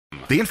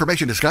The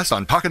information discussed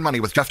on Talkin' Money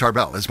with Jeff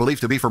Tarbell is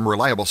believed to be from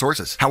reliable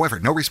sources. However,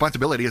 no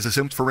responsibility is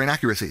assumed for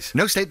inaccuracies.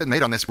 No statement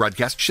made on this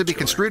broadcast should be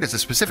construed as a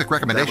specific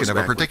recommendation of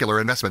a particular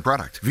investment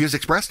product. Views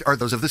expressed are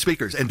those of the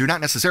speakers and do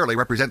not necessarily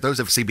represent those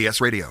of CBS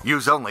Radio.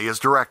 Use only as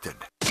directed.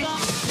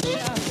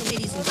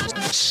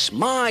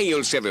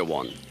 Smiles,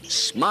 everyone.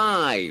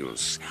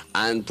 Smiles.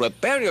 And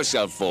prepare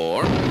yourself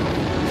for... Show me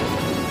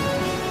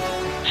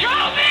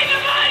the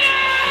money!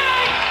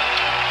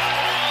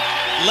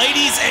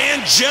 Ladies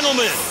and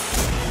gentlemen,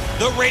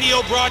 the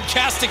radio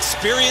broadcast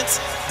experience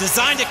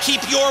designed to keep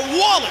your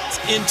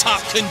wallet in top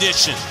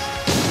condition.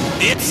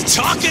 It's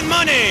Talkin'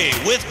 Money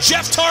with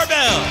Jeff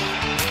Tarbell.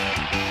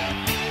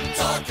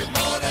 Talkin'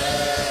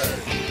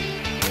 money.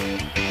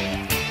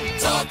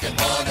 Talkin'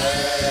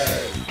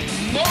 money.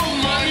 More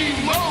money,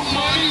 more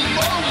money,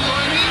 more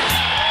money.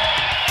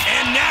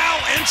 And now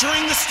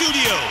entering the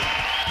studio,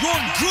 your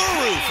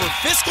guru for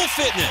fiscal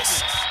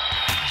fitness,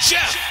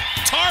 Jeff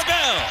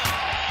Tarbell.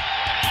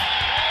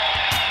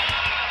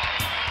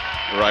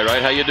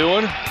 Right. How you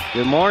doing?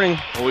 Good morning.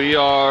 We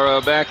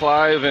are back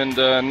live and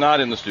not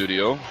in the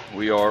studio.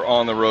 We are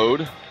on the road.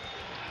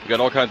 We got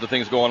all kinds of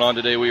things going on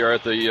today. We are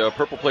at the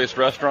Purple Place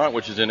restaurant,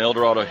 which is in El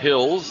Dorado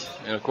Hills,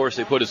 and of course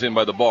they put us in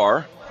by the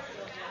bar,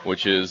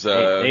 which is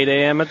 8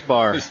 a.m. at the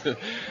bar.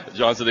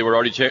 John said they were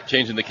already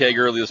changing the keg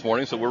early this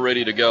morning, so we're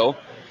ready to go.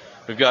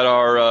 We've got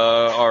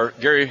our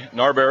Gary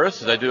Narbaris.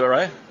 Did I do it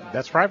right?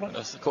 That's right.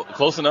 That's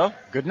close enough.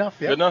 Good enough.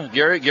 Yeah. Good enough.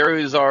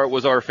 Gary was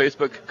our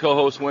Facebook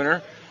co-host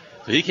winner.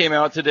 So he came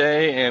out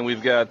today, and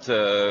we've got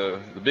the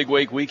Big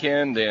Wake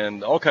weekend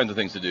and all kinds of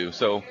things to do.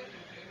 So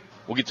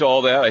we'll get to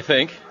all that, I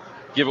think.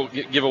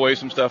 Give away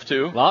some stuff,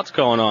 too. Lots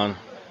going on.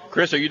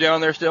 Chris, are you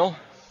down there still?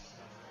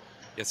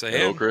 Yes, I am.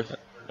 Hello, Chris.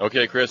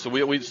 Okay, Chris. So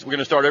we're going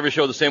to start every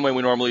show the same way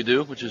we normally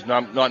do, which is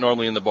not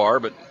normally in the bar,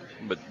 but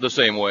the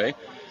same way.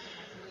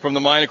 From the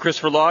mind of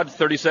Christopher Laud,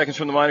 30 seconds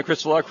from the mind of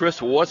Christopher Laud.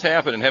 Chris, what's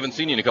happening? Haven't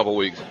seen you in a couple of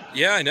weeks.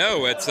 Yeah, I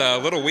know. It's a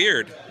little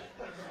weird.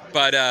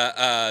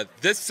 But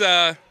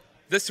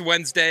this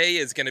Wednesday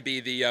is going to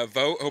be the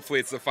vote. Hopefully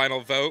it's the final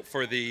vote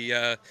for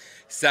the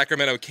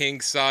Sacramento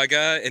Kings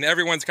saga. And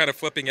everyone's kind of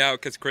flipping out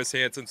because Chris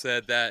Hansen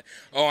said that,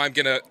 I'm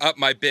going to up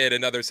my bid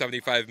another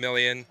 $75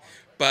 million.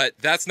 But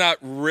that's not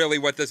really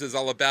what this is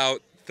all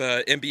about.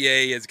 The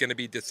NBA is going to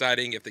be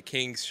deciding if the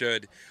Kings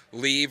should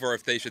leave or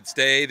if they should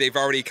stay. They've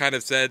already kind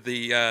of said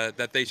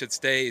that they should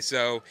stay.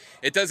 So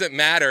it doesn't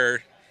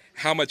matter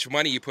how much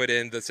money you put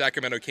in. The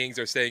Sacramento Kings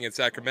are staying in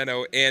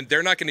Sacramento, and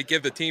they're not going to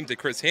give the team to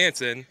Chris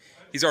Hansen.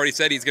 He's already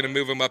said he's going to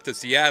move him up to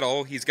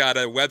Seattle. He's got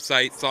a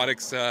website,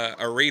 Sonic's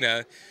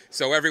Arena,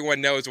 so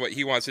everyone knows what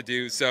he wants to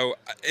do. So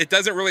it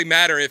doesn't really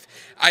matter if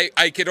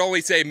I could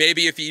only say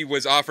maybe if he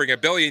was offering $1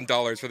 billion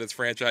for this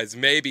franchise,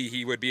 maybe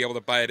he would be able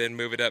to buy it and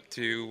move it up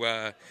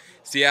to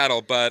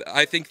Seattle. But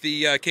I think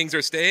the Kings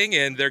are staying,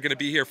 and they're going to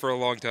be here for a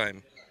long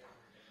time.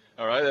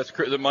 All right, that's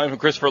mine from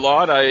Christopher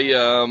Laud.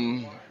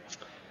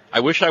 I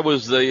wish I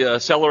was the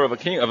seller of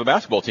a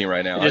basketball team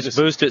right now. Just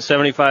boosted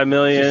 $75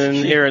 million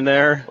here and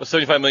there. Well,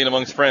 $75 million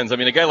amongst friends. I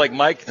mean, a guy like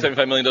Mike,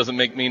 $75 million doesn't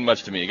mean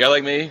much to me. A guy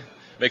like me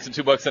makes him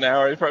 $2 an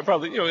hour. It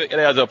probably it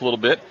adds up a little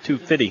bit.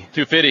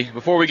 $250.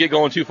 Before we get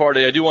going too far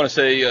today, I do want to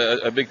say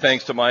a big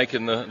thanks to Mike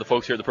and the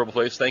folks here at the Purple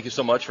Place. Thank you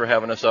so much for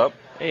having us up.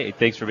 Hey,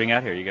 thanks for being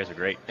out here. You guys are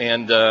great.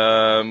 And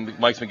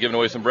Mike's been giving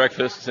away some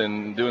breakfasts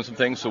and doing some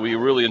things, so we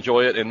really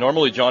enjoy it. And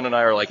normally John and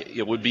I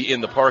would be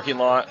in the parking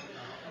lot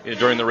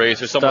during the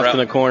race, or somewhere out in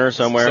the corner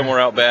somewhere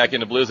out back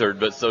in the blizzard.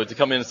 But so to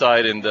come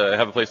inside and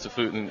have a place to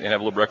food and have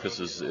a little breakfast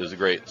is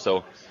great.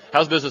 So,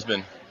 how's business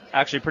been?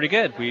 Actually, pretty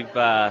good.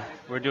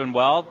 We're doing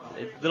well.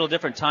 A little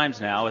different times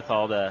now with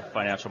all the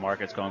financial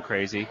markets going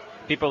crazy.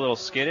 People are a little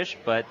skittish,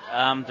 but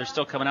they're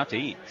still coming out to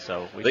eat.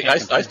 So I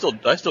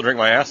still drink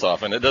my ass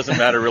off, and it doesn't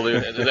matter really.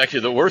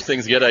 Actually, the worse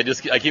things get, I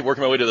keep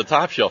working my way to the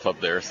top shelf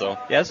up there. So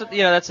yeah,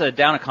 that's a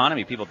down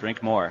economy. People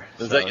drink more.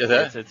 Is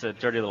that? It's a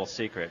dirty little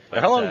secret. But,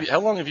 how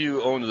long have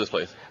you owned this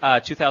place?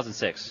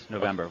 2006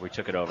 November. We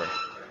took it over.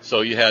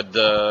 So you had,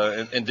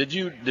 and did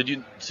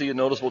you see a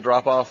noticeable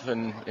drop off,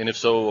 and if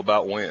so,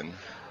 about when?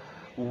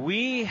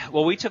 We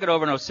took it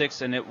over in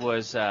 06, and it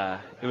was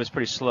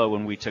pretty slow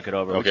when we took it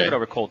over. Okay. We took it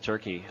over cold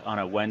turkey on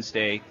a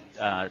Wednesday.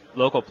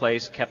 Local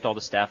place, kept all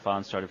the staff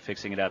on, started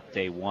fixing it up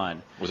day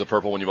one. Was it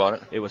purple when you bought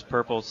it? It was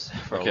purples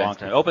for a long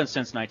time. Open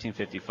since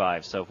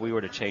 1955. So if we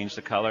were to change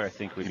the color, I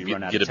think we'd be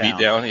run out of town. Get a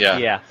beat down?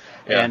 Yeah.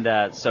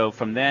 And so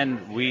from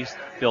then, we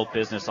built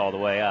business all the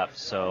way up.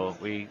 So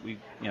we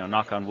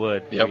knock on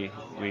wood,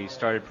 we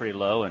started pretty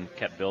low and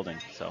kept building.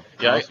 So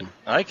yeah, awesome.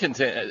 I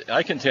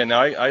contend.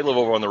 Now I live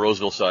over on the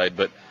Roseville side,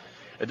 but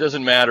it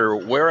doesn't matter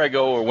where I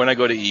go or when I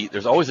go to eat.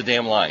 There's always a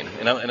damn line.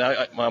 And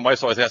my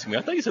wife's always asking me,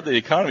 I thought you said the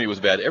economy was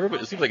bad.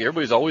 It seems like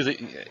everybody's always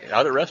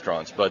out at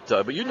restaurants,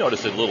 but you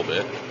noticed it a little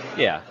bit.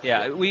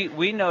 Yeah.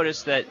 We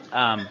noticed that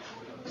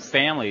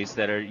families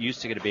that are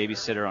used to get a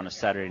babysitter on a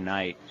Saturday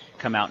night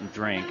come out and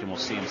drink, and we'll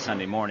see them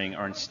Sunday morning,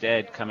 are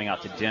instead coming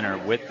out to dinner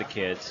with the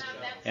kids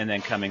and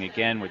then coming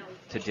again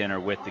to dinner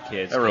with the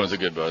kids. That ruins a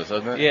good buzz,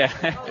 doesn't it?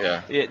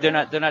 Yeah. Yeah.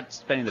 They're not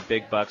spending the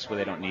big bucks where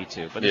they don't need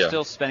to, but they're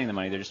still spending the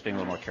money. They're just being a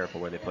little more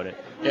careful where they put it.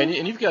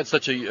 And you've got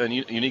such a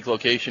unique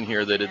location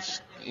here that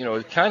it's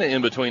kind of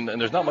in between, and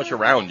there's not much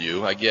around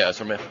you, I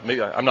guess. Or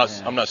maybe I'm not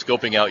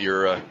scoping out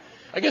your.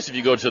 I guess if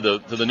you go to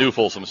the new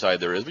Folsom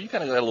side, there is, but you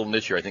kind of got a little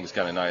niche here. I think it's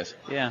kind of nice.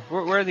 Yeah,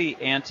 we're the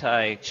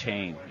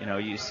anti-chain.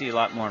 You see a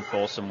lot more in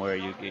Folsom where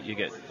you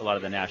get a lot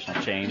of the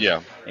national chains.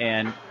 Yeah.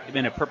 And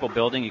in a purple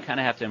building, you kind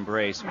of have to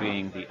embrace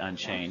being the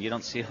unchained. You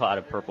don't see a lot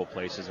of purple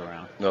places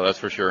around. No, that's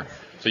for sure.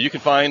 So you can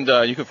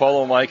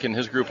follow Mike and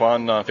his group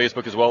on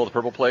Facebook as well, the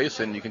Purple Place,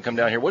 and you can come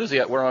down here. What is he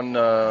at? We're on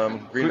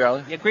Green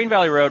Valley? Yeah, Green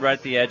Valley Road, right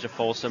at the edge of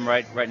Folsom,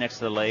 right next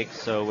to the lake.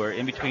 So we're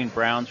in between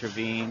Browns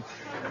Ravine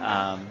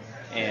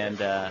and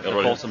the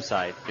Folsom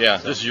side. Yeah,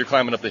 so you're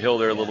climbing up the hill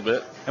there a little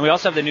bit. And we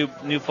also have the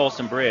new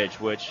Folsom Bridge,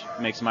 which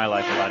makes my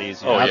life a lot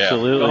easier. Oh, yeah.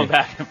 Absolutely. Going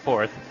back and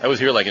forth. I was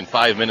here like in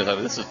 5 minutes. I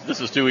thought,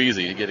 this is too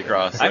easy to get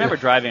across. I remember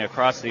driving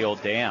across the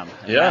old dam.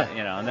 And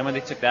and then when they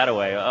took that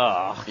away,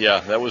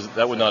 yeah, that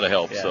would not have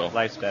helped. Yeah, so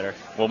life's better.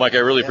 Well, Mike, I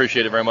really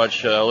appreciate it very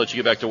much. I'll let you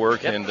get back to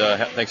work, and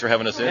thanks for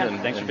having us in. Yeah,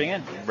 and thanks for being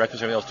in.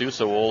 Breakfast and everything else too.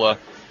 So we'll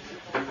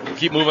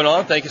keep moving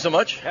on. Thank you so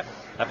much. Yep.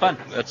 Have fun.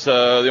 That's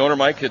the owner,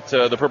 Mike, at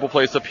the Purple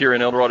Place up here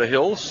in El Dorado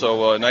Hills.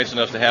 So nice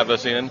enough to have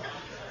us in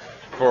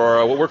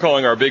for what we're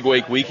calling our Big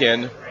Wake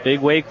Weekend.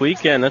 Big Wake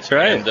Weekend, that's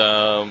right.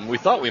 And we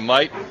thought they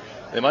might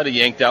have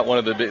yanked out one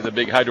of the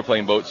big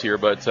hydroplane boats here,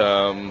 but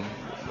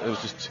it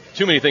was just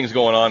too many things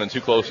going on and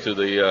too close to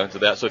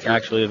that. So if you're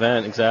Actually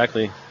event,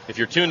 exactly. If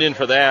you're tuned in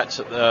for that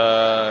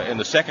in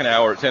the second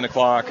hour at 10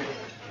 o'clock,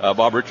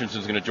 Bob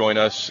Richardson's going to join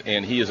us,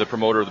 and he is a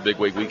promoter of the Big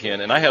Wake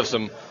Weekend. And I have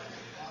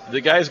the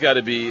guy's got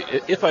to be,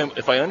 if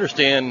I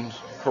understand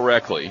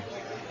correctly,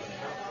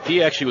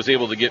 he actually was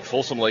able to get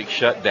Folsom Lake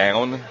shut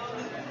down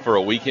for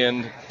a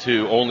weekend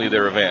to only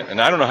their event.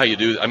 And I don't know how you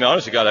do that. I mean,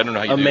 honest to God, I don't know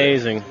how you do that.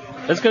 Amazing.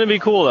 It's going to be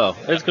cool, though.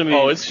 It's going to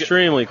be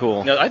extremely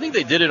cool. Now, I think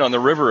they did it on the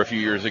river a few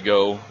years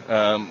ago,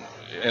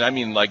 and I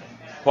mean like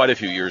quite a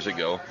few years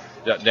ago,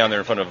 down there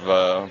in front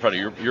of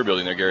your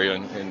building there, Gary,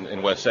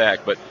 in West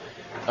Sac. But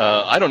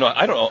I don't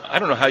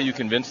know how you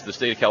convinced the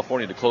state of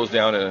California to close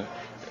down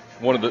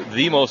one of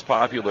the most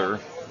popular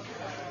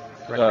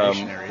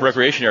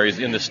recreation areas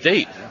in the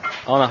state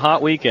on a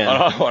hot weekend.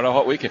 On a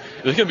hot weekend,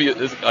 there's going to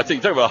be. I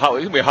think talk about it's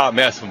going to be a hot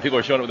mess when people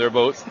are showing up with their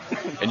boats,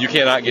 and you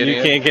cannot get in.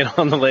 You can't get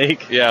on the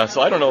lake. Yeah, so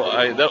I don't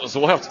know. So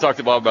we'll have to talk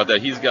to Bob about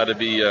that. He's got to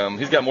be.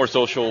 He's got more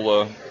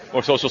social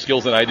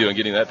skills than I do in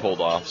getting that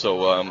pulled off.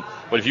 So,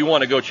 but if you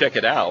want to go check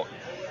it out,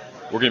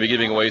 we're going to be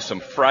giving away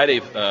some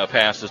Friday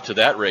passes to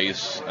that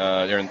race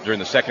during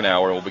the second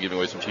hour. We'll be giving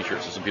away some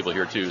T-shirts to some people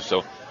here too.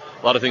 So.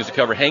 A lot of things to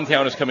cover.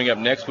 Hangtown is coming up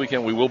next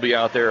weekend. We will be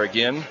out there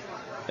again.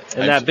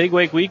 And that Big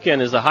Wake Weekend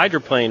is the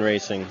hydroplane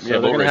racing. So they're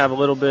going to have a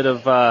little bit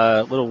of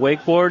little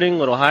wakeboarding,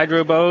 little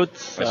hydro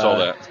boats. I saw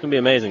that. It's going to be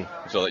amazing.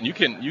 So you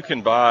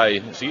can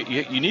buy. So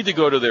you need to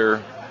go to their.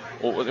 And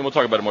we'll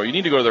talk about it more. You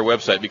need to go to their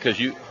website because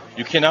you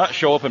cannot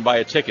show up and buy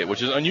a ticket,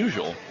 which is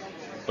unusual.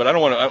 But I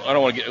don't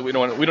want to get. We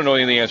don't know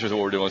any of the answers to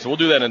what we're doing. So we'll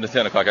do that in the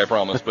 10 o'clock. I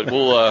promise. But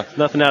we'll.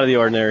 Nothing out of the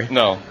ordinary.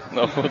 No.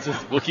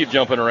 We'll keep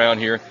jumping around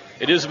here.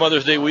 It is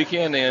Mother's Day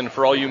weekend, and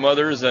for all you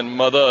mothers and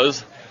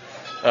mothers,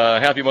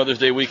 happy Mother's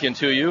Day weekend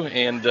to you,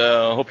 and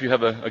hope you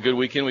have a good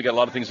weekend. We got a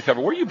lot of things to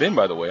cover. Where you been,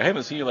 by the way? I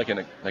haven't seen you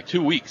in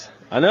 2 weeks.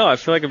 I know. I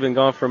feel like I've been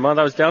gone for a month.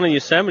 I was down in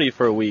Yosemite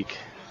for a week.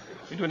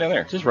 What are you doing down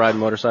there? Just riding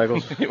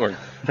motorcycles. with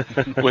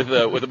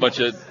a bunch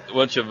of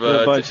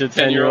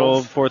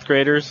 10-year-old fourth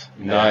graders.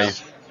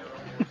 Nice.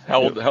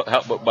 How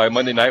old? By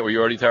Monday night, were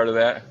you already tired of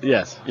that?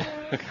 Yes.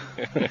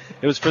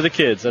 It was for the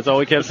kids. That's all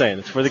we kept saying.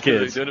 It's for the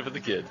kids. Doing it for the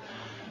kids.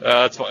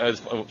 It's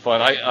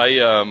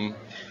fun.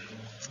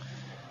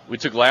 We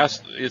took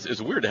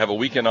it's weird to have a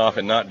weekend off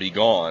and not be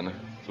gone.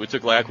 So we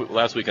took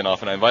last weekend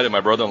off, and I invited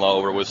my brother-in-law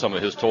over with some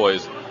of his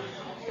toys.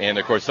 And,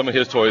 of course, some of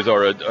his toys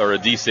are a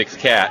D6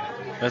 cat.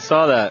 I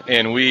saw that.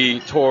 And we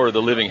tore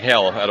the living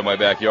hell out of my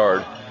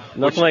backyard.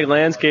 Nothing like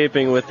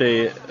landscaping with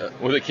a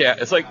cat.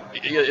 It's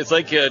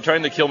like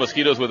trying to kill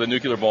mosquitoes with a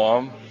nuclear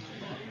bomb.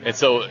 And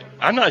so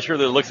I'm not sure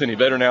that it looks any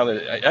better now.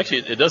 Actually,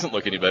 it doesn't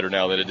look any better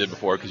now than it did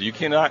before because you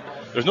cannot.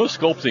 There's no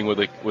sculpting with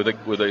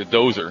a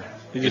dozer.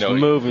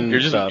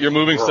 You're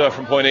moving stuff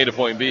from point A to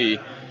point B,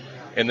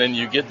 and then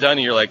you get done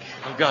and you're like,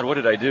 oh God, what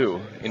did I do?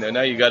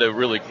 Now you got to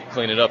really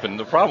clean it up. And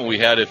the problem we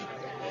had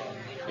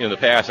in the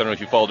past, I don't know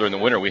if you followed during the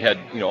winter, we had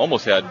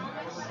almost had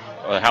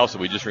a house that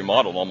we just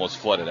remodeled almost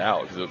flooded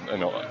out because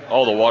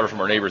all the water from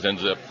our neighbors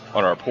ends up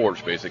on our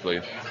porch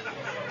basically.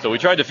 So we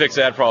tried to fix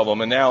that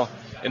problem,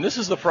 and this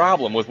is the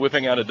problem with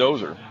whipping out a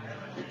dozer,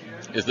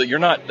 is that you're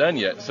not done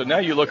yet. So now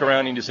you look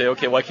around and you say,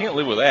 okay, well, I can't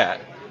live with that.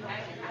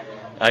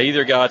 I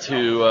either got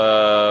to,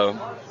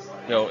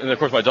 and of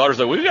course my daughter's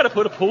like, we've got to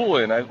put a pool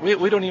in.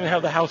 We don't even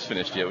have the house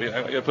finished yet.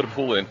 I got to put a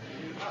pool in.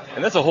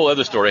 And that's a whole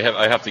other story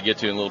I have to get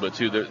to in a little bit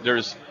too.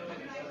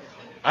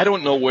 I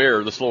don't know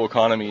where the slow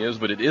economy is,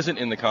 but it isn't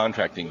in the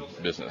contracting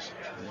business,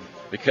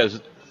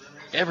 because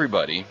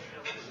everybody,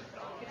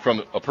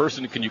 from a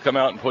person, can you come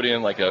out and put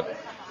in like a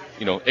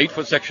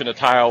 8-foot section of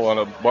tile on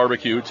a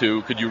barbecue,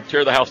 to could you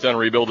tear the house down and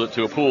rebuild it,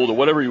 to a pool, to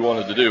whatever you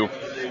wanted to do.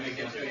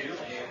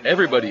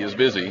 Everybody is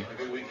busy,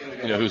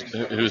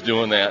 who's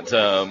doing that.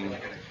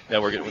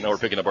 Now we're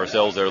picking up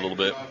ourselves there a little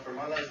bit.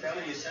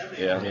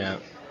 Yeah.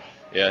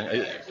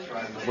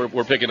 We're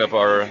playing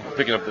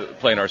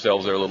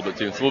ourselves there a little bit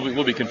too. So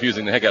we'll be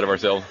confusing the heck out of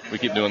ourselves. We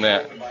keep doing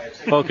that.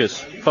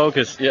 Focus.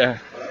 Yeah.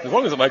 As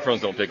long as the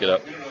microphones don't pick it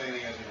up.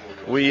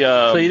 So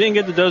you didn't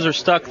get the dozer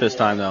stuck this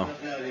time, though,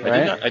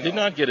 right? I did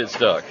not get it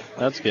stuck.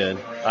 That's good.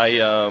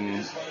 It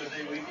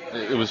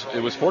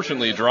was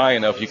fortunately dry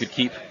enough you could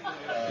keep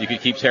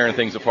tearing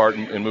things apart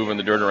and moving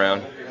the dirt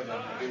around.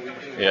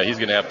 Yeah, he's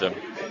gonna have to.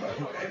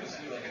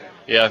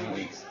 Yeah.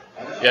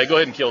 Go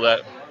ahead and kill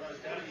that,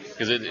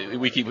 because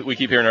we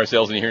keep hearing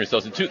ourselves, and you hear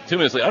yourselves. And 2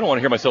 minutes later, I don't want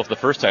to hear myself the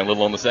first time, let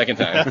alone the second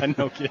time.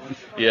 No kidding.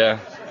 Yeah.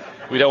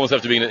 We'd almost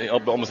have to be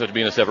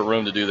in a separate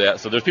room to do that.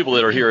 So there's people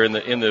that are here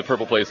in the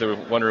purple place that are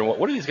wondering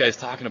what are these guys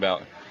talking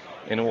about,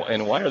 and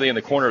why are they in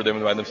the corner of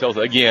them by themselves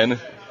again?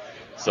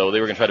 So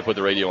they were going to try to put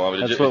the radio on,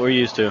 but that's what we're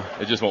used to.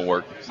 It just won't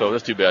work. So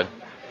that's too bad.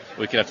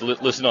 We can have to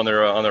listen on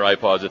their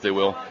iPods if they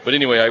will. But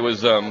anyway, I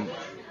was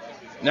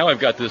now I've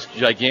got this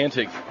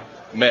gigantic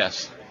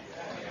mess,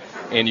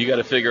 and you got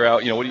to figure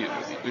out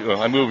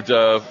I moved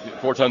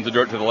 4 tons of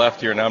dirt to the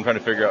left here. Now I'm trying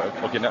to figure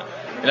out now,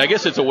 and I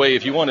guess it's a way,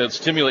 if you want to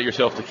stimulate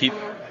yourself to keep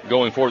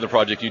going forward in the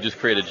project, you just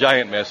create a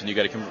giant mess, and you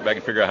got to come back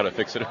and figure out how to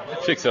fix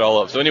it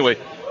all up. So anyway,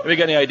 if you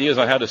got any ideas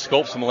on how to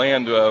sculpt some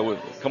land,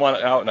 come on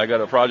out, and I got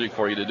a project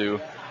for you to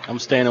do. I'm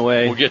staying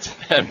away. We'll get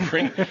to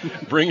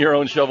that. Bring your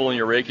own shovel and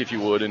your rake if you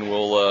would, and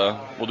we'll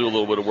do a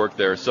little bit of work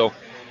there. So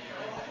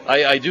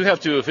I do have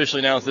to officially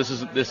announce this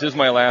is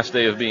my last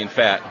day of being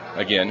fat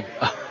again.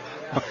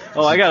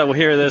 Oh, I got to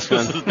hear this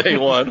one. This is day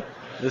one.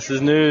 This is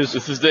news.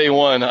 This is day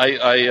one. I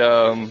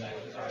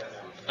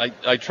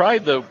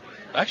tried the.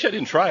 Actually, I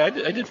didn't try. I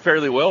did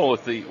fairly well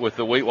with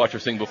the Weight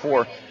Watchers thing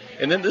before,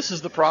 and then this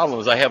is the problem: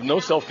 is I have no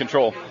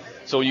self-control.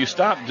 So you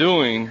stop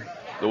doing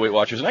the Weight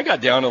Watchers, and I got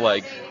down to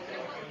like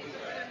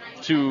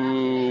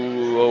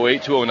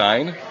 208,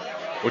 209,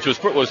 which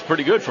was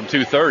pretty good from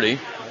 230.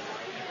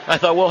 I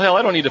thought, well, hell,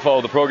 I don't need to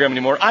follow the program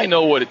anymore. I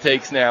know what it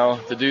takes now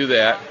to do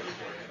that,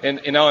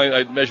 and now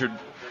I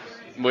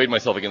weighed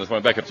myself again this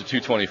morning, back up to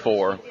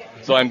 224.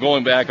 So I'm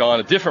going back on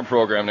a different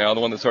program now,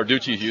 the one that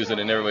Sarducci's using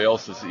and everybody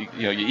else is.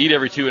 You eat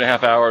every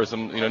 2.5 hours,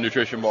 some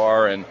nutrition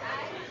bar, and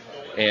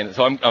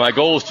so my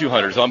goal is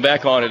 200. So I'm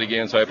back on it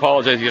again. So I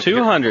apologize.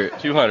 200.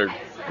 200.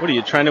 What are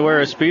you trying to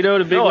wear a Speedo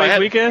to Big Wave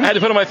Weekend? I had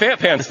to put on my fat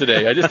pants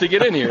today just to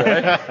get in here.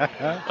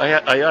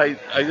 I'm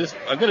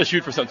going to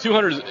shoot for something.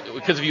 200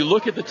 because if you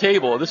look at the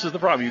table, this is the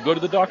problem. You go to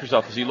the doctor's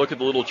office, you look at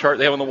the little chart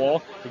they have on the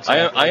wall.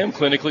 Exactly. I am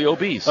clinically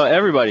obese. Oh,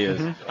 everybody is.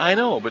 Mm-hmm. I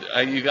know, but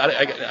I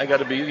got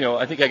to be.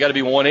 I think I got to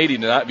be 180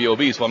 to not be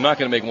obese. So I'm not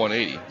going to make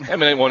 180. I haven't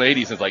been at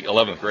 180 since like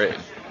 11th grade.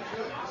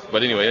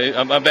 But anyway,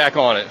 I'm back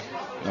on it.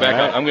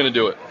 I'm going to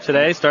do it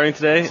starting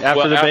today,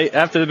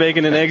 after the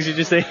bacon and eggs you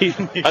just ate.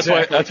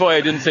 Exactly. That's why I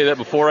didn't say that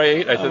before I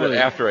ate. I said that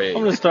after I ate.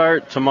 I'm going to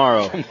start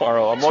tomorrow.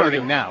 I'm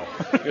starting now.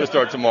 I'm going to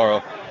start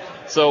tomorrow.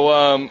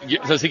 So,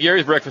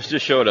 Gary's breakfast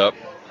just showed up.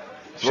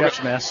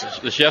 Chef's mess.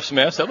 The chef's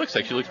mess. That looks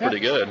pretty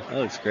good. That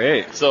looks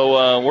great.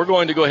 So we're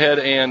going to go ahead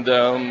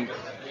and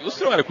let's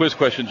throw out a quiz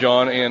question,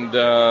 John, and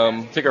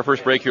take our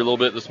first break here a little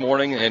bit this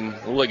morning, and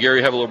we'll let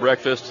Gary have a little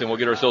breakfast, and we'll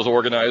get ourselves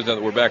organized now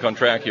that we're back on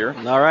track here.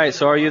 All right,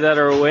 so are you that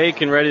are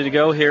awake and ready to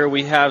go here?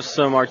 We have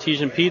some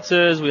artesian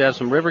pizzas, we have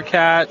some River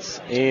Cats,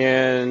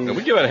 and we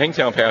can give out a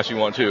Hangtown pass you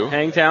want to.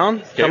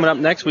 Hangtown, coming up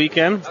next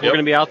weekend. We're going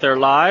to be out there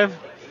live,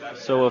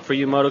 so for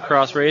you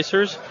motocross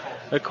racers.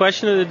 The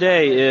question of the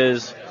day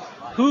is,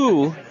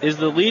 who is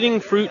the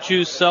leading fruit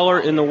juice seller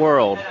in the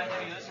world?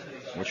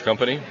 Which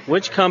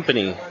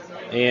company?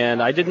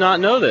 And I did not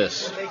know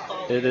this.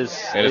 It is.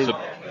 And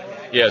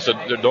so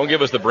don't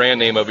give us the brand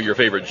name of your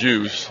favorite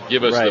juice.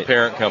 Give us the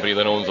parent company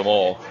that owns them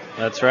all.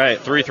 That's right.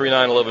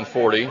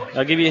 339-1140.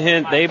 I'll give you a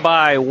hint. They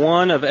buy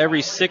 1 of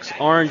every 6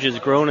 oranges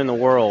grown in the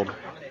world.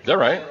 Is that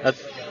right?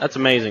 That's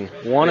amazing.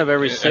 1 of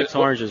every 6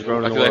 oranges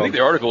grown in the world. I think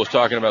the article was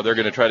talking about they're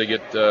going to try to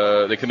get.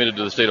 They committed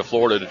to the state of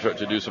Florida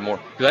to do some more.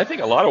 Because I think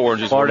a lot of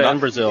oranges. Florida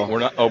and Brazil. We're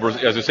not.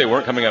 As I say,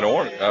 weren't coming out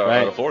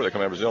of Florida. They're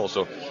coming out of Brazil.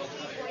 So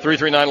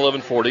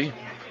 339-1140.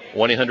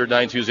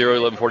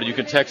 1-800-920-1140. You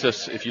can text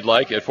us if you'd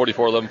like at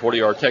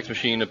 441140. Our text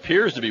machine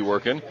appears to be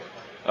working.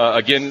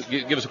 Again,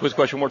 give us a quiz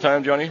question one more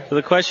time, Johnny. So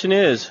the question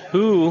is,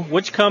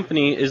 which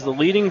company is the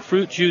leading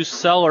fruit juice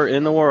seller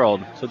in the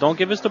world? So don't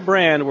give us the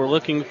brand. We're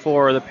looking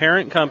for the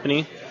parent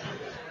company.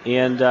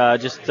 And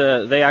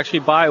they actually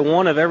buy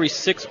 1 of every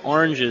 6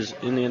 oranges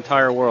in the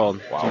entire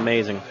world. Wow. It's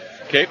amazing.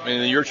 Okay,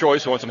 and your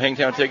choice. You want some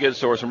Hangtown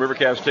tickets or some River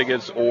Cats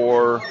tickets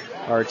or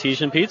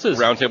artesian pizzas?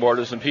 Roundtable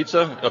Artisan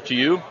Pizza. Up to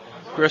you.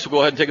 Chris will go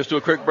ahead and take us to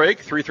a quick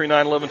break.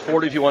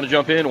 339-1140 if you want to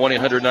jump in.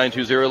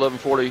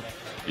 1-800-920-1140.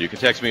 You can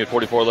text me at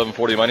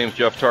 441140. My name is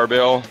Jeff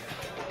Tarbell.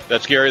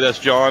 That's Gary. That's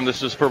John.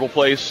 This is Purple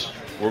Place.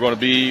 We're going to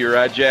be your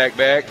Ride Jack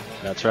back.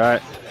 That's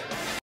right.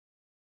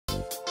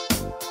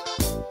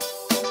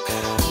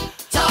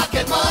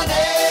 Talking money.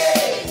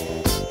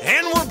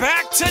 And we're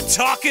back to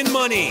Talkin'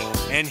 Money.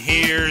 And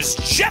here's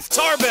Jeff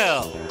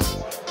Tarbell.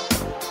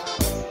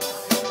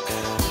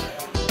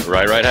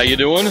 Right. How you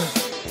doing?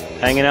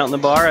 Hanging out in the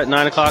bar at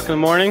 9 o'clock in the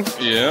morning.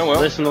 Yeah,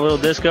 well. Listening to a little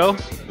disco.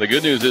 The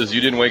good news is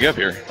you didn't wake up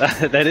here.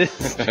 That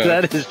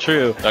is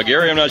true. Now,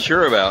 Gary, I'm not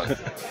sure about.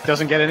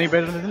 Doesn't get any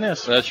better than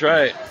this. That's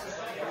right.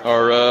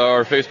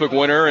 Our Facebook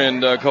winner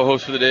and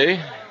co-host for the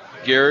day,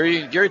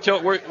 Gary. Gary,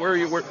 tell where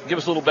you work. Give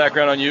us a little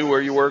background on you,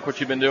 where you work,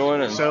 what you've been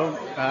doing. And So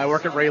I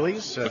work at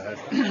Rayleigh's.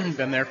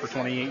 Been there for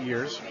 28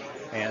 years,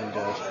 and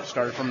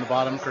started from the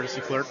bottom,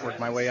 courtesy clerk, worked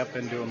my way up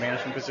into a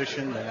management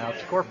position, and out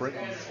to corporate.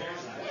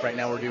 Right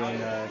now we're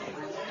doing a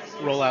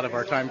rollout of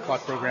our time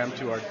clock program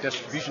to our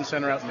distribution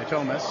center out in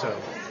Natoma, so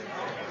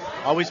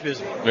always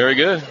busy. Very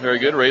good.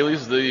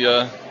 Rayleigh's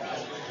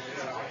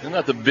they're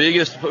not the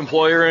biggest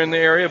employer in the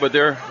area, but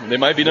they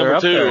might be number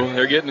 2. There.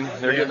 They're getting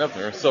up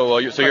there. So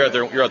you're out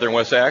there in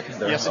West Sac.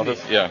 Yes, indeed.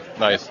 Yeah,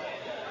 nice.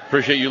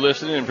 Appreciate you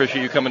listening and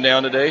appreciate you coming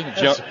down today.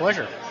 It's a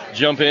pleasure.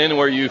 Jump in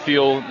where you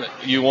feel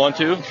you want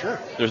to. Sure.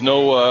 There's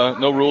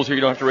no rules here.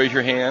 You don't have to raise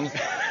your hand.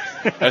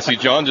 I see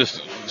John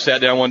just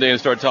sat down one day and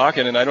started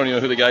talking, and I don't even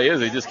know who the guy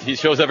is. He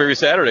shows up every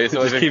Saturday.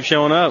 So just keep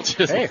showing up.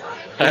 Hey,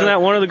 isn't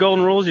that one of the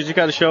golden rules? You just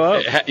got to show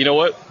up. You know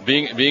what?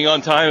 Being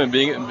on time and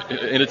being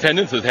in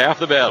attendance is half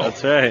the battle.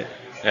 That's right.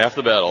 Half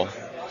the battle.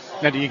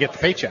 now do you get the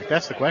paycheck?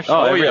 That's the question.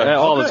 Oh yeah,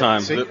 all the good.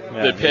 time. See?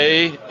 The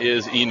pay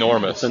is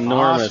enormous. It's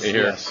enormous.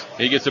 Here. Yes.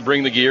 He gets to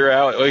bring the gear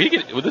out. Well,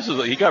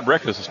 he got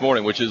breakfast this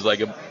morning, which is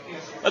like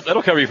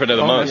that'll cover you for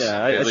another month.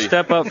 Yeah, I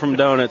step up from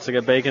donuts. I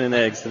got bacon and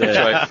eggs today.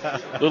 That's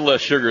right. A little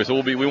less sugar, so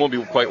we won't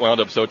be quite wound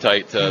up so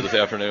tight this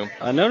afternoon.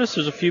 I noticed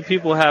there's a few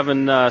people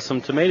having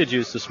some tomato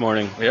juice this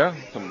morning. Yeah,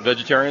 some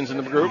vegetarians in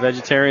the group.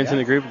 Vegetarians in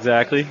the group,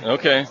 exactly.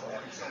 Okay,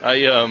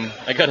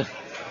 I got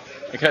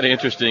a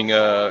interesting.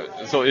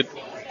 So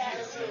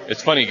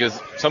it's funny because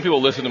some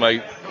people listen to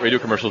my radio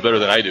commercials better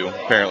than I do,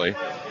 apparently.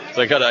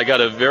 So I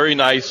got a very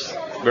nice,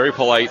 very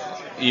polite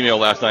email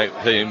last night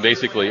saying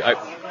basically I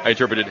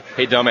interpreted,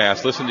 "Hey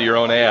dumbass, listen to your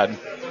own ad."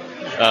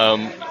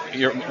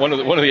 One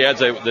of the ads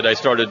that I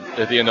started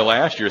at the end of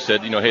last year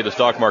said, hey, the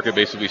stock market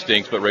basically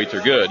stinks, but rates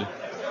are good.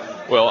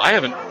 Well, I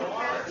haven't.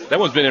 That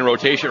one's been in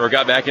rotation or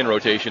got back in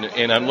rotation,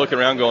 and I'm looking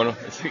around going.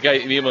 The guy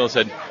in the email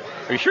said,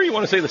 "Are you sure you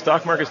want to say the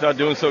stock market's not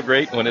doing so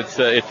great when it's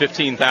at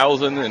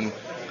 15,000 and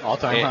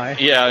all-time high?"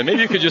 Yeah,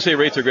 maybe you could just say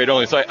rates are great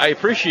only. So I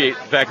appreciate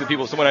the fact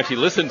that someone actually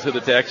listened to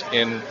the text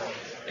and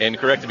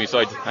corrected me.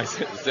 So I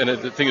sent a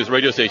thing to this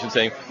radio station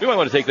saying we might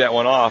want to take that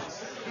one off.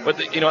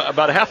 But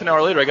about a half an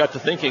hour later, I got to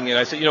thinking, and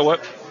I said, you know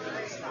what?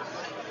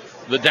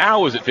 The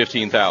Dow is at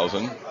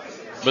 15,000,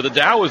 but the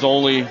Dow is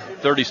only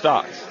 30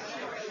 stocks,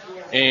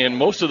 and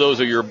most of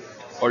those are your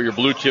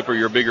blue chip or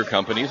your bigger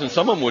companies, and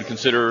some of them would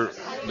consider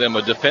them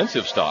a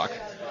defensive stock.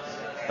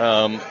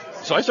 So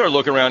I started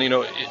looking around.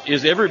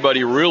 Is everybody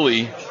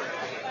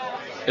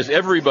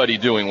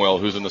doing well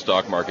who's in the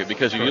stock market?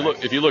 Because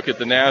if you look at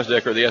the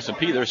Nasdaq or the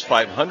S&P, there's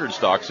 500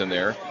 stocks in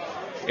there.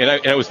 And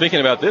I was thinking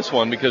about this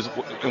one because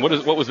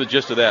what was the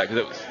gist of that?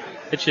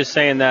 It's just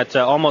saying that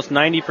almost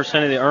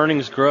 90% of the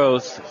earnings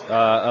growth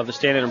of the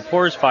Standard &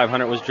 Poor's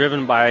 500 was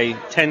driven by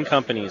 10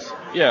 companies.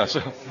 Yeah,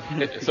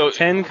 so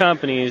 10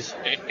 companies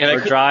are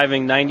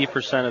driving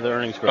 90% of the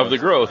earnings growth. Of the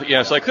growth,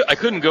 yeah. So I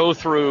couldn't go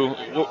through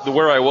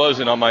where I was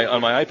and on my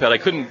iPad. I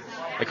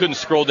couldn't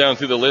scroll down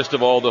through the list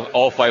of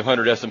all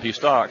 500 S&P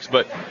stocks,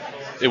 but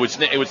it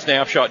would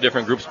snapshot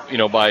different groups,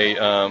 by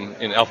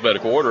in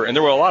alphabetical order, and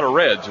there were a lot of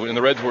reds, and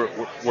the reds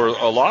were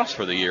a loss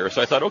for the year. So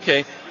I thought,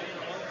 okay,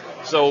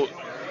 so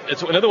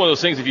it's another one of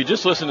those things. If you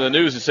just listen to the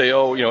news and say,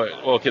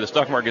 okay, the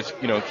stock market's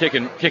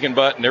kicking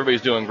butt and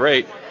everybody's doing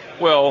great.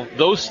 Well,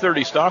 those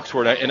 30 stocks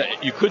were, and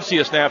you could see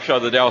a snapshot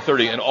of the Dow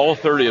 30, and all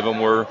 30 of them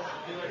were,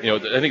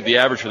 I think the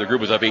average for the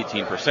group was up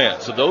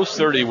 18%. So those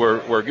 30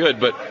 were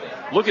good, but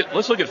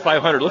let's look at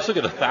 500. Let's look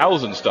at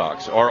 1,000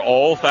 stocks. Are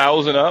all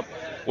 1,000 up?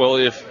 Well,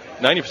 if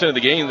 90% of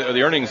the gain or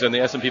the earnings in the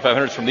S&P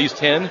 500 is from these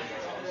 10,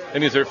 that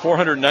means there are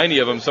 490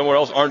 of them somewhere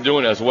else aren't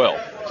doing as well.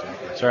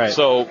 That's right.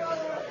 So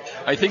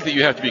I think that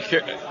you have to be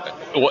careful.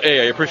 Well,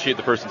 A, I appreciate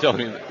the person telling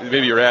me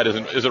maybe your ad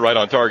isn't right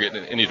on target,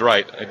 and he's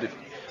right.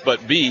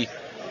 But B,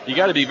 you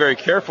got to be very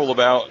careful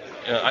about.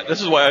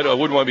 This is why I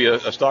wouldn't want to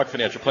be a stock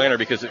financial planner,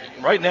 because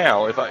right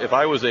now, if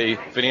I was a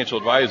financial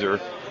advisor,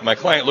 my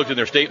client looked at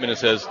their statement and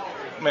says,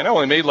 "Man, I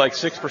only made like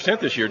 6%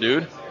 this year,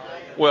 dude."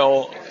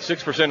 Well,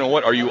 6% on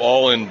what? Are you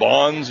all in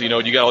bonds? Do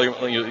you got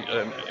all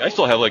I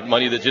still have like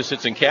money that just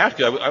sits in cash.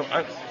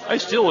 I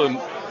still am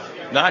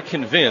not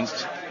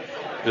convinced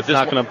that it's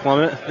not going to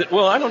plummet.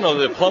 Well, I don't know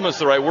that plummet's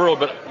the right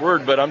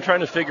word, but I'm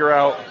trying to figure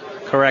out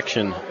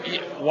correction.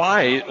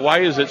 Why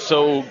is it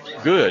so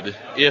good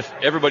if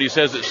everybody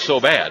says it's so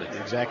bad?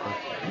 Exactly.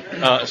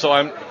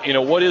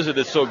 So what is it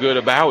that's so good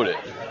about it?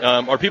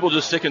 Are people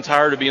just sick and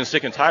tired of being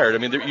sick and tired? I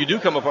mean, you do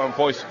come upon a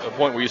point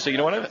where you say, you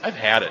know what, I've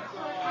had it.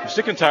 I'm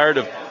sick and tired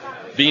of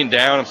being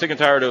down. I'm sick and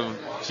tired of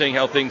seeing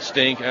how things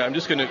stink. I'm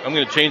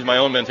going to change my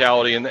own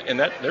mentality, and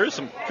that there is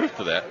some truth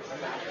to that.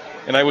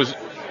 And I was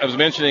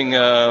mentioning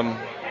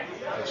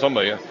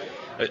somebody.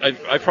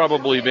 I've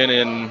probably been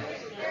in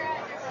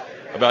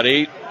about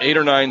eight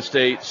or nine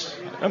states,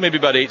 maybe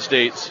about 8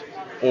 states,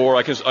 or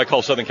I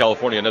call Southern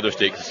California another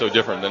state 'cause it's so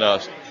different than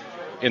us.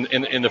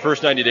 In the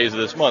first 90 days of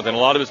this month, and a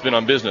lot of it's been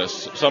on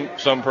business,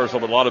 some personal,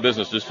 but a lot of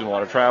business, just doing a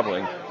lot of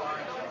traveling.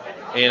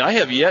 And I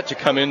have yet to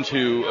come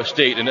into a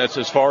state, and that's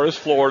as far as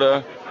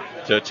Florida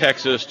to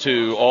Texas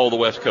to all the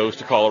West Coast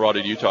to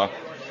Colorado to Utah.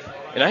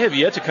 And I have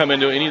yet to come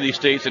into any of these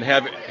states and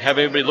have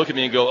everybody look at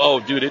me and go, "Oh,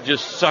 dude, it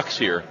just sucks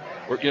here.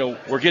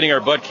 We're getting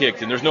our butt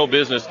kicked, and there's no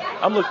business."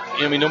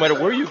 no matter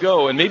where you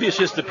go, and maybe it's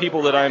just the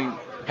people that I'm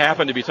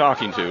happen to be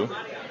talking to,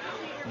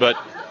 but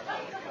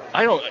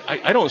I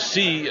don't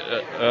see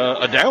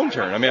a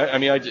downturn.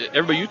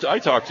 Everybody I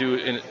talk to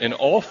in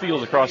all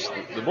fields across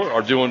the board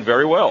are doing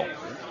very well.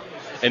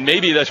 And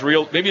maybe that's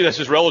real. Maybe that's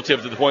just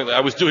relative to the point that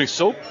I was doing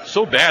so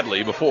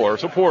badly before,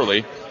 so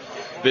poorly,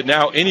 that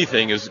now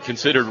anything is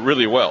considered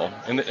really well.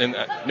 And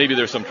maybe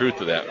there's some truth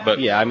to that. But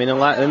yeah,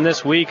 and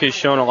this week has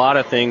shown a lot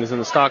of things in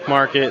the stock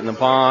market and the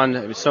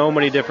bond. So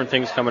many different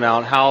things coming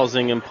out: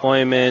 housing,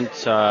 employment.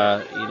 There's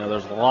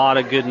a lot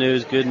of good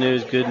news,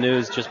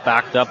 just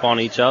backed up on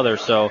each other.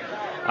 So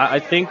I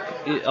think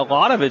a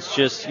lot of it's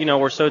just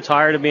we're so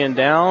tired of being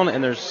down,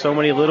 and there's so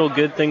many little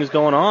good things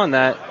going on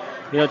that.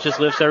 It just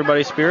lifts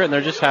everybody's spirit, and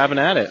they're just having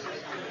at it.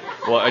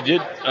 Well, I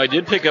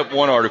did pick up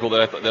one article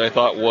that I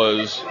thought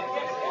was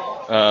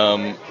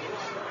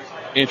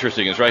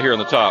interesting. It's right here on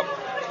the top.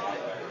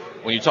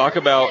 When you talk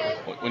about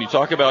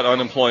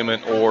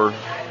unemployment, or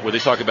what they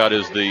talk about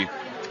is the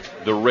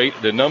rate,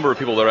 the number of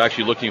people that are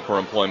actually looking for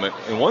employment.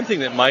 And one thing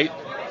that might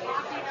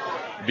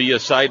be a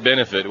side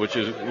benefit, which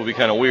will be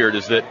kind of weird,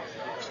 is that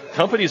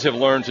companies have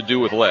learned to do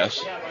with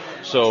less.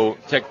 So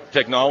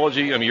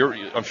technology.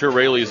 I'm sure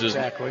Raley's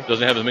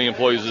doesn't have as many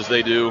employees as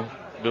they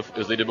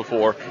did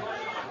before.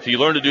 So you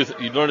learn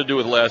to do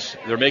with less.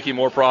 They're making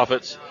more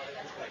profits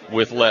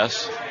with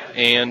less.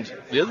 And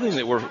the other thing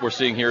that we're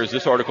seeing here is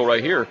this article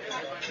right here.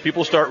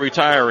 People start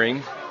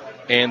retiring,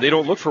 and they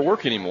don't look for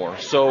work anymore.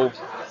 So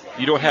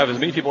you don't have as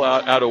many people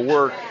out of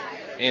work,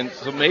 and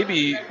so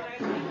maybe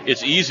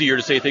it's easier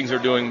to say things are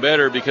doing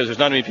better because there's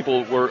not many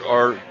people who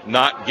are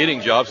not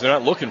getting jobs. They're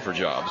not looking for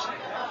jobs.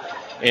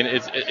 And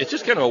it's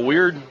just kind of a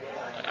weird.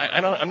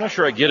 I'm not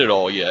sure I get it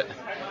all yet.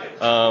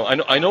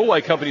 I know why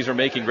companies are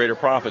making greater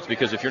profits,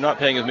 because if you're not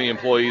paying as many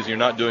employees and you're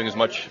not doing as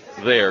much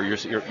there,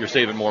 you're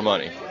saving more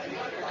money.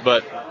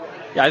 But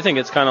yeah, I think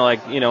it's kind of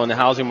like in the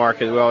housing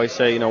market, we always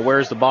say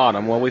where's the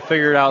bottom? Well, we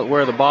figured out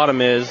where the bottom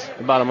is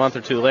about a month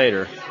or two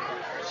later.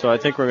 So I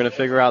think we're going to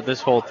figure out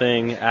this whole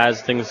thing as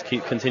things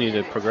continue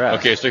to progress.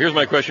 Okay, so here's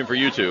my question for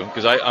you two,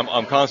 because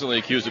I'm constantly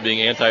accused of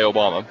being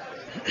anti-Obama.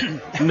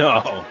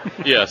 No.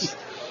 Yes.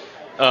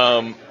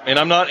 And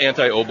I'm not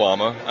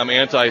anti-Obama. I'm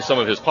anti some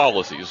of his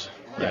policies.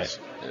 Yes.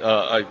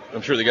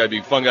 I'm sure the guy'd be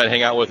a fun guy to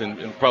hang out with,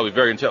 and probably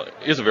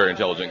is a very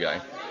intelligent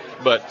guy.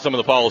 But some of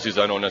the policies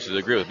I don't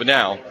necessarily agree with. But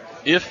now,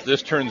 if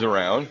this turns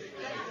around,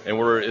 and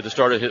we're at the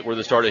start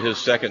of his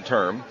second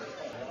term,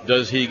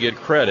 does he get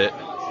credit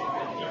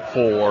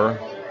for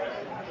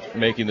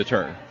making the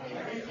turn?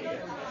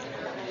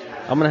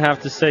 I'm going to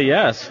have to say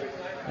yes.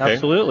 Okay.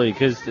 Absolutely,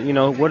 because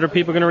what are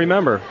people going to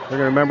remember? They're going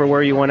to remember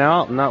where you went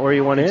out and not where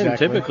you went in,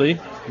 typically.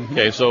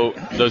 Okay, so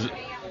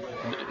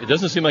it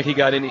doesn't seem like he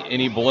got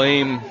any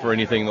blame for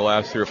anything in the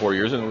last 3 or 4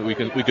 years, and we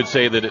could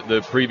say that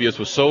the previous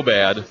was so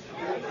bad,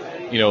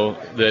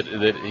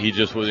 that he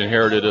just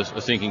inherited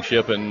a sinking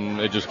ship and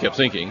it just kept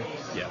sinking.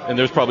 Yeah. And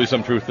there's probably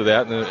some truth to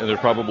that, and there's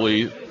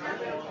probably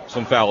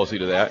some fallacy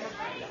to that.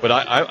 But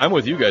I'm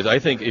with you guys. I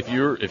think if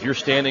you're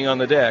standing on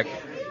the deck,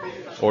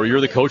 or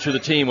you're the coach of the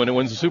team when it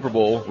wins the Super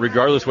Bowl,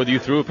 regardless whether you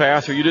threw a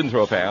pass or you didn't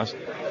throw a pass,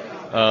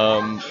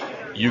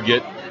 you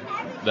get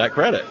that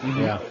credit,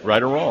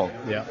 right or wrong.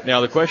 Yeah.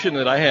 Now, the question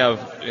that I have,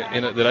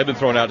 that I've been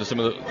throwing out to some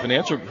of the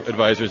financial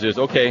advisors is,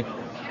 okay,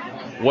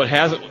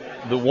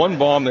 the one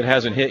bomb that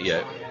hasn't hit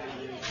yet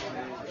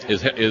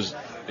is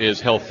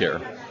healthcare.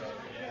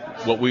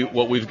 What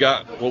we've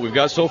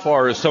got so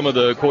far is some of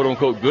the quote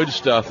unquote good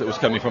stuff that was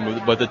coming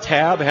from, but the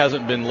tab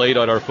hasn't been laid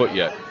on our foot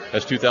yet.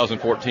 That's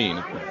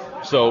 2014.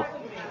 So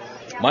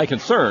my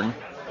concern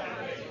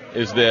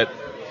is that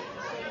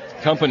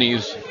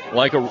companies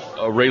like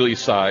a Raley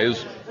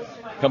size,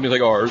 companies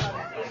like ours,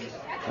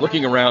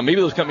 looking around,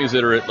 maybe those companies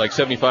that are at like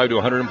 75 to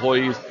 100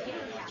 employees,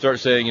 start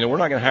saying, we're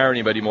not going to hire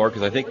anybody more,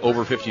 because I think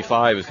over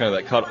 55 is kind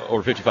of that cut.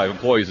 Over 55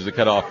 employees is a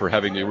cutoff for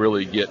having to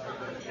really get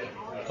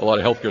a lot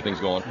of healthcare things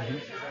going. Mm-hmm.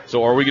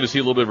 So are we going to see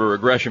a little bit of a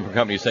regression from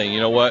companies saying,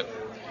 you know what,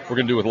 we're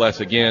going to do with less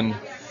again,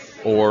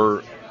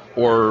 or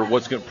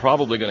what's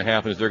probably going to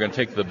happen is they're going to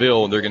take the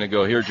bill and they're going to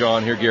go, here,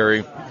 John, here,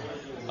 Gary,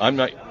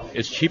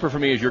 it's cheaper for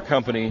me as your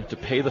company to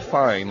pay the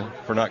fine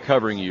for not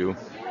covering you.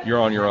 You're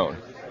on your own.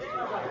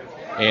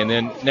 And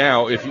then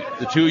now, if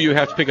the two of you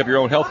have to pick up your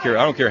own health care,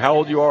 I don't care how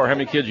old you are or how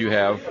many kids you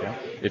have,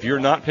 if you're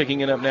not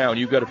picking it up now and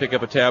you've got to pick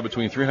up a tab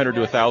between $300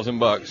 to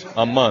 $1,000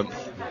 a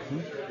month,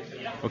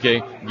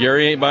 Okay,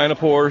 Gary ain't buying a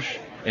Porsche,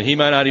 and he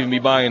might not even be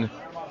buying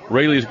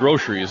Rayleigh's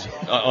groceries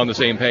on the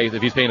same pace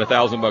if he's paying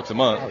 $1,000 a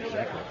month. Oh,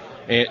 exactly.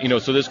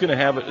 And so it's going to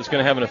have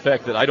an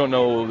effect that I don't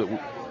know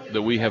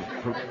that we have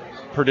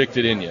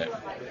predicted in yet.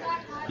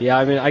 Yeah,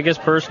 I mean, I guess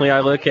personally I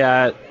look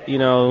at,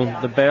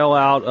 the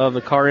bailout of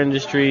the car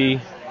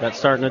industry that's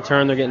starting to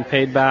turn. They're getting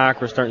paid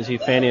back. We're starting to see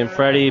Fannie and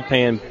Freddie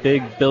paying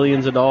big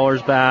billions of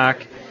dollars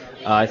back.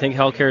 I think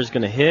healthcare is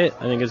going to hit.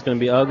 I think it's going to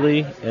be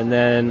ugly. And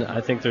then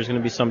I think there's going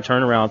to be some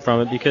turnaround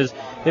from it, because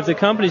if the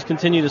companies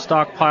continue to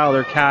stockpile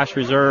their cash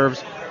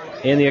reserves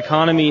and the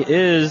economy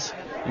is,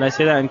 and I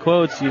say that in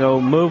quotes,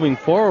 moving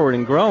forward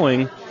and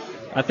growing,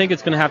 I think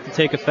it's going to have to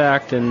take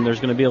effect, and there's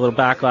going to be a little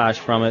backlash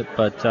from it.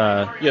 But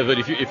yeah, but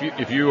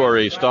if you are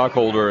a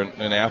stockholder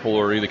in Apple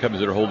or either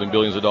companies that are holding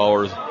billions of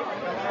dollars,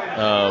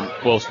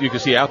 well, you can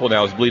see Apple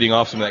now is bleeding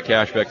off some of that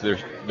cash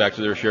back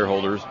to their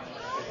shareholders.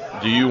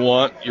 Do you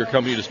want your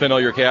company to spend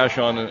all your cash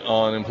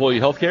on employee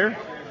health care,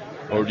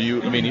 or do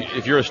you? I mean,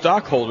 if you're a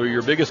stockholder,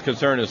 your biggest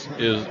concern is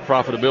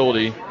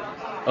profitability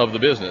of the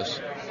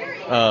business,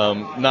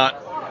 not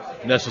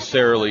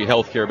necessarily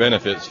health care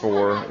benefits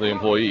for the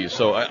employees.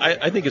 So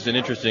I think it's an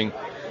interesting.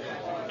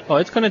 Oh,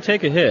 it's going to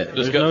take a hit.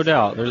 There's no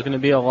doubt. There's going to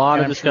be a lot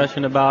of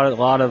discussion about it, a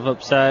lot of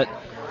upset.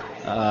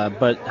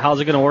 But how's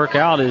it going to work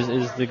out is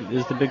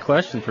the big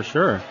question for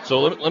sure. So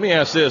let me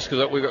ask this,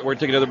 because we're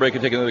taking another break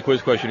and taking another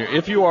quiz question here.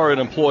 If you are an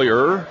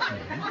employer,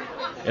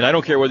 and I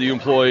don't care whether you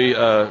employ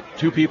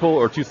 2 people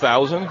or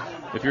 2,000,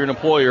 if you're an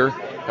employer,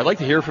 I'd like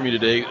to hear from you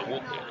today.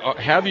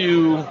 Have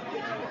you?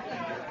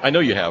 I know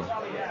you have.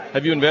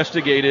 Have you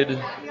investigated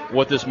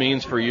what this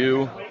means for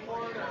you?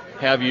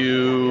 Have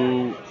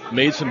you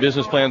made some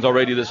business plans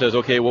already that says,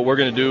 okay, what we're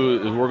going to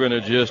do is we're going to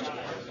just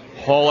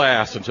haul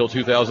ass until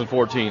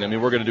 2014. I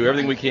mean, we're going to do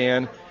everything we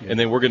can, and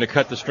then we're going to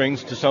cut the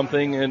strings to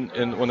something,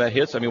 and when that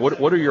hits, I mean,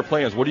 what are your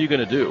plans? What are you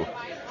going to do?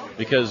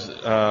 Because,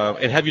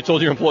 and have you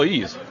told your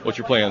employees what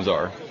your plans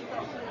are?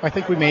 I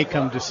think we may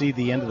come to see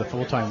the end of the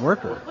full-time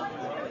worker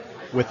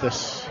with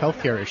this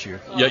healthcare issue.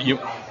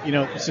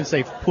 Yeah, since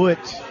they've put,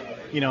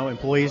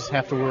 employees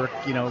have to work,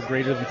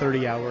 greater than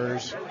 30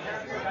 hours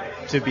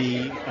to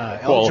be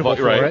eligible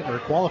for it or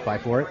qualify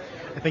for it.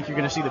 I think you're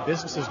going to see the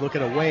businesses look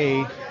at a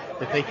way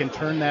that they can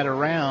turn that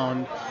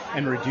around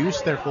and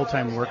reduce their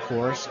full-time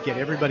workforce, get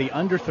everybody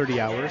under 30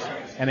 hours,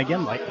 and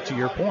again, like to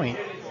your point,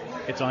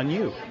 it's on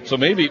you. So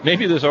maybe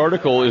this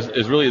article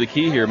is really the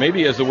key here.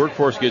 Maybe as the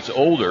workforce gets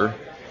older,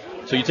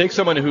 so you take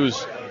someone who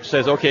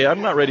says, okay,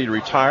 I'm not ready to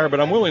retire, but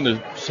I'm willing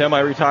to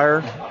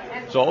semi-retire,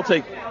 so I'll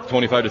take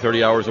 25 to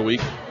 30 hours a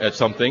week at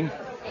something.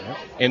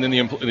 And then the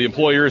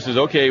employer says,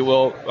 okay,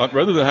 well,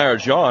 rather than hire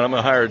John, I'm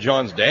going to hire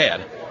John's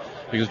dad,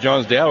 because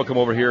John's dad will come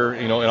over here,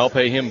 and I'll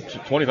pay him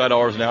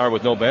 $25 an hour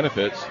with no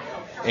benefits,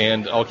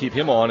 and I'll keep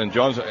him on, and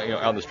John's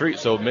out in the street.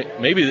 So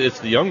maybe it's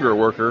the younger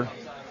worker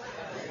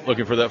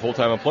looking for that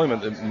full-time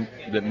employment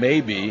that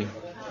may be,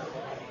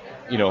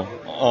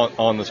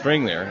 on the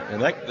string there,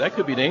 and that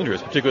could be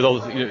dangerous,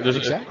 particularly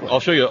exactly.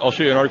 I'll show you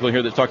an article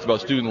here that talks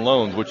about student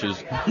loans, which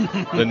is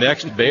the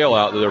next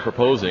bailout that they're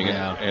proposing,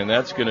 and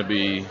that's going to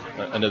be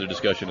another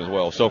discussion as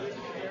well. So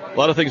a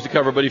lot of things to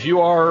cover, but if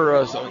you are,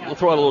 we'll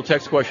throw out a little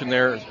text question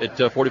there at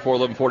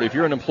 441140. If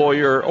you're an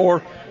employer,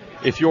 or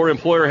if your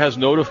employer has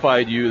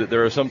notified you that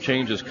there are some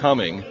changes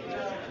coming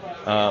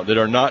that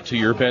are not to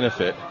your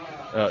benefit,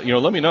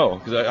 let me know,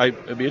 because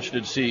I'd be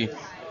interested to see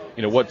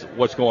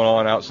what's going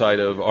on outside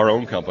of our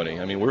own company.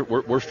 I mean,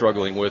 we're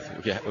struggling with,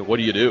 what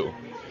do you do,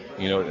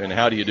 and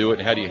how do you do it,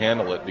 and how do you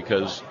handle it?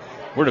 Because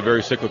we're in a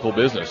very cyclical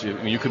business.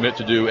 You commit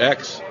to do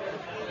X,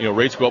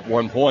 rates go up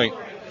 1 point,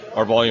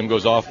 our volume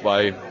goes off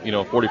by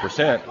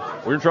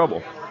 40%. We're in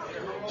trouble.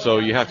 So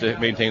you have to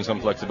maintain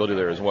some flexibility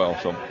there as well.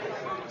 So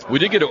we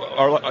did get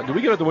did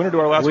we get the winner to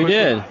our last quiz? We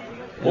did.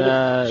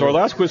 So our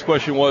last quiz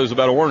question was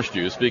about orange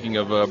juice. Speaking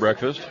of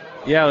breakfast.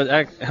 Yeah,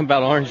 it was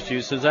about orange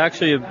juice. It was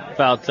actually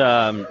about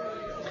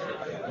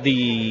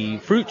the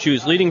fruit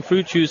juice, leading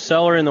fruit juice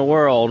seller in the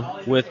world,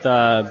 with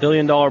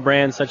billion-dollar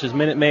brands such as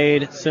Minute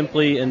Maid,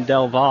 Simply, and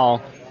Del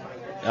Val.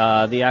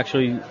 The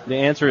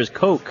answer is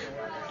Coke.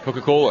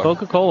 Coca-Cola.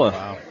 Coca-Cola.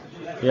 Wow.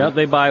 Yep,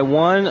 they buy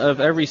 1 of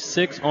every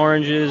 6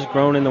 oranges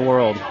grown in the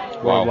world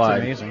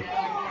worldwide. That's amazing.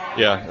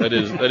 Yeah, that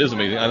is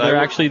amazing. And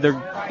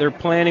they're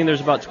planning.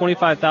 There's about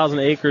 25,000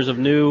 acres of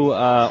new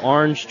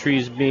orange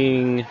trees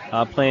being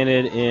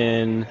planted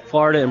in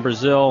Florida and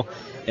Brazil,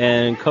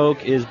 and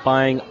Coke is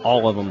buying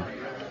all of them.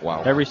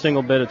 Wow. Every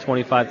single bit of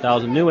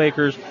 25,000 new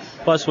acres,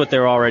 plus what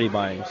they're already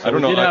buying. So we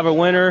did have a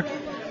winner,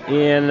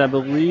 and I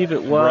believe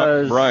it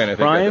was Brian. I think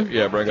Brian.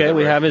 Brian. Okay,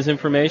 we have his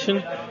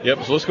information.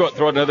 Yep. So let's go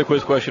throw out another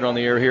quiz question on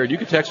the air here. You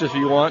can text us if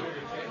you want.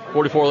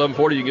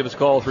 441140. You can give us a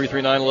call,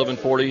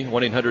 339-1140,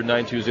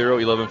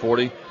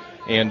 1-800-920-1140.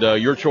 And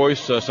your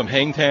choice, some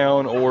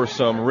Hangtown or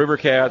some River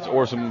Cats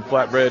or some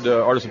flatbread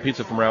artisan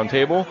pizza from Round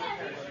Table.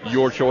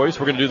 Your choice.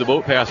 We're going to do the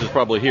boat passes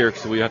probably here,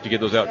 because we have to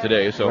get those out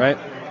today. So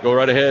Go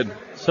right ahead.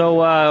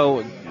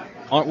 So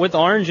with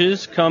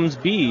oranges comes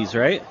bees,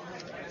 right?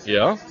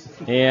 Yeah.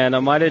 And I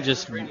might have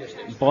just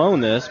blown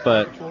this,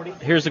 but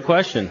here's the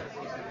question.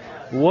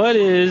 What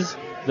is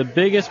the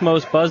biggest,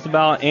 most buzzed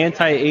about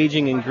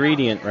anti-aging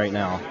ingredient right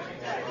now?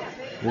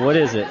 What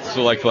is it?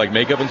 So like for like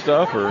makeup and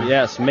stuff, or?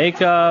 Yes,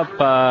 makeup,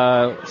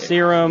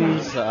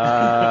 serums,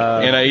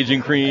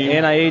 anti-aging cream.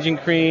 Anti-aging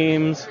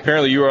creams.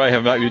 Apparently you or I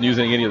have not been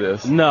using any of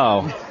this.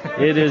 No.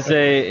 It is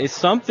it's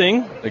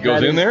something that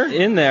goes in there?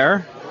 In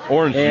there.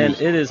 Orange and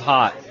juice. It is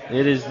hot.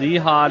 It is the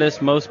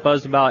hottest, most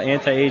buzzed about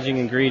anti-aging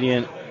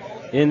ingredient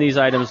in these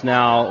items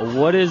now.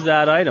 What is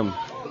that item?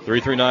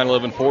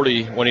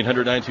 339-1140,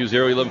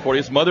 1-800-920-1140.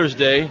 It's Mother's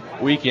Day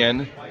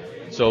weekend,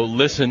 so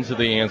listen to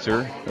the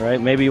answer.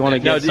 Right, maybe you want to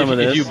get some of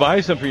this. If you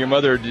buy some for your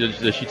mother,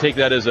 does she take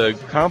that as a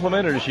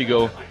compliment, or does she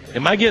go,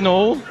 am I getting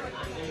old?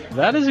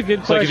 That is a good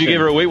question. Like if you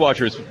gave her a Weight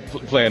Watchers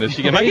plan, is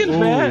she, am I getting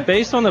fat?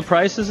 Based on the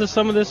prices of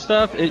some of this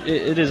stuff,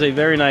 it is a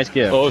very nice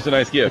gift. Oh, it's a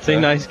nice gift. It's a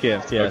nice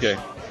gift, yes.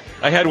 Okay.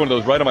 I had one of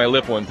those right on my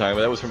lip one time,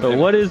 but that was from... So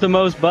what is the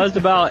most buzzed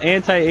about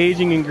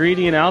anti-aging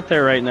ingredient out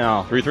there right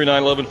now?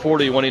 339-1140,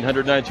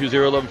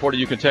 1-800-920-1140.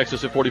 You can text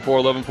us at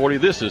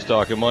 44-1140. This is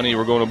Talkin' Money.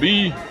 We're going to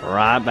be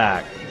right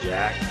back,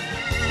 Jack.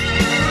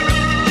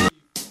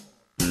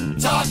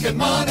 Talkin'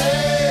 Money.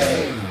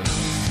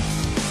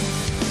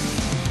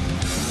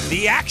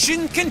 The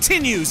action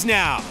continues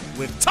now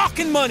with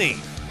Talkin' Money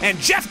and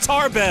Jeff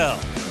Tarbell.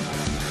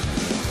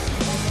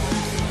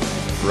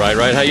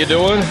 Right. How you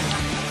doing?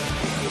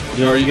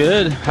 Doing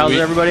good. How's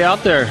everybody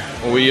out there?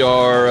 We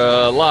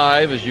are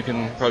live, as you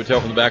can probably tell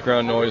from the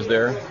background noise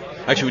there.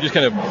 Actually, we just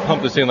kind of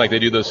pump this in like they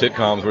do those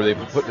sitcoms where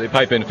they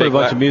pipe in put a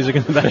bunch of music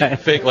in the back,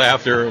 fake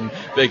laughter and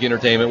fake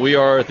entertainment. We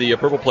are at the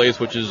Purple Place,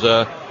 which is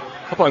up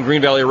on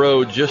Green Valley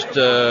Road, just up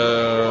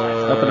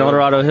in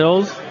Eldorado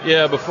Hills.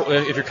 Yeah, before,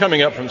 if you're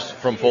coming up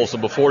from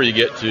Folsom before you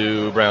get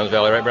to Browns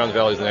Valley, right? Browns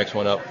Valley is the next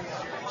one up.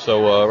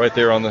 So right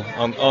there on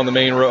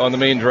the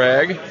main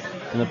drag.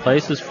 And the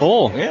place is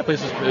full. Yeah, the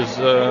place is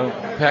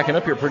packing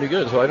up here pretty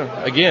good. So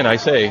I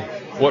say,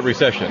 what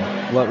recession?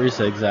 What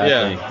recession,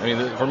 exactly. Yeah, I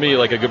mean, for me,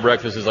 like a good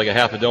breakfast is like a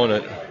half a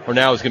donut, or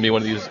now it's gonna be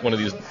one of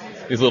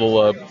these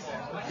little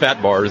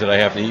fat bars that I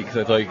have to eat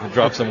because I like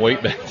drop some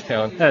weight back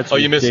down. That's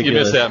you missed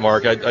that,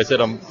 Mark. I said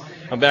I'm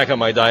back on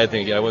my diet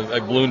thing. I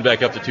ballooned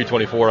back up to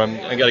 224.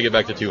 I got to get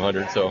back to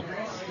 200. So.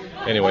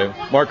 Anyway,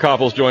 Mark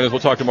Koppel's joined us.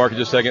 We'll talk to Mark in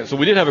just a second. So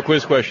we did have a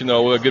quiz question,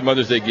 though, a good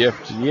Mother's Day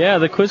gift. Yeah,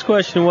 the quiz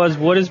question was,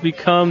 what has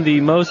become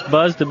the most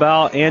buzzed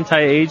about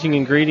anti-aging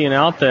ingredient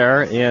out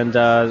there? And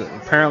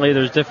apparently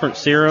there's different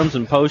serums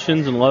and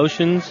potions and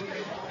lotions.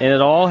 And it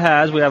all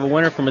has, we have a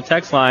winner from a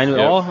text line, it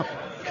all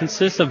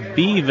consists of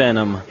bee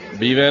venom.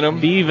 Bee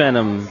venom? Bee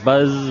venom.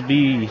 Buzz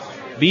bee.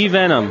 Bee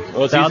venom.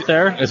 Well, it's out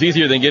there. It's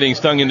easier than getting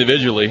stung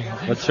individually.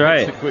 That's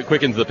right. It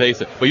quickens the pace.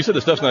 But you said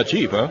the stuff's not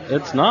cheap, huh?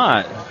 It's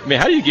not. I mean,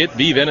 how do you get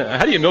bee venom?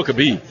 How do you milk a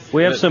bee?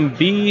 We have some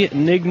Bee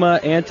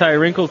Nigma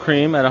anti-wrinkle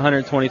cream at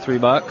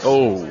 $123.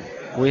 Oh.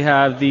 We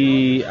have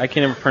the, I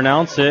can't even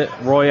pronounce it,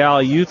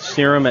 Royale Youth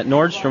Serum at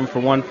Nordstrom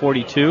for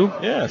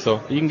 $142. Yeah,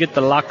 so you can get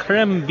the La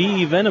Creme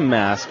Bee Venom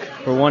Mask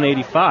for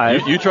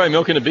 $185. You try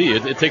milking a bee.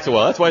 It takes a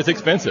while. That's why it's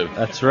expensive.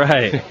 That's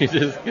right.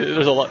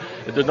 There's a lot.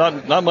 There's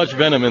not much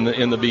venom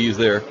in the bees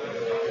there.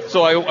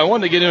 So I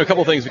wanted to get into a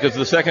couple things because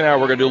the second hour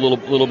we're going to do a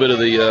little bit of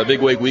the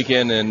Big Wake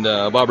Weekend, and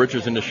Bob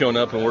Richardson is showing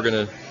up, and we're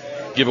going to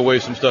give away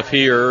some stuff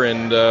here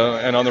and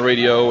on the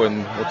radio,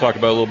 and we'll talk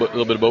about a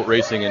little bit of boat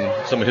racing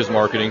and some of his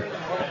marketing.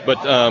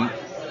 But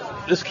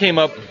this came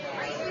up,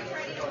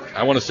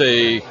 I want to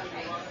say,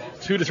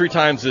 2 to 3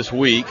 times this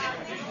week,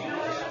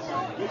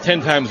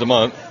 10 times a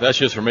month. That's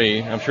just for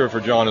me. I'm sure for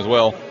John as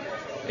well.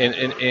 And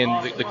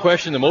the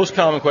question, the most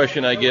common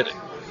question I get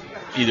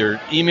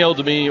either emailed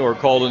to me or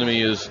called into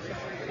me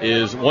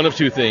is one of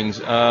two things.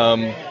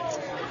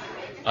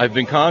 I've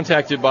been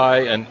contacted by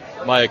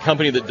a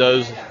company that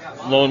does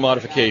loan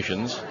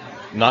modifications,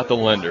 not the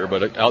lender,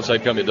 but an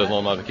outside company that does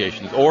loan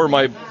modifications. Or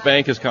my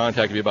bank has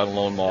contacted me about a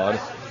loan mod.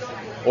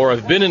 Or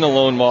I've been in a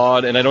loan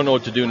mod and I don't know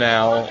what to do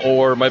now.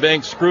 Or my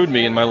bank screwed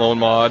me in my loan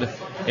mod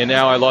and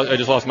now I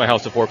just lost my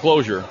house to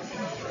foreclosure.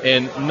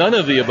 And none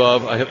of the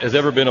above has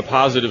ever been a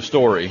positive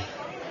story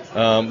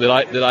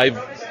that I've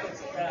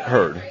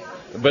heard.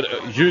 But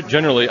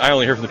generally, I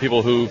only hear from the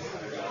people who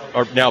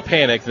are now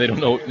panicked and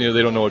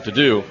they don't know what to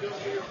do.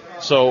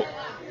 So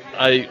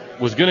I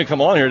was going to come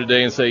on here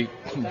today and say,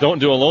 don't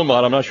do a loan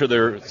mod. I'm not sure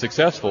they're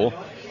successful.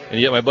 And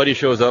yet my buddy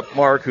shows up,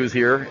 Mark, who's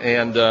here,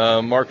 and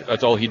Mark,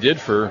 that's all he did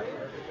for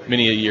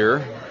many a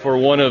year for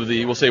one of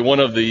the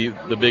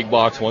big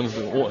box ones,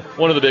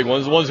 one of the big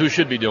ones, the ones who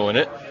should be doing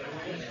it.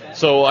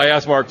 So I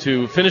asked Mark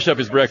to finish up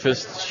his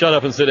breakfast, shut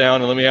up and sit down,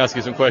 and let me ask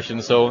you some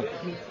questions. So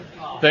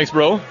thanks,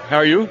 bro. How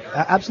are you?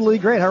 Absolutely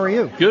great. How are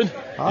you? Good.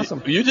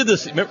 Awesome. You did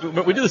this. We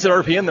did this at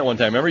RPN that one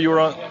time. Remember, you were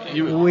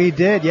on. We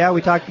did. Yeah,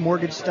 we talked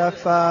mortgage stuff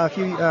 4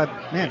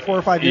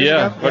 or 5 years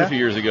ago. Quite a few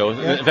years ago.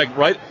 Yeah. In fact,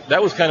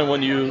 that was kind of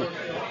when you.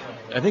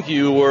 I think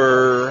you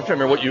were. I can't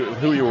remember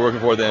who you were working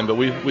for then, but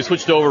we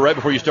switched over right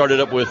before you started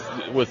up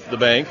with the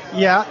bank.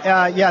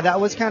 Yeah. That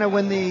was kind of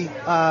when the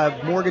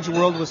mortgage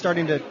world was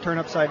starting to turn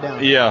upside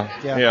down.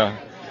 Yeah.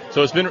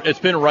 So it's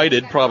been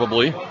righted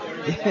probably,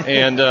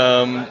 and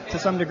to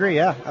some degree,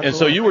 yeah. Absolutely. And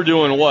so you were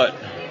doing what?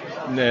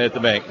 at the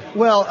bank?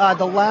 Well,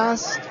 the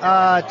last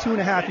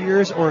 2.5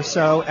 years or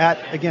so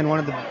at, again, one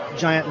of the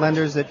giant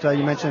lenders that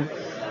you mentioned,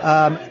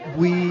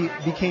 we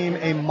became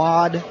a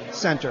mod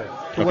center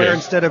to where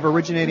instead of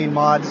originating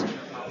mods,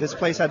 this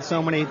place had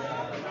so many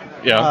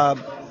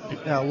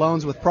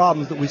loans with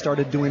problems that we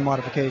started doing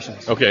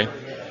modifications. Okay.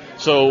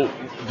 So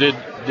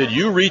did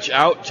you reach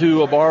out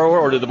to a borrower,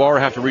 or did the borrower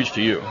have to reach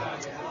to you?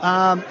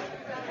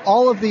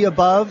 All of the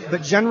above,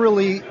 but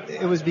generally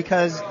it was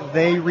because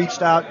they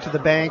reached out to the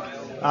bank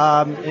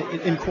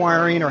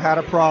inquiring or had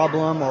a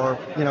problem or,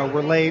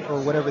 were late or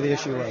whatever the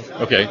issue was.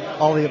 Okay.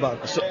 All the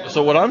above.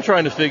 So what I'm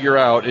trying to figure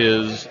out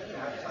is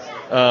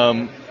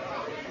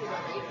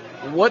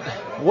what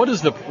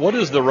is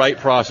the right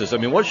process? I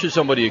mean, what should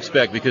somebody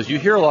expect? Because you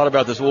hear a lot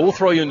about this. Well, we'll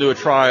throw you into a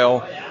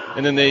trial,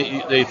 and then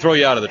they throw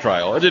you out of the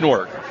trial. It didn't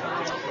work.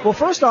 Well,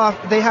 first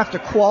off, they have to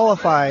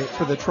qualify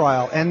for the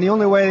trial, and the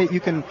only way that you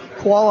can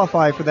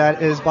qualify for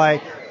that is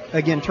by,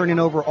 again, turning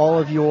over all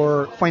of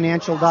your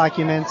financial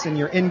documents and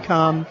your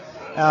income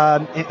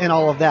and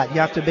all of that. You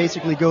have to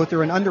basically go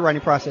through an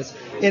underwriting process.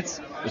 It's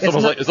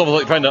almost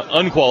like trying to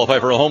unqualify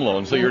for a home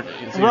loan. So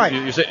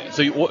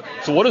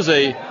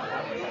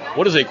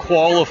what does a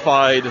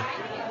qualified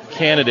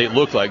candidate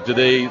look like? Do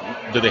they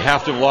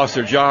have to have lost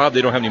their job?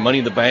 They don't have any money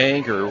in the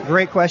bank? Or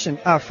Great question.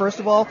 First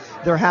of all,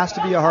 there has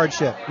to be a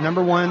hardship.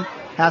 Number one,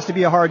 has to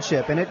be a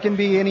hardship, and it can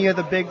be any of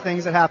the big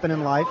things that happen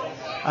in life.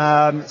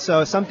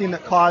 So something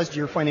that caused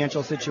your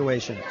financial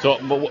situation. So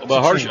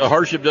a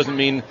hardship doesn't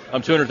mean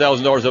I'm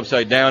 $200,000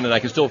 upside down and I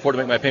can still afford to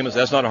make my payments.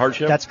 That's not a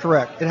hardship? That's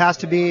correct. It has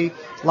to be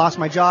lost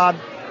my job,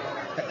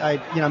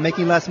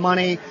 making less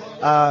money.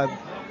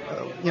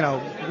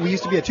 We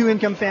used to be a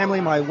 2-income family.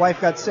 My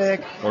wife got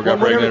sick. Or got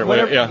pregnant.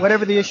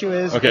 Whatever the issue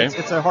is, okay.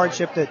 It's a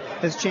hardship that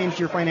has changed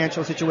your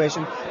financial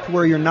situation to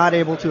where you're not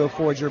able to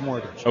afford your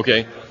mortgage.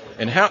 Okay.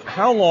 And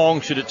how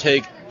long should it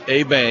take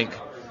a bank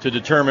to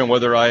determine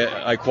whether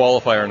I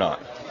qualify or not?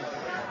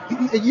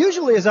 It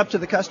usually is up to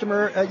the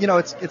customer.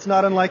 It's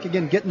not unlike,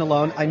 again, getting a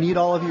loan. I need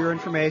all of your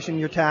information,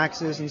 your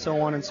taxes, and so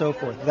on and so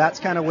forth.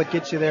 That's kind of what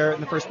gets you there in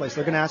the first place.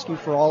 They're going to ask you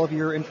for all of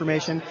your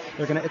information.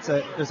 There's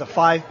a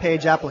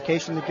 5-page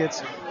application that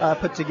gets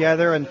put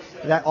together, and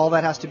all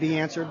that has to be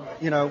answered,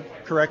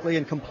 correctly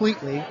and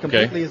completely.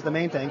 Completely is the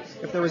main thing.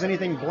 If there was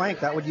anything blank,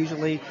 that would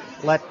usually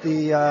let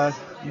the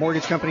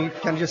mortgage company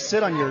kind of just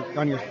sit on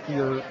your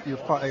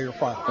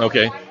file.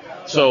 Okay.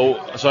 So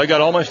I got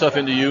all my stuff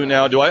into you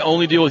now. Do I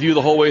only deal with you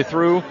the whole way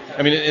through?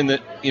 I mean,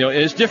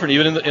 it's different.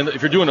 Even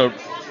if you're doing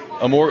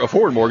a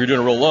forward mortgage, you're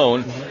doing a real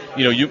loan.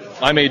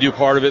 Mm-hmm. I may do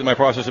part of it, my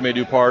processor may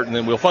do part, and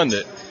then we'll fund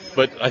it.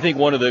 But I think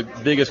one of the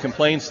biggest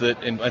complaints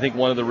and I think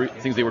one of the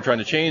things they were trying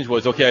to change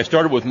was, okay, I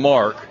started with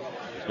Mark,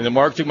 and then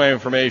Mark took my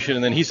information,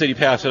 and then he said he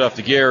passed it off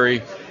to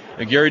Gary.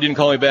 And Gary didn't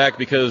call me back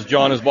because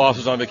John, his boss,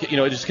 was on vacation.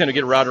 It just kind of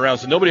get routed around.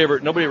 So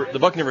the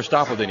buck never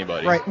stopped with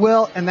anybody. Right.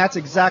 Well, and that's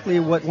exactly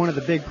what one of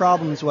the big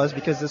problems was,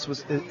 because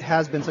it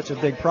has been such a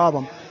big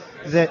problem,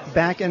 that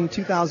back in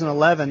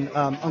 2011,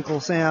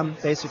 Uncle Sam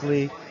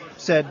basically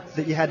said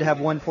that you had to have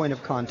one point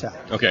of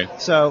contact. Okay.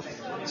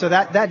 So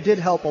that did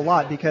help a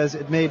lot, because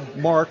it made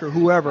Mark or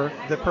whoever,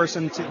 the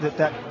person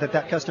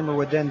that customer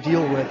would then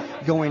deal with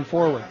going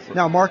forward.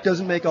 Now, Mark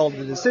doesn't make all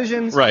the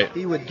decisions. Right.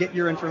 He would get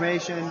your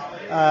information,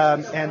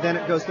 and then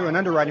it goes through an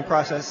underwriting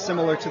process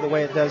similar to the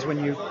way it does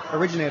when you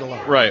originate a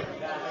loan. Right.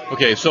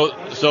 Okay.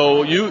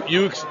 So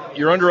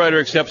your underwriter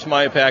accepts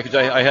my package.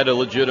 I had a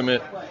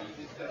legitimate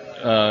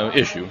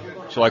issue.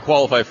 So I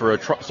qualify for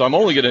so I'm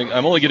only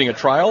getting a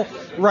trial.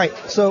 Right.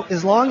 So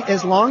as long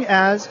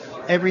as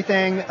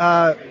everything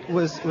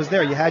was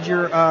there, you had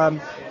your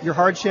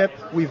hardship.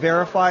 We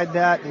verified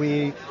that.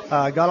 We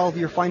got all of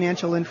your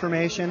financial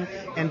information,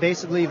 and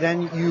basically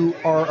then you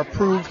are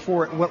approved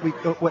for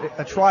what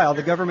a trial.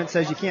 The government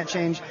says you can't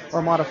change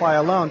or modify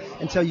a loan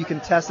until you can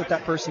test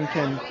that person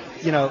can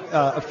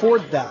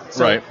afford that.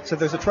 So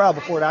there's a trial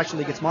before it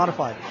actually gets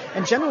modified.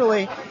 And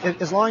generally,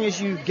 as long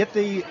as you get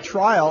the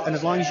trial and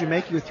as long as you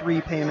make your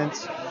 3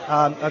 payments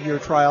of your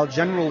trial,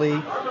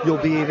 generally you'll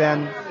be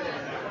then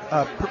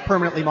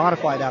permanently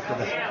modified after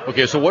that.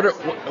 Okay, so what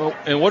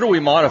are we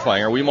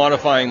modifying? Are we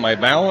modifying my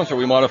balance? Are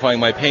we modifying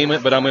my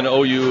payment, but I'm going to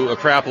owe you a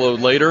crap load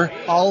later?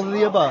 All of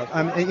the above.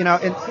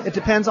 It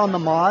depends on the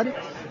mod.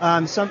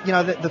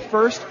 The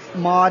first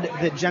mod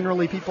that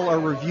generally people are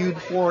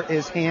reviewed for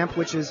is HAMP,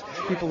 which is,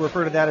 people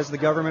refer to that as the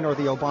government or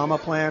the Obama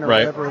plan or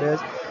whatever it is.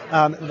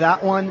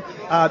 That one,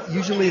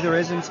 usually there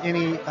isn't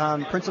any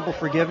principal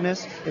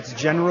forgiveness. It's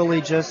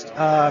generally just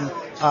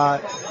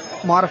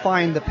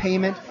modifying the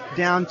payment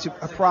down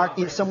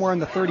to somewhere in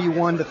the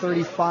 31 to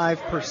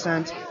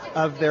 35%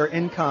 of their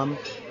income,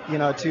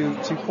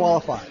 to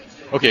qualify.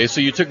 Okay,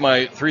 so you took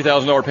my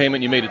 $3,000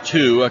 payment, you made it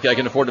 $2,000. Okay, I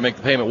can afford to make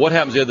the payment. What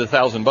happens to the other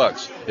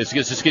 $1,000? It's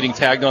just getting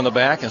tagged on the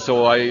back, and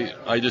so it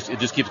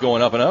just keeps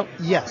going up and up.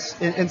 Yes,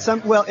 in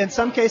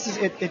some cases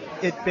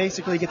it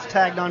basically gets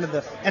tagged onto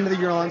the end of the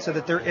year loan, so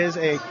that there is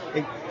a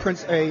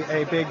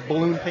big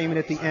balloon payment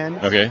at the end.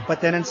 Okay.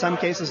 But then in some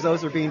cases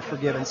those are being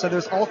forgiven. So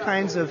there's all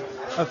kinds of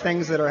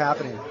things that are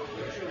happening.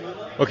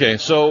 Okay,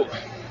 so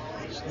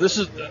this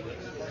is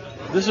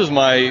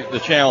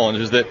the challenge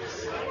is that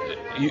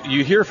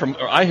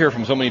I hear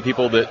from so many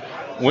people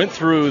that went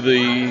through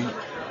the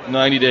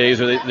 90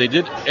 days, or they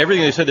did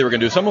everything they said they were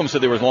going to do. Some of them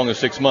said they were as long as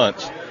 6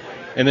 months,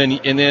 and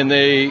then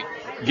they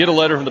get a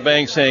letter from the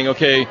bank saying,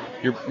 okay,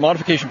 your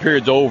modification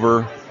period's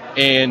over,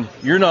 and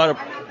you're not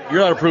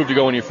approved to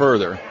go any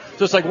further.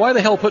 So it's like, why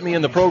the hell put me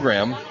in the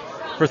program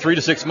for 3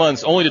 to 6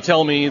 months only to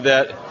tell me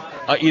that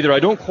either I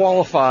don't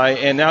qualify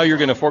and now you're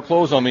going to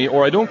foreclose on me,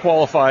 or I don't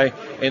qualify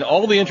and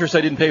all the interest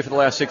I didn't pay for the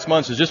last 6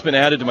 months has just been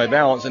added to my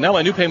balance, and now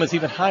my new payment's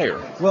even higher.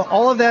 Well,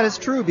 all of that is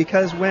true,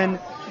 because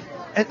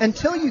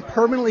until you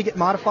permanently get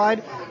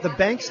modified, the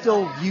bank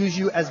still views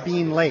you as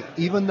being late,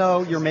 even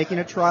though you're making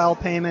a trial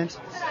payment,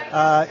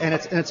 and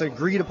it's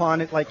agreed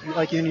upon. It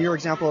like in your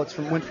example,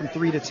 went from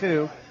 3 to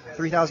 2.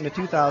 3,000 to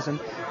 2,000.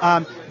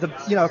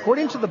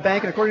 According to the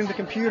bank and according to the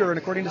computer and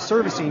according to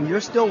servicing,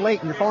 you're still late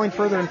and you're falling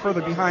further and further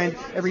behind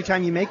every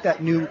time you make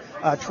that new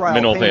trial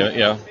minimal payment.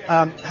 Yeah.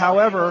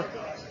 However,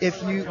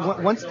 if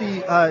once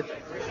the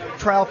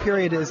trial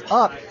period is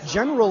up,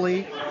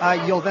 generally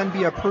you'll then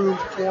be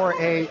approved for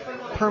a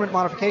permanent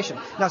modification.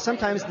 Now,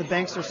 sometimes the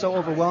banks are so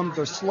overwhelmed,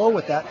 they're slow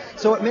with that,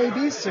 so it may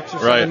be 6 or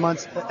 7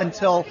 months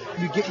until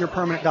you get your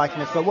permanent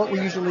documents. But what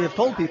we usually have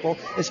told people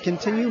is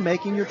continue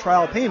making your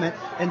trial payment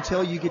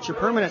until you get your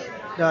permanent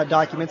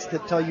documents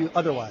that tell you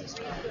otherwise.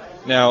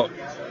 Now,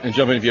 and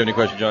jump in if you have any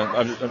questions, John.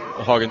 I'm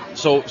hogging.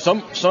 So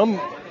some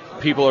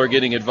people are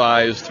getting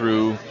advised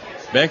through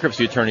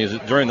bankruptcy attorneys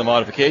during the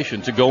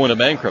modification to go into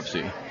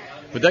bankruptcy.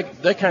 But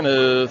that kind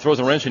of throws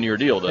a wrench into your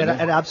deal, doesn't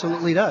it? It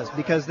absolutely does,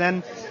 because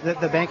then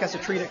the bank has to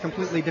treat it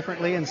completely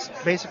differently and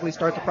basically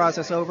start the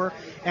process over.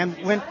 And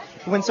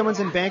when someone's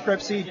in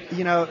bankruptcy,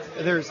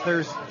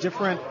 there's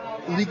different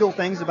legal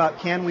things about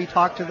can we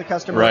talk to the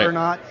customer or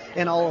not,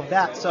 and all of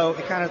that. So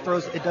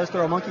it does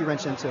throw a monkey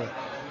wrench into it.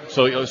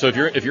 So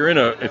if you're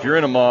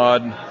in a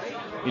mod,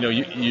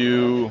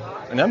 you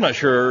and I'm not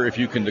sure if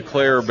you can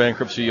declare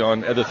bankruptcy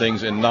on other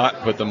things and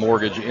not put the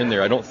mortgage in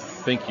there. I don't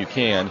think you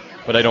can,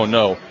 but I don't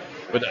know.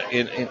 But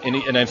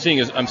and I'm seeing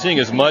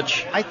as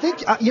much. I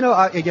think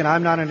again,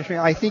 I'm not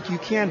understanding. I think you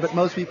can, but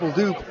most people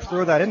do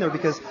throw that in there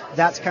because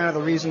that's kind of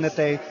the reason that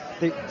they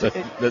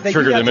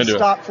trigger them into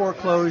stop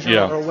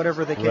foreclosure or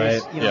whatever the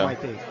case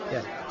might be.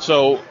 Yeah.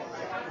 So,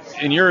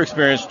 in your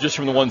experience, just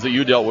from the ones that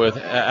you dealt with,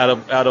 out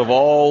of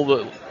all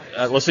the,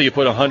 let's say you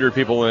put 100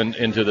 people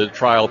into the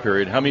trial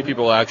period, how many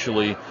people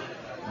actually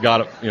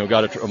got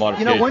a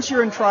modification? Once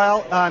you're in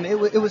trial,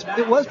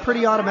 it was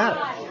pretty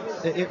automatic.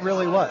 It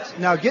really was.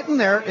 Now, getting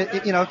there,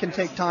 it can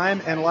take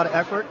time and a lot of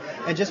effort.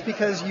 And just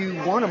because you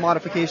want a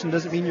modification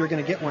doesn't mean you're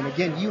going to get one.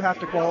 Again, you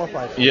have to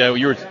qualify for it. Yeah,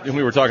 we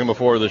were talking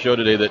before the show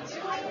today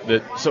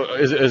that so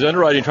is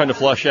underwriting trying to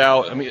flush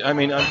out.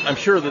 I'm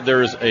sure that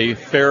there's a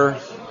fair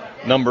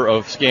number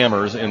of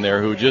scammers in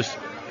there who just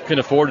can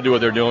afford to do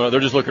what they're doing.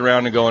 They're just looking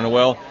around and going,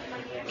 well,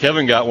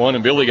 Kevin got one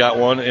and Billy got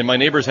one, and my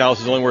neighbor's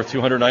house is only worth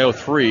 $200 and I owe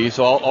 $3,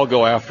 so I'll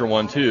go after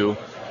one too.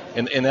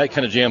 And that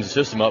kind of jams the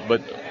system up,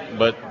 but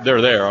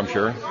they're there, I'm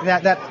sure.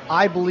 That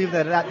I believe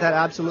that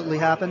absolutely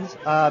happens.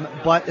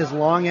 But as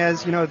long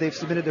as they've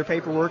submitted their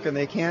paperwork and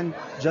they can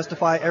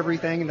justify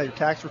everything, and their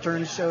tax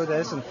returns show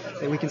this, and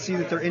we can see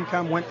that their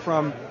income went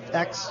from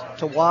X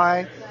to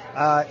Y,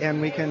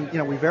 and we can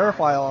we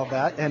verify all of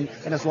that, and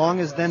as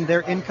long as then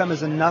their income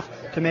is enough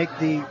to make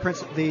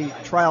the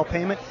trial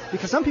payment,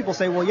 because some people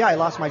say, well, yeah, I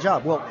lost my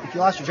job. Well, if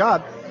you lost your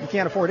job, you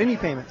can't afford any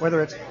payment,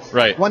 whether it's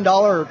 $1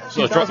 or $2,000.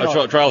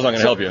 So a trial's not going to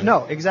help you.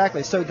 No,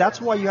 exactly. So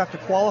that's why you have to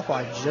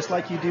qualify, just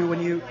like you do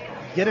when you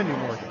get a new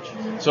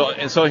mortgage.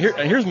 So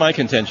here's my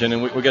contention,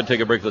 and we got to take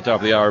a break at the top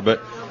of the hour, but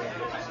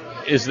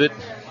is that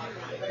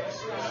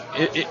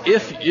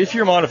if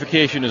your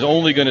modification is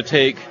only going to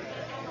take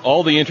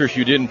all the interest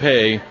you didn't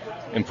pay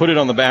and put it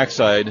on the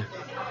backside,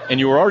 and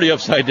you were already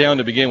upside down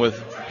to begin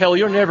with, hell,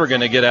 you're never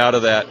going to get out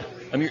of that.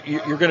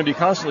 You're going to be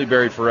constantly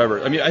buried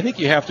forever. I think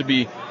you have to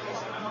be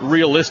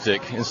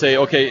realistic and say,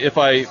 okay, if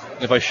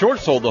I short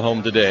sold the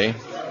home today,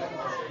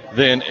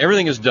 then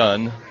everything is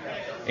done,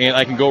 and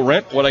I can go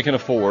rent what I can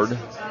afford,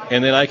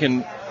 and then I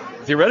can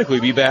theoretically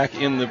be back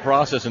in the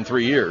process in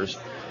 3 years.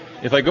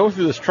 If I go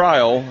through this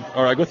trial,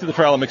 or I go through the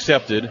trial, I'm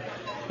accepted,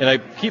 and I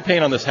keep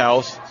paying on this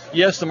house,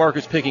 yes, the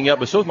market's picking up,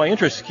 but so my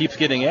interest keeps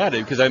getting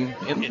added because I'm.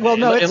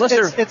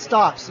 It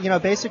stops.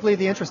 Basically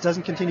the interest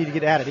doesn't continue to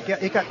get added.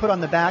 It got put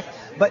on the back,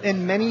 but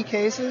in many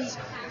cases,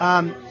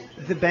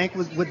 the bank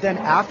would then,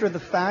 after the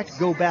fact,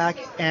 go back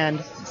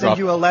and send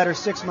you a letter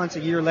 6 months,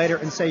 a year later,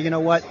 and say, you know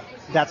what,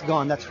 that's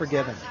gone, that's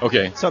forgiven.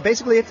 Okay. So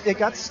basically, it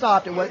got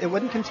stopped. It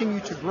wouldn't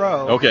continue to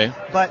grow. Okay.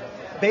 But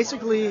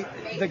basically,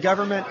 the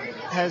government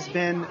has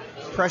been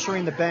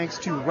pressuring the banks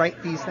to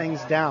write these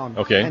things down.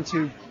 Okay. And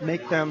to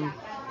make them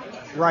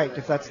right,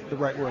 if that's the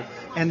right word,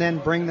 and then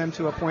bring them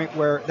to a point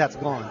where that's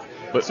gone.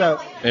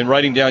 And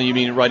writing down, you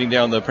mean writing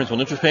down the principal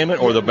and interest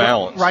payment or the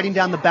balance? Writing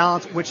down the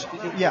balance, which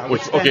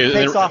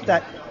takes off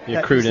that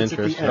accrued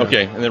interest.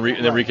 Okay, and then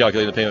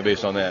recalculate the payment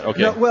based on that.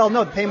 Okay. No,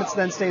 the payment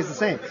then stays the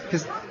same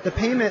because the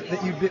payment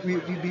that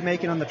you'd be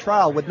making on the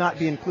trial would not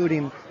be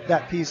including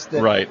that piece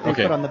that they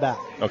put on the back.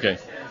 Okay.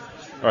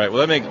 All right.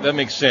 Well, that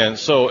makes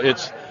sense. So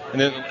it's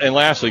and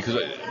lastly, because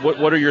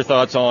what are your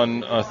thoughts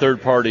on a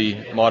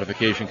third-party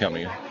modification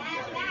company?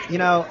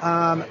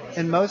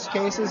 In most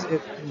cases,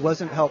 it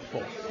wasn't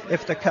helpful.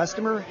 If the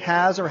customer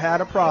has or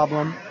had a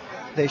problem,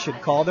 they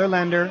should call their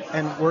lender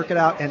and work it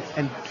out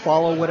and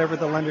follow whatever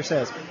the lender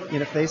says.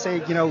 If they say,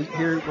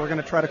 here, we're going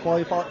to try to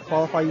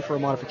qualify you for a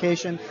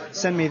modification,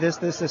 send me this,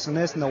 and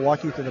this, and they'll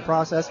walk you through the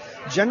process.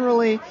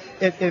 Generally,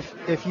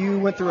 if you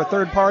went through a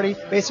third party,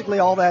 basically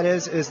all that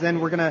is then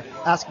we're going to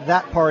ask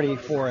that party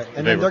for it.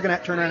 And then they're going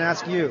to turn around and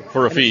ask you.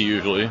 For a fee,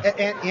 usually.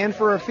 And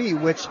for a fee,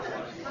 which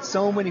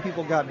so many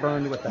people got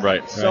burned with that.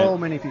 Right. So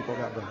many people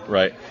got burned.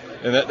 Right.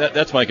 And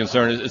that's my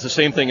concern. It's the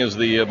same thing as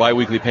the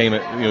biweekly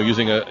payment.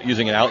 Using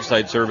an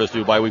outside service to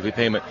do a biweekly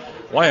payment.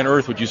 Why on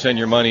earth would you send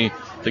your money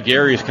to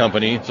Gary's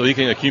company so he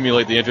can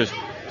accumulate the interest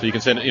so you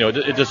can send it?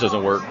 It just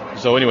doesn't work.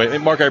 So anyway,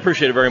 Mark, I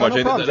appreciate it very much.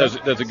 No problem.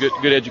 That's a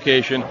good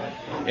education.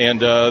 And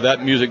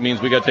that music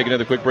means we got to take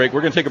another quick break.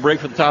 We're going to take a break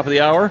for the top of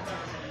the hour.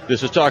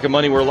 This is Talkin'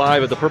 Money. We're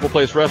live at the Purple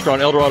Place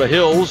Restaurant, El Dorado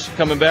Hills.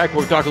 Coming back,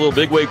 we'll talk a little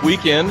Big Wake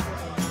Weekend.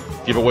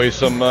 Give away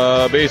some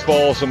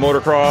baseball, some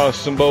motocross,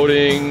 some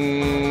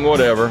boating,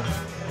 whatever.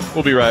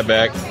 We'll be right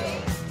back.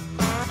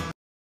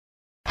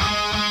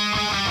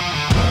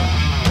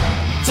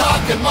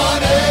 Talkin'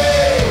 Money.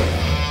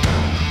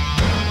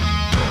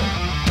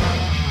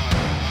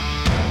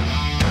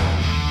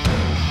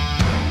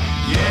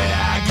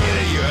 Yeah, I get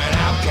it, you're an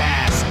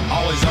outcast.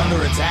 Always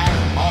under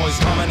attack, always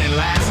coming in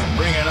last.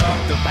 Bringing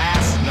up the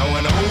past, no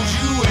one owes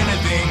you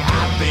anything.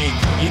 I think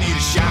you need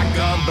a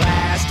shotgun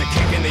blast, a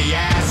kick in the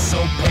ass. So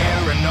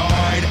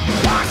paranoid,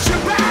 watch your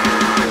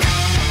back.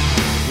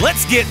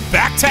 Let's get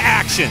back to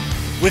action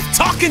with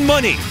Talkin'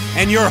 Money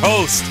and your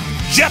host,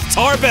 Jeff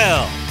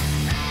Tarbell.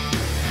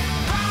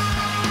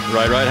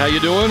 Right. How you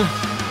doing?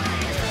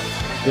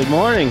 Good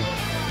morning.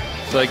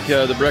 It's like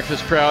the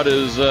breakfast crowd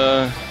is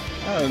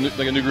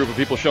like a new group of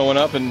people showing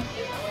up and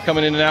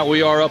coming in and out.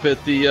 We are up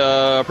at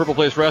the Purple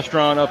Place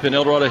Restaurant up in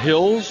El Dorado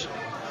Hills.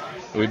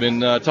 We've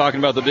been talking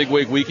about the Big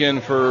Wake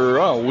Weekend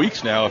for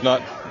weeks now, if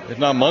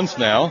not months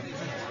now.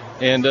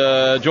 And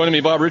joining me,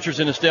 Bob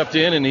Richardson has stepped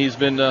in, and he's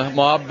been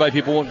mobbed by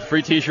people wanting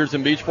free T-shirts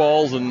and beach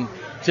balls and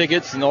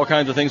tickets and all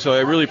kinds of things. So I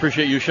really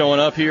appreciate you showing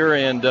up here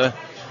and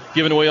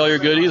giving away all your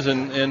goodies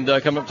and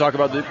coming up to talk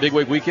about the Big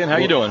Wake Weekend. How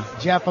you doing?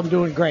 Jeff, I'm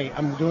doing great.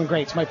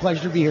 It's my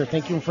pleasure to be here.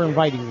 Thank you for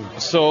inviting me.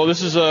 So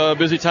this is a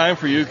busy time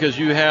for you because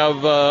you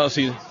have,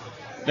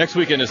 next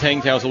weekend is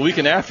Hangtown, so the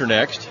weekend after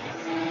next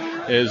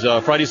is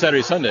Friday,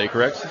 Saturday, Sunday,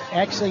 correct?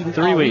 Actually,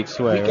 3 weeks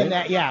away.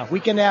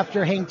 Weekend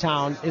after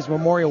Hangtown is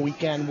Memorial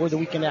Weekend. We're the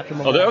weekend after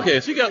Memorial.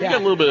 Okay, so you got a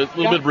little bit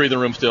of breathing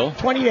room still.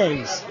 20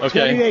 days.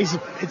 Okay. 20 days.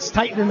 It's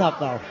tightening up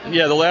though.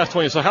 Yeah, the last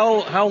 20. So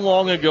how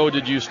long ago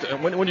did you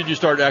when did you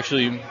start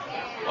actually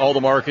all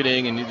the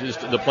marketing and just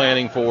the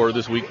planning for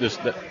this week,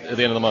 at the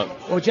end of the month?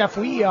 Well, Jeff,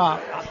 I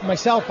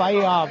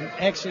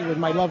actually with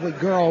my lovely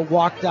girl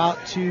walked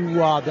out to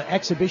the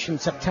exhibition in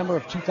September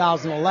of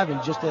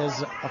 2011 just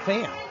as a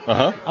fan.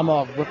 Uh-huh. I'm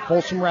a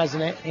Folsom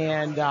resident,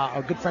 and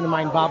a good friend of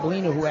mine, Bob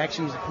Lena, who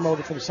actually is a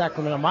promoter for the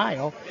Sacramento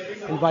Mile,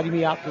 invited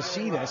me out to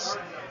see this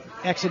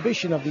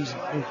exhibition of these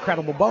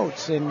incredible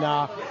boats, and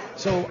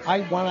so I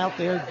went out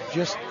there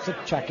just to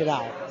check it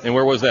out. And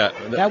where was that?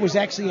 That was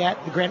actually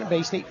at the Granite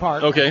Bay State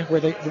Park, okay, where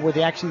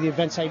the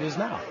event site is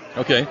now.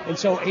 Okay. And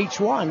so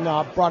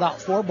H1 brought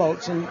out 4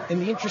 boats, and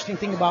the interesting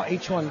thing about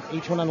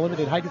H1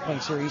 Unlimited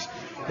Hydroplane Series,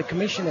 the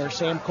commissioner,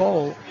 Sam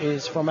Cole,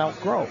 is from Elk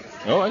Grove.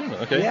 Oh, I didn't know.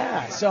 Okay.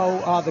 Yeah,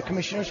 so the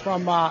commissioner's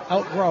from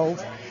Elk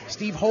Grove.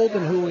 Steve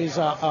Holden, who is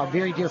a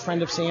very dear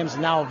friend of Sam's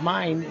and now of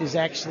mine, is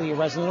actually a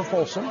resident of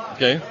Folsom.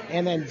 Okay.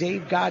 And then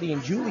Dave Gotti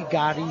and Julie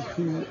Gotti,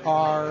 who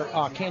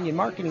are Canyon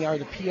Marketing, are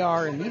the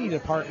PR and media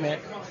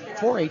department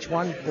for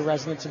H1, the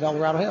residents of El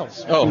Dorado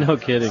Hills. Oh, no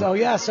kidding. So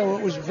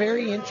it was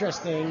very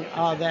interesting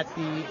that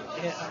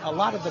a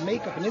lot of the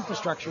makeup and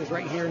infrastructure is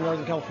right here in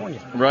Northern California.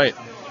 Right.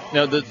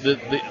 Now the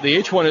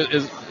H1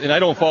 is, and I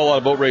don't follow a lot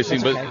of boat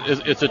racing, okay,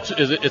 but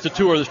it's a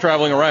tour that's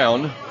traveling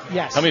around.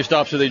 Yes. How many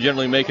stops do they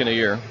generally make in a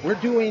year? We're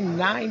doing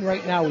 9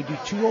 right now. We do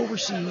 2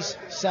 overseas,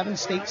 7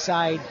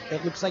 stateside.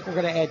 It looks like we're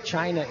going to add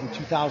China in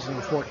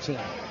 2014.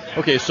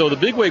 Okay, so the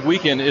Big Wake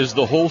Weekend is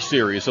the whole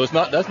series. So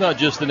that's not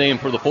just the name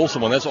for the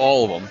Folsom one. That's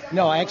all of them.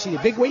 No, actually,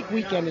 the Big Wake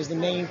Weekend is the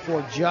name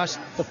for just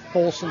the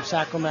Folsom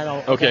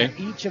Sacramento. Okay. Event.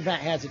 Each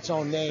event has its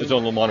own name. Its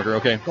own little moniker.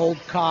 Okay. Gold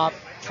Cup,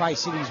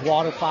 Tri-Cities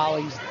Water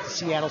Follies,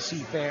 Seattle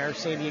Sea Fair,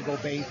 San Diego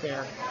Bay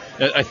Fair.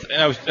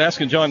 I was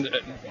asking John.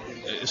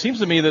 It seems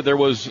to me that there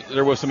was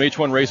some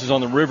H1 races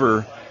on the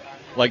river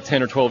like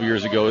 10 or 12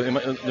 years ago. Am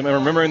I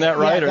remembering that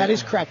right? Yeah, that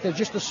is correct. They're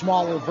just a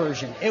smaller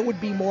version. It would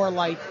be more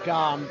like,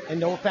 and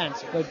no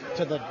offense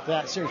to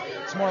that series,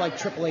 it's more like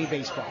AAA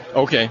baseball.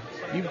 Okay.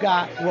 You've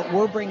got what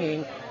we're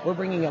bringing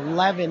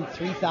 11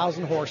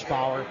 3,000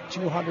 horsepower,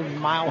 200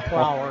 mile per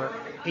hour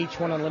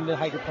H1 unlimited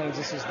hydroplanes.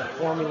 This is the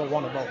Formula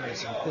One of boat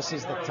racing. This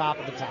is the top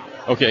of the top.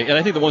 Okay, and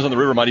I think the ones on the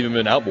river might even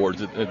have been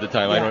outboards at the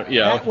time.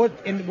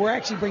 And we're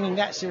actually bringing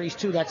that series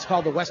too. That's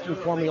called the Western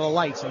Formula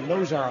Lights, and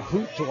those are a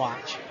hoot to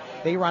watch.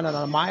 They run on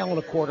a 1.25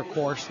 mile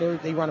course.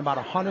 They run about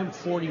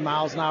 140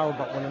 miles an hour,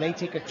 but when they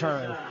take a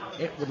turn,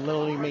 it would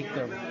literally make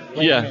them.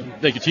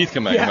 Make your teeth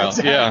come out of your mouth.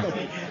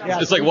 Exactly.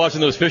 Yeah. It's like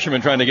watching those fishermen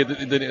trying to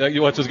get.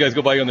 You watch those guys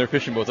go by on their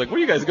fishing boats. Like, where are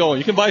you guys going?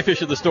 You can buy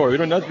fish at the store. We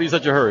don't have to be in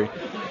such a hurry.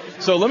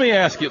 So let me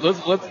ask you.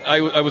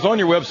 I was on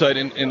your website,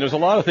 and there's a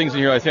lot of things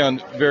in here I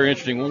found very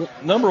interesting.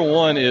 Number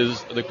one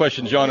is the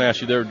question John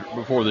asked you there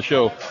before the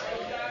show.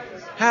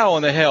 How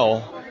in the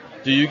hell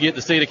do you get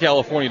the state of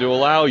California to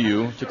allow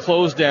you to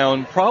close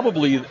down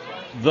probably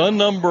the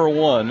number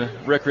one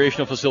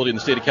recreational facility in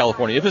the state of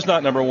California? If it's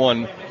not number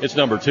one, it's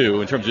number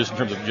two in terms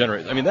of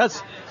generate. I mean,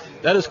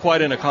 that is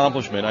quite an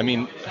accomplishment. I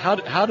mean, how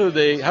do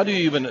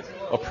you even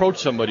approach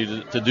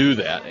somebody to do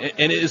that?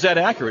 And is that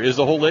accurate? Is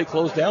the whole lake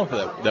closed down for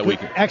that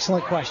weekend?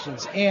 Excellent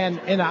questions.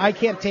 And I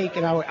can't take,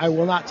 and I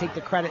will not take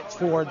the credit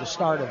for the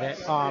start of it.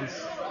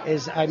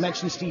 As I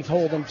mentioned, Steve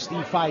Hold'em.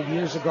 Steve 5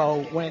 years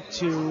ago went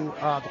to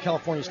the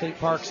California State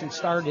Parks and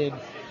started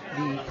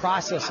the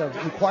process of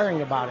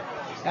inquiring about it.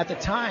 At the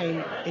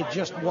time, it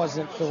just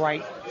wasn't the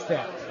right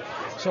fit.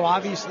 So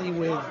obviously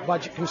with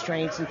budget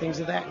constraints and things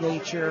of that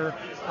nature,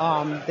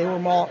 they were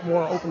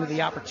more open to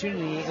the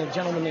opportunity. And a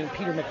gentleman named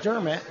Peter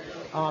McDermott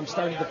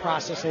started the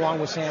process along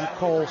with Sam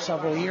Cole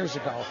several years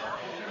ago.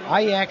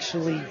 I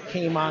actually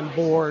came on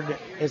board,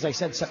 as I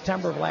said,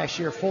 September of last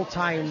year,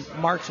 full-time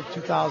March of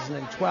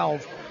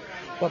 2012.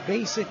 But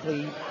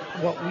basically,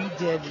 what we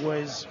did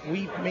was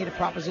we made a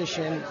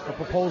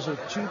proposal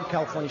to the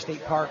California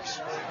State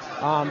Parks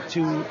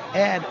to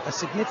add a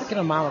significant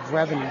amount of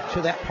revenue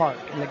to that park.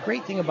 And the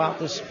great thing about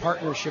this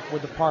partnership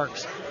with the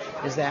parks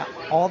is that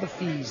all the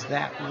fees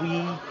that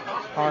we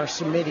are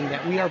submitting,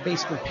 that we are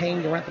basically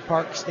paying to rent the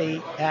park,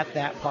 stay at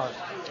that park.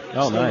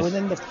 Oh, stay nice.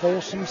 within the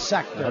Folsom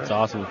sector. That's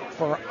awesome.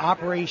 For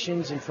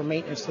operations and for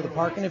maintenance to the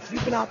park. And if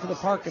you've been out to the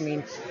park, I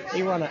mean,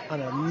 they run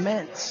an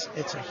immense,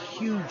 it's a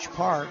huge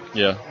park.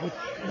 Yeah. With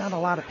not a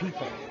lot of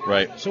people.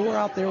 Right. So we're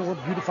out there, we're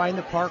beautifying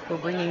the park, we're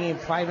bringing in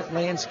private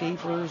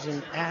landscapers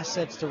and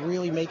assets to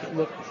really make it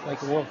look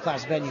like a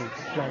world-class venue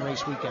during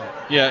race weekend.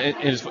 Yeah,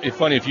 it's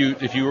funny if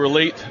you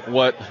relate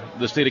what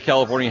the state of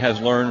California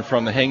has learned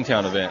from the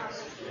Hangtown event,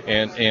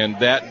 and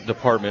that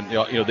department,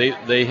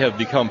 they have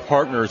become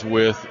partners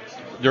with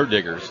dirt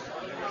diggers,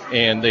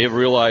 and they have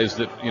realized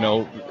that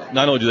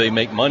not only do they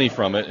make money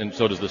from it, and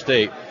so does the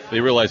state. They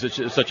realize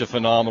it's such a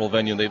phenomenal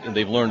venue, and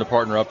they've learned to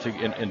partner up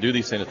and do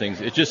these kind of things.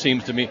 It just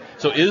seems to me.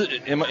 So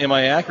am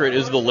I accurate?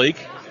 Is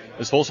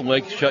Folsom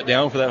Lake shut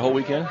down for that whole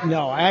weekend?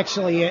 No,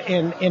 actually,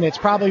 and it's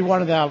probably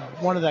one of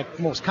the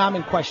most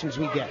common questions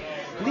we get.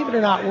 Believe it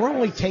or not, we're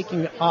only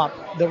taking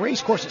up the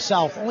race course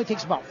itself. Only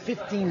takes about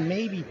 15,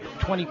 maybe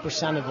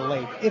 20% of the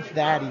lake, if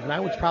that even. I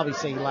would probably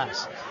say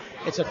less.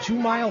 It's a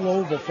 2-mile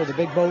oval for the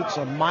big boats,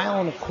 1.25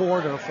 miles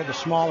for the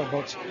smaller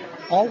boats.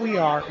 All we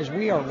are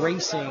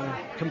racing,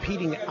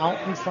 competing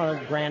out in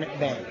front of Granite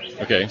Bay.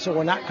 Okay. So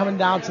we're not coming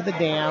down to the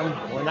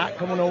dam. We're not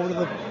coming over to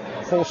the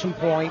Folsom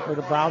Point or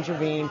the Browns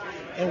Ravine,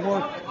 and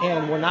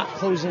we're not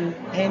closing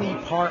any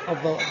part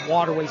of the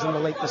waterways in the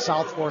lake, the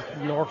South Fork,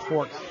 the North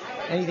Fork,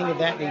 anything of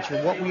that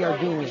nature. What we are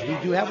doing is we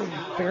do have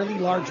a fairly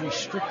large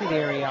restricted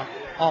area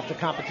off the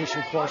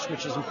competition course,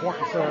 which is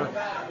important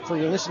for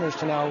your listeners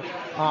to know,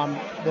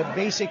 that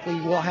basically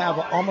we'll have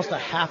almost a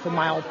 1/2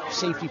 mile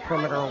safety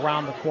perimeter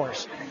around the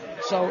course.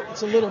 So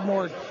it's a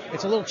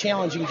little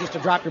challenging just to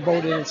drop your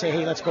boat in and say,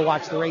 hey, let's go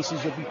watch the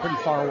races. You'll be pretty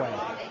far away.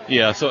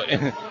 Yeah, so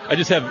I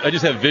just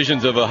have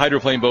visions of a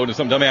hydroplane boat and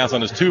some dumbass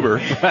on his tuber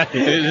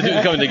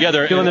coming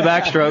together. Doing the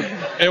backstroke.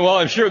 And well,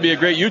 I'm sure it'd be a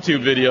great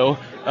YouTube video.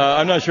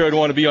 I'm not sure I'd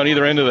want to be on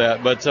either end of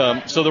that. But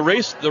so the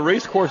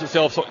race course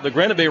itself, so the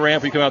Granite Bay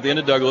ramp, you come out the end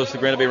of Douglas, the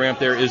Granite Bay ramp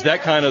there, is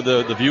that kind of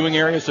the viewing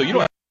area? So you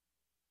don't.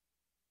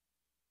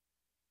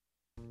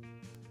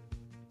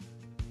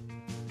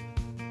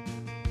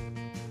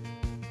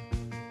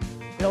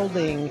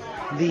 Building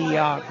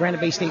the Granite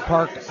Bay State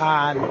Park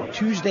on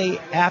Tuesday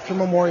after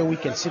Memorial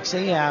Weekend, 6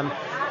 a.m.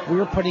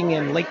 We're putting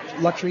in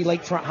luxury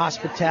lakefront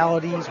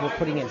hospitalities. We're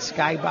putting in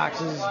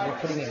skyboxes. We're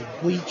putting in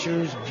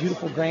bleachers,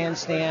 beautiful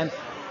grandstand.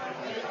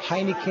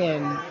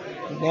 Heineken,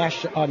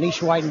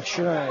 Nationwide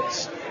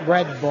Insurance,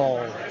 Red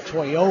Bull,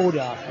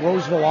 Toyota,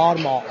 Roseville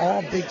Automall,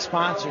 all big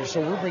sponsors. So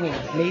we're bringing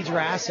major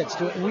assets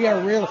to it. And we are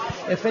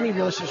if any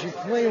real listeners, you're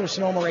familiar with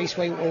Sonoma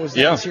Raceway, what was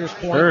that, Sears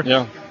Point? Sure,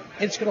 yeah.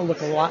 It's going to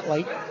look a lot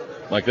like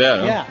that,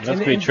 huh? Yeah, that's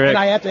a great trick. And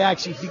I have to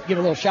actually give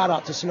a little shout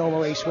out to Sonoma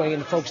Raceway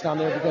and the folks down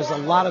there, because a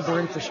lot of their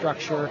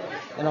infrastructure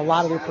and a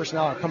lot of their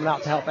personnel are coming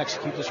out to help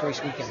execute this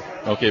race weekend.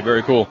 Okay,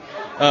 very cool.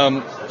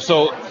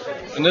 So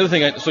another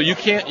thing, so you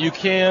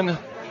can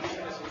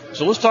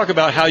So let's talk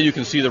about how you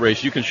can see the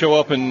race. You can show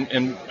up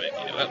and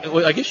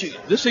I guess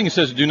this thing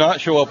says do not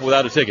show up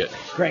without a ticket.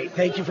 Great,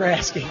 thank you for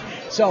asking.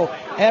 So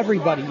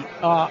everybody,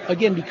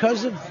 again,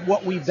 because of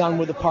what we've done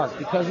with the park,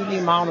 because of the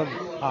amount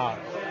of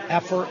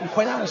effort and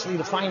quite honestly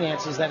the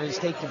finances that it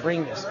takes to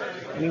bring this.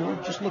 I mean,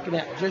 we're just looking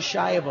at just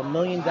shy of $1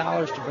 million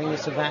to bring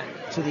this event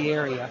to the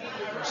area.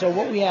 So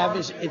what we have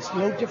is it's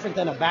no different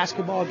than a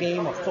basketball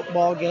game, a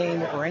football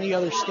game, or any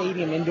other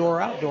stadium, indoor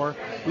or outdoor.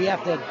 We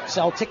have to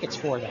sell tickets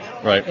for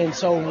that. Right. And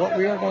so what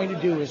we are going to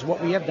do is what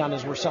we have done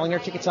is we're selling our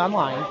tickets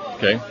online.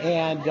 Okay.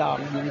 And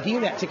you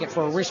redeem that ticket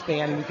for a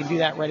wristband, and you can do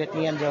that right at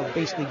the end of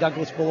basically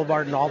Douglas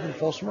Boulevard and Alvin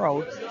Folsom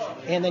Road.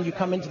 And then you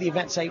come into the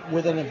event site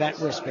with an event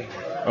wristband.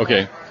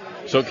 Okay.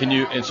 So can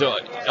you? And so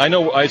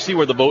I see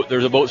where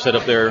there's a boat set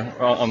up there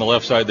on the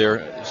left side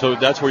there. So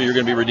that's where you're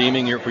going to be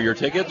redeeming for your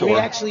tickets, or? We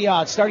actually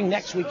starting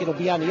next week it'll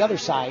be on the other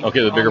side.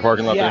 Okay, the bigger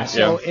parking lot there.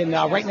 So in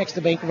right next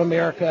to Bank of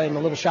America in the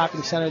little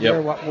shopping center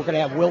there, we're going to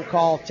have will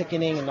call,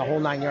 ticketing, and the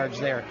whole 9 yards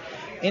there.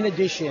 In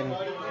addition,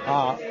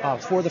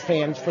 for the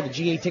fans, for the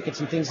GA tickets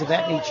and things of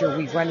that nature,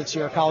 we've rented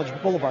Sierra College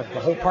Boulevard, the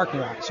whole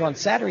parking lot. So on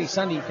Saturday,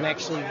 Sunday, you can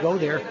actually go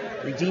there,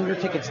 redeem your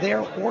tickets there,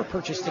 or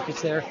purchase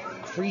tickets there.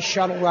 Free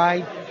shuttle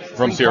ride.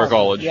 From Sierra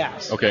College?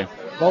 Yes. Okay.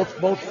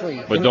 Both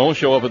free. But don't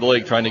show up at the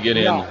lake trying to get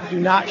in. No, do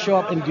not show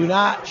up, and do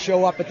not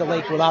show up at the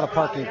lake without a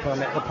parking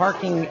permit. The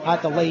parking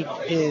at the lake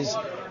is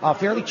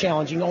fairly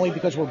challenging, only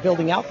because we're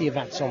building out the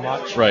event so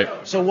much. Right.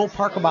 So we'll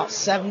park about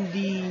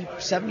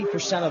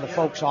 70% of the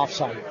folks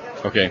off-site.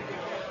 Okay.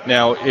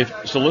 Now,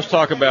 let's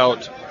talk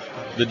about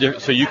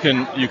so you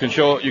can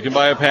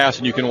buy a pass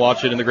and you can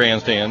watch it in the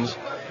grandstands.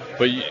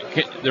 But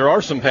there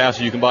are some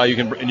passes you can buy. You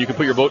can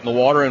put your boat in the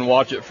water and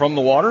watch it from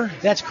the water.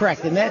 That's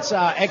correct, and that's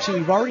actually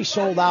we've already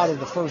sold out of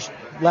the first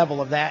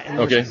level of that, and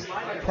there's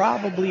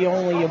probably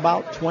only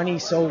about 20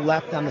 so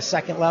left on the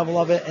second level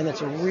of it, and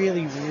it's a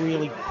really,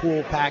 really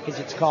cool package.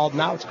 It's called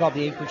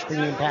the Acreage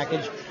Premium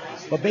Package.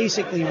 But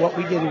basically what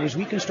we did was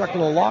we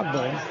constructed a log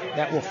building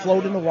that will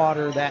float in the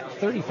water that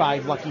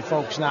 35 lucky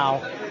folks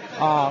now,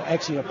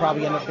 actually it'll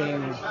probably end up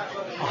being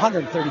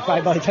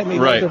 135 by the time they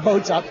load their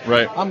boats up.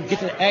 Right.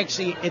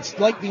 It's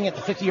like being at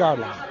the 50-yard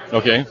line.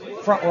 Okay.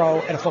 Front row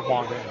at a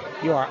football game.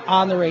 You are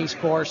on the race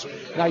course.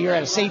 Now you're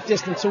at a safe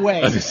distance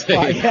away. I'd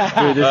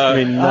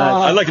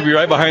like to be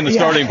right behind the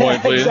starting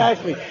point, please.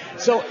 Exactly.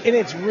 So, and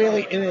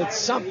it's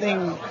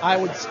something I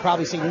would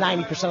probably say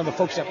 90% of the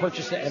folks that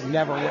purchased it have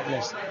never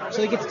witnessed.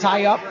 So they get to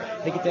tie up.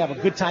 They get to have a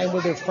good time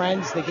with their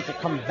friends. They get to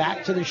come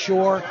back to the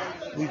shore.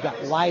 We've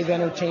got live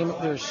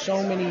entertainment. There's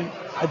so many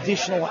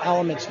additional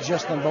elements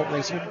just on boat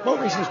racing. Boat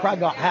racing is probably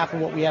about half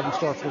of what we have in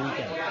store for the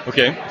weekend.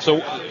 Okay.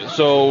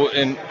 So,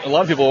 and a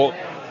lot of people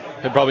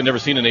have probably never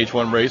seen an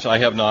H1 race. I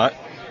have not.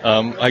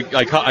 I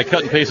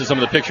cut and pasted some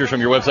of the pictures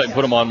from your website and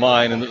put them on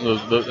mine, and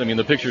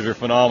the pictures are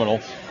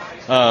phenomenal.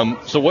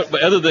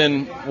 But other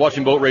than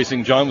watching boat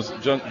racing, John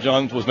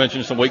was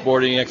mentioning some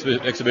wakeboarding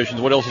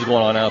exhibitions. What else is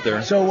going on out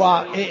there? So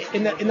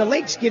in the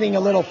lake's getting a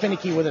little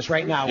finicky with us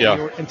right now. Yeah.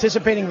 We're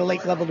anticipating the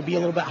lake level to be a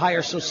little bit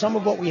higher. So some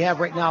of what we have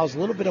right now is a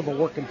little bit of a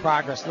work in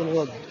progress.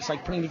 It's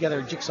like putting together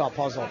a jigsaw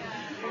puzzle.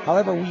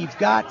 However, we've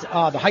got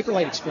the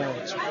Hyperlight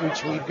experience,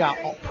 which we've got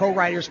pro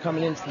riders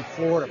coming in from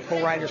Florida,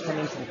 pro riders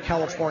coming in from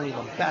California,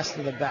 the best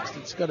of the best.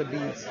 It's going to be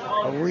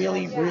a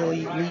really,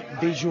 really neat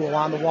visual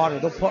on the water.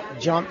 They'll put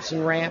jumps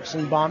and ramps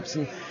and bumps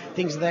and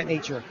things of that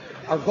nature.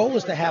 Our goal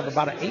is to have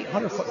about an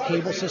 800-foot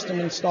cable system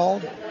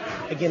installed.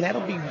 Again,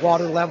 that'll be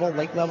water level,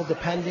 lake level,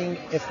 depending.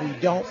 If we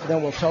don't,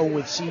 then we'll tow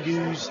with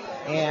Sea-Doos,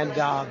 and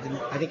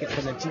I think it's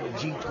going to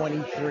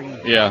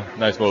G23. Yeah,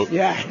 nice boat.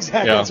 Yeah,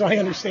 exactly. Yeah. That's what I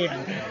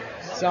understand.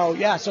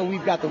 So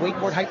we've got the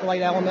wakeboard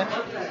Hyperlight element.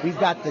 We've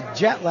got the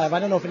Jet Lev. I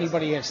don't know if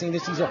anybody has seen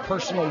this. These are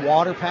personal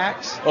water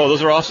packs. Oh,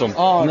 those are awesome.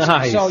 Oh,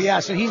 nice. So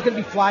he's going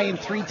to be flying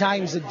 3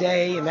 times a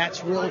day, and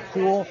that's really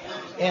cool.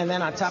 And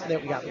then on top of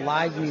that, we got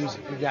live music.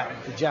 We've got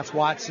the Jeff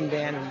Watson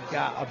Band. We've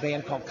got a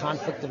band called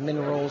Conflict of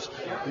Minerals.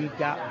 We've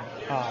got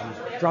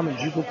drum and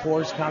bugle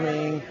corps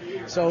coming.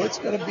 So it's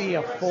going to be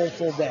a full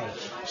day.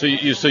 So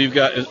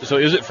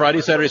is it Friday,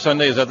 Saturday,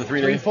 Sunday? Is that the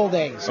 3 days? 3 full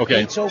days.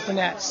 Okay. It's open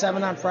at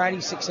 7 on Friday,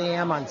 6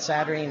 a.m. on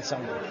Saturday and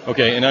Sunday.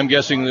 Okay, and I'm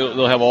guessing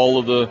they'll have all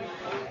of the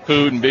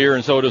food and beer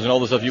and sodas and all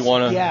the stuff you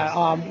want to.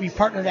 Yeah, we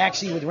partnered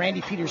actually with Randy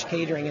Peters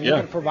Catering, and they're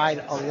going to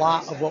provide a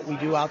lot of what we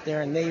do out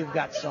there, and they've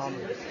got some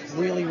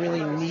really,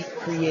 really neat,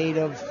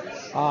 creative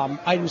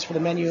items for the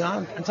menu.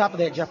 On top of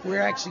that, Jeff,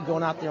 we're actually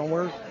going out there and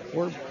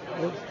we're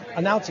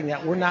announcing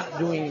that we're not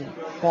doing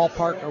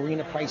ballpark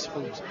arena price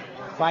foods,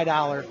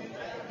 $5,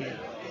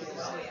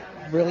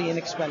 really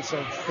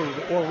inexpensive food,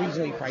 or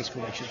reasonably priced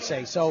food, I should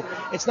say. So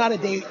it's not a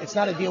deal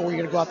where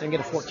you're going to go out there and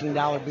get a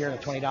 $14 beer and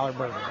a $20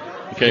 burger.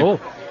 Okay.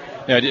 Cool.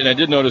 Yeah, I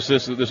did notice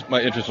this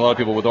might interest a lot of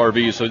people with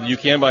RVs. So you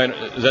can buy.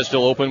 Is that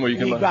still open? Where you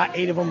can? We've got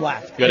 8 of them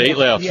left. You got 8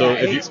 left. Yeah, so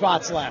 8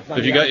 spots left.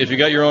 If you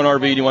got your own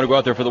RV and you want to go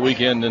out there for the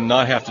weekend and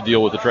not have to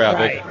deal with the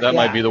traffic, that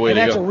might be the way to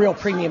go. That's a real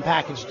premium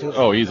package too.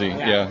 Oh, easy.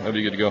 Yeah, that'd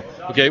be good to go.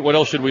 Okay, what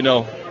else should we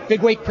know?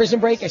 Big Wake Prison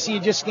Break. I see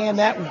you just scanned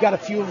that. We've got a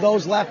few of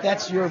those left.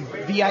 That's your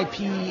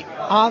VIP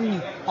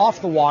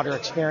off the water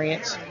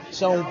experience.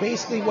 So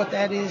basically what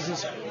that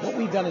is what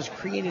we've done is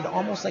created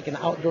almost like an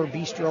outdoor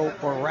bistro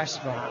or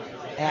restaurant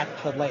at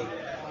the lake.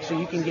 So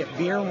you can get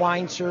beer and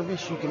wine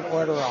service, you can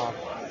order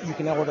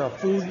a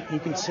food, you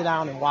can sit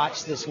down and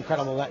watch this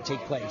incredible event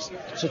take place.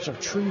 So it's a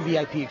true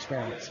VIP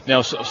experience.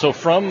 Now, so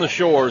from the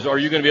shores, are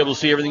you going to be able to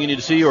see everything you need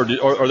to see, or are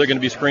there going to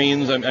be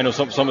screens? I know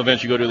some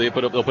events you go to, they'll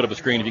put up a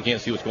screen if you can't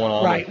see what's going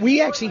on. Right.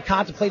 We actually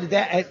contemplated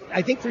that.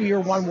 I think for year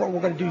one, what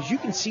we're going to do is you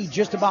can see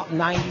just about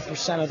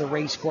 90% of the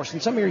race course.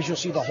 In some areas, you'll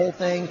see the whole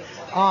thing.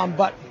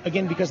 But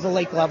again, because of the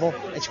lake level,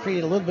 it's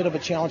created a little bit of a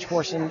challenge for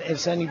us. And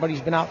if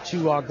anybody's been out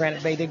to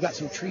Granite Bay, they've got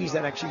some trees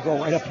that actually grow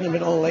right up in the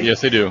middle of the lake.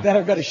 Yes, they do. That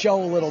are going to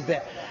show a little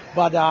bit.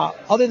 But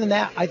other than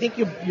that, I think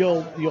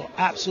you'll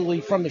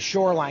absolutely, from the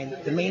shoreline,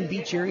 the main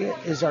beach area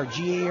is our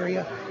GA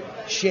area.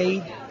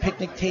 Shade,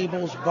 picnic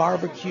tables,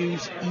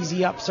 barbecues,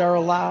 easy ups are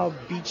allowed.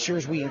 Beach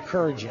chairs, we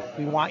encourage it.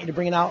 We want you to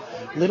bring it out.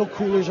 Little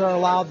coolers are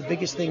allowed. The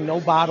biggest thing,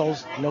 no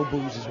bottles, no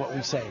booze is what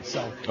we say.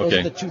 So those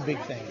are the two big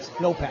things.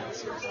 No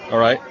pets. All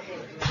right.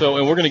 So,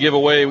 and we're going to give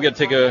away, we got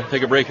to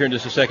take a break here in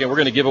just a second. We're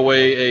going to give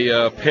away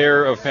a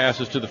pair of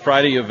passes to the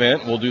Friday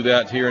event. We'll do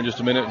that here in just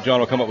a minute. John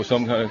will come up with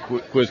some kind of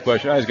quiz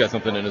question. He's got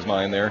something in his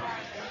mind there.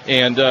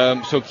 And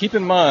so keep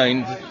in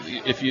mind,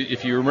 if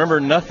you remember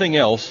nothing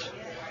else,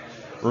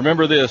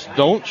 remember this: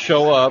 don't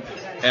show up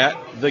at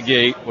the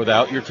gate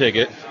without your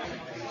ticket.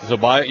 So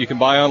you can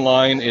buy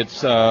online.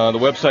 It's the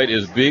website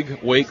is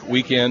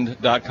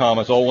bigwakeweekend.com.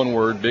 It's all one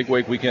word,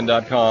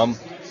 bigwakeweekend.com.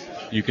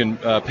 You can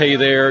pay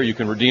there. You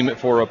can redeem it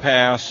for a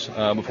pass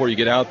before you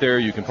get out there.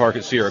 You can park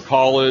at Sierra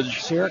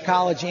College. Sierra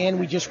College, and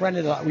we just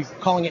rented, we're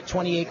calling it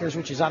 20 Acres,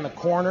 which is on the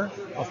corner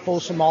of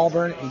Folsom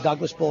Auburn and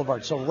Douglas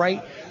Boulevard. So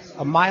right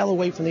a mile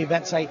away from the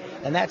event site,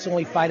 and that's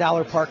only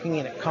 $5 parking,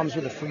 and it comes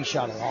with a free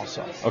shuttle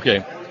also.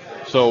 Okay.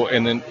 So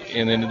and then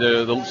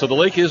the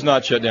lake is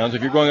not shut down. So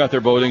if you're going out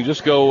there boating,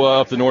 just go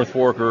up the North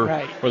Fork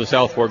or the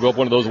South Fork. Go up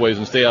one of those ways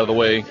and stay out of the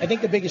way. I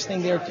think the biggest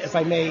thing there, if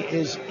I may,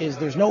 is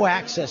there's no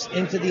access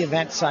into the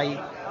event site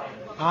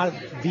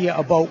via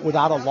a boat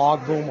without a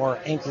log boom or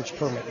anchorage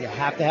permit. You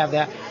have to have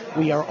that.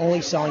 We are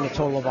only selling a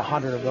total of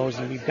 100 of those,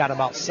 and we've got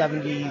about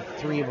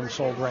 73 of them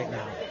sold right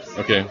now.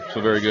 Okay, so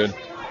very good.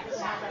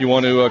 You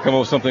want to come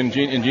up with something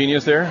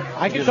ingenious there?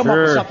 I can come up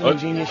with something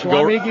ingenious. You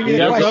want me to give you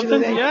the question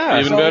today? Yeah,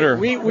 even better.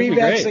 We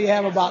actually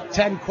have about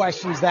 10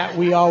 questions that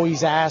we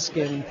always ask,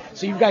 and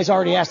so you guys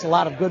already asked a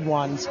lot of good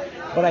ones.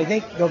 But I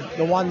think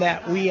the one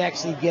that we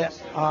actually get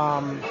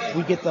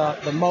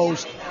the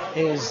most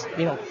is,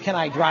 can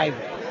I drive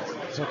it?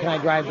 So can I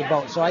drive the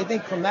boat? So I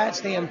think from that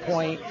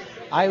standpoint,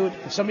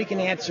 if somebody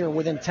can answer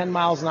within 10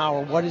 miles an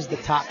hour, what is the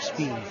top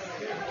speed?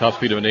 Top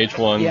speed of an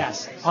H1.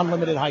 Yes,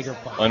 unlimited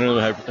hydroplane.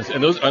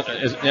 And those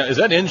is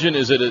that engine?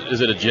 Is it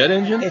a jet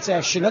engine? It's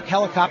a Chinook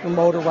helicopter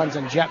motor, runs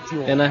on jet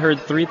fuel. And I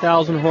heard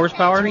 3,000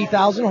 horsepower.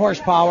 3,000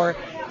 horsepower.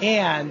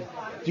 And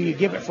do you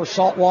give it for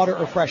salt water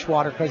or fresh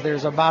water? Because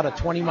there's about a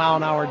 20 mile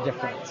an hour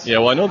difference. Yeah,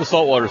 well, I know the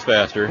salt water's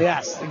faster.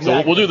 Yes, exactly.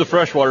 So we'll do the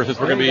fresh water since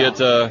we're going to be at.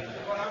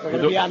 We're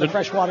going to be on the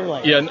freshwater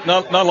lake. Yeah,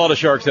 not a lot of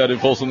sharks out in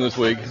Folsom this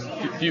week.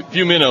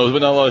 Few minnows,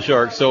 but not a lot of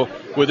sharks. So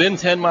within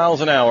 10 miles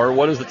an hour,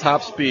 what is the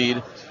top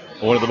speed?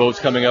 One of the boats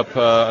coming up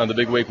on the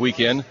Big Wake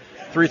weekend,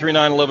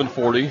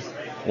 339-1140,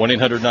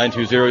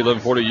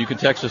 1-800-920-1140. You can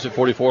text us at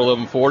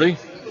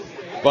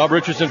 441140. Bob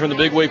Richardson from the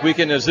Big Wake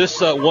weekend. Is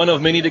this one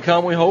of many to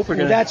come, we hope?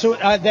 That's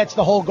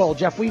the whole goal,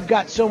 Jeff. We've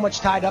got so much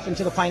tied up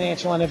into the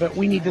financial end of it.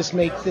 We need to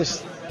make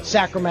this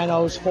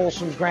Sacramento's,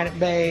 Folsom's, Granite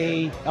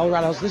Bay, El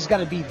Dorado's. This has got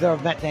to be the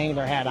event to hang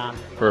their hat on.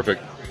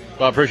 Perfect.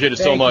 Well, I appreciate it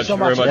so much. Thank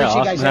you so much. Very much.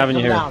 Yeah, awesome having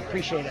you here.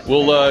 Appreciate it.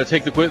 We'll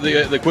take the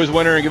quiz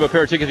winner and give a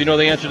pair of tickets. You know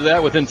the answer to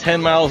that. Within 10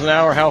 miles an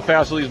hour, how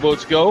fast will these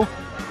boats go?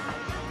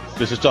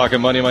 This is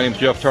Talkin' Money. My name's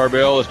Jeff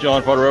Tarbell. It's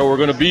John Potter. We're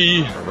going to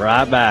be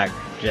right back,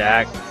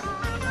 Jack.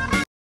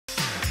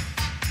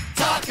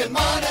 Talkin'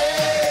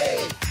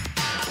 Money!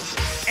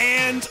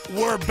 And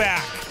we're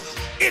back.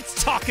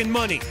 It's Talkin'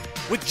 Money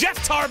with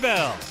Jeff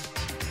Tarbell.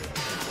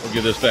 We'll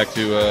give this back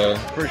to,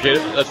 appreciate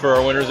it. That's for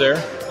our winners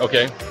there.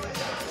 Okay.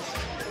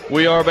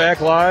 We are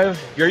back live.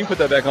 Gary, you can put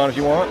that back on if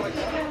you want.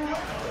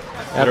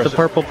 At the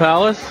Purple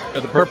Palace?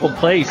 At the Purple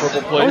Place.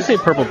 Purple Place. I would say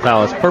Purple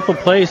Palace. Purple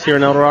Place here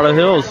in El Dorado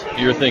Hills.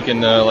 You're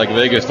thinking like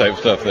Vegas type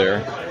stuff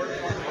there.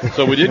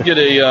 So we did get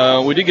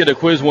a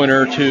quiz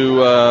winner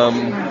to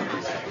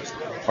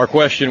our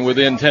question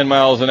within 10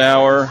 miles an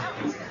hour.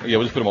 Yeah,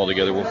 we'll just put them all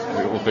together.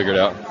 We'll figure it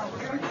out.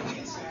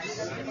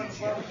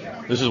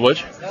 This is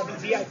which?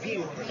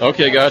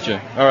 Okay,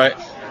 gotcha. All right.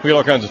 We got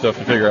all kinds of stuff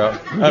to figure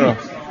out. I don't know.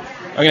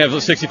 I'm going to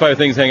have 65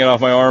 things hanging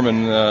off my arm,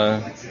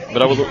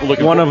 but I was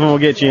looking. One of them will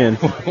get you in.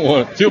 2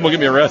 of them will get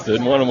me arrested,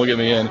 and one of them will get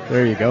me in.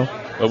 There you go.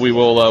 But we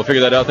will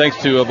figure that out.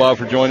 Thanks to Bob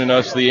for joining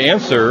us. The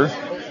answer,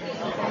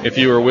 if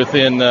you were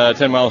within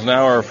 10 miles an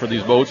hour for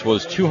these boats,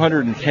 was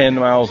 210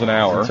 miles an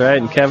hour. That's right,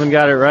 and Kevin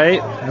got it right.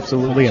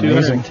 Absolutely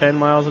amazing. 210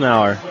 miles an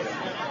hour.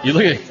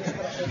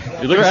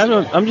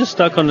 I'm just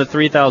stuck on the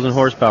 3,000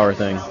 horsepower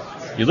thing.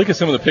 You look at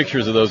some of the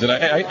pictures of those, and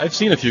I've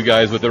seen a few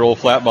guys with their old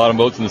flat-bottom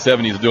boats in the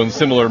 70s doing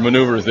similar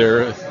maneuvers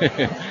there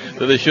that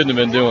they shouldn't have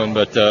been doing.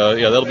 But,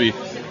 yeah, that'll be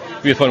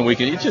be a fun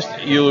weekend. It's just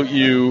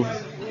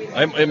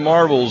it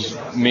marvels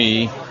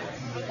me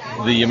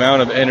the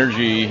amount of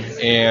energy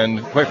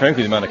and, quite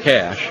frankly, the amount of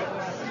cash.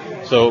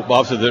 So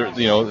Bob said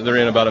they're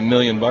in about $1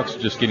 million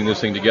just getting this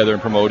thing together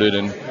and promoted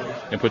and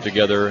put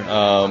together.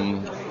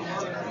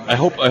 I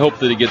hope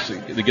that it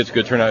gets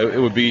good turnout. It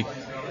would be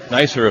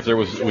nicer if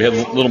we had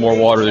a little more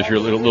water this year, a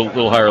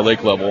little higher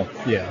lake level.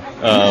 Yeah.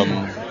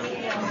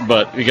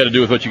 But you got to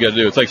do with what you got to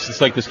do. It's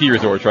like the ski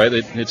resorts, right?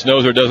 It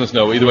snows or it doesn't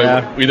snow.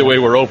 Either way,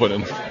 we're open.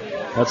 And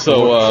that's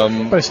so.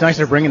 But it's nice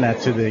they're bringing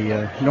that to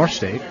the North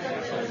State.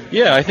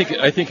 Yeah, I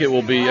think it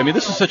will be. I mean,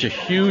 this is such a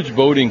huge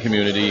boating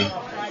community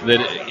that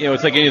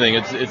it's like anything.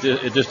 It's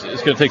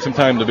going to take some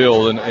time to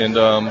build, and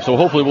so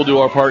hopefully we'll do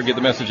our part, get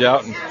the message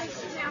out, and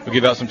we'll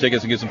give out some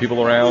tickets and get some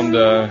people around,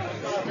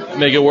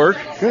 make it work.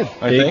 Good.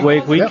 Big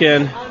wake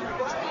weekend.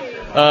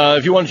 Yep.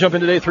 If you want to jump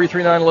in today,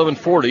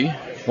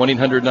 339-1140,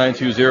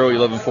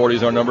 1-800-920-1140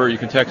 is our number. You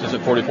can text us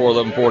at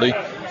 441140.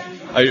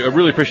 I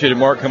really appreciated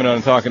Mark coming on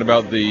and talking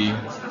about the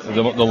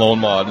loan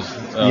mods.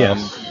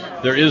 Yes.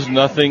 There is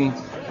nothing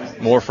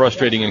more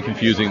frustrating and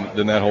confusing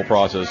than that whole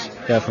process.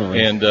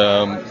 Definitely. And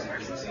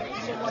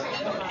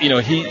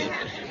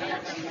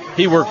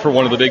he worked for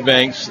one of the big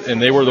banks,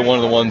 and they were one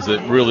of the ones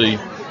that really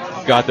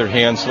got their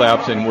hands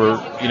slapped and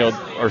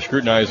are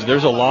scrutinized.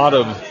 There's a lot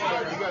of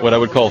what I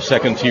would call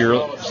second tier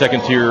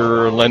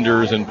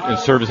lenders and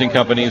servicing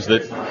companies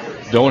that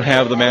don't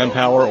have the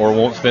manpower or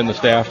won't spend the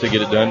staff to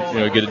get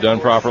it done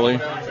properly.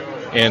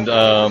 And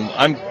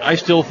I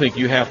still think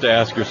you have to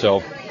ask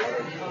yourself,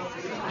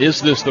 is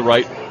this the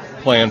right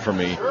plan for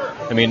me?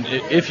 I mean,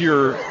 if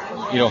you're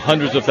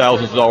hundreds of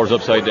thousands of dollars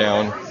upside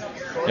down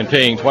and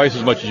paying twice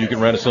as much as you can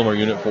rent a similar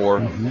unit for,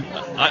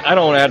 I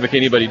don't advocate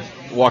anybody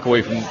walk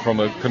away from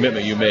a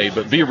commitment you made,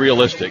 but be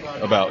realistic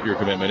about your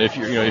commitment. If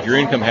your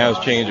income has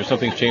changed or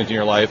something's changed in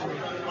your life,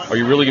 are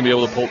you really going to be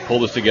able to pull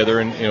this together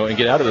and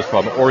get out of this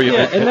problem?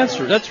 And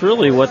that's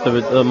really what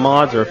the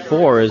mods are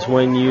for, is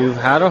when you've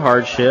had a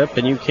hardship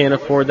and you can't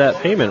afford that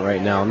payment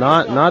right now.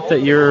 Not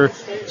that you're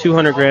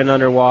 $200,000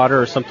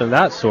 underwater or something of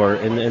that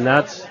sort. And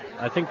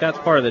I think that's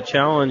part of the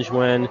challenge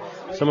when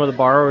some of the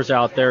borrowers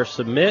out there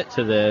submit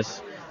to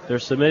this. They're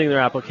submitting their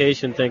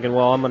application thinking,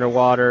 well, I'm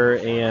underwater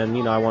and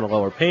I want a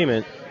lower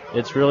payment.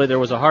 It's really there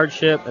was a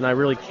hardship and I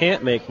really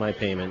can't make my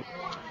payment.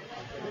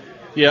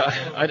 Yeah,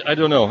 I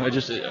don't know.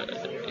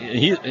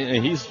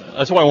 He's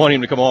that's why I want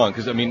him to come on,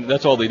 because I mean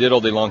that's all they did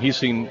all day long. He's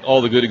seen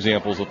all the good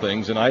examples of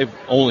things, and I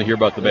only hear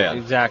about the bad.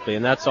 Exactly,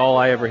 and that's all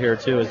I ever hear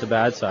too is the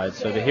bad side.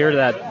 So to hear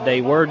that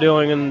they were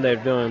doing them, they're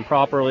doing them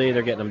properly,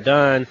 they're getting them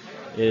done,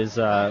 is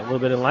a little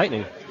bit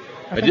enlightening.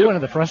 I think one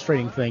of the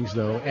frustrating things,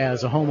 though,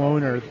 as a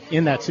homeowner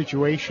in that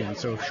situation,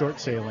 so short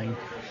sailing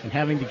and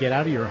having to get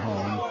out of your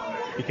home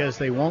because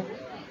they won't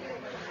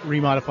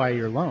remodify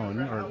your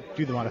loan or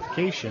do the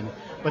modification,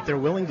 but they're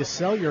willing to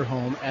sell your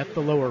home at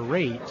the lower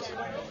rate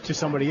to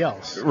somebody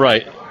else.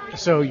 Right.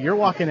 So you're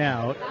walking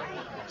out,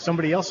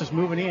 somebody else is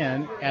moving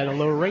in at a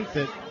lower rate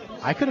that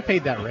I could have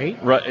paid that rate.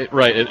 Right.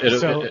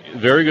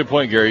 Very good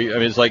point, Gary. I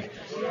mean, it's like,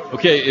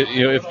 okay,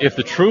 if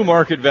the true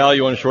market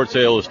value on a short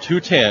sale is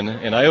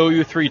 $210 and I owe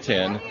you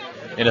 $310,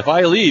 and if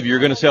I leave, you're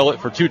going to sell it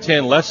for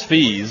 $210 less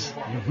fees.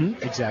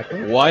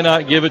 Exactly. Why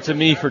not give it to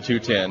me for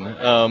 $210?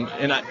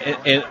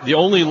 And the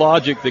only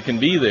logic that can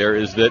be there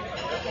is that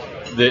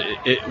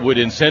it would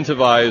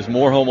incentivize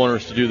more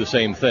homeowners to do the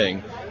same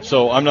thing.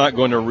 So I'm not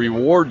going to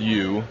reward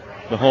you,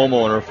 the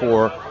homeowner,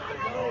 for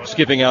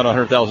skipping out on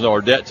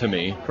 $100,000 debt to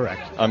me.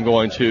 Correct. I'm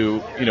going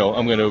to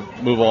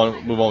move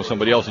on with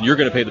somebody else, and you're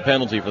going to pay the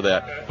penalty for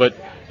that. But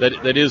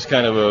that is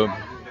kind of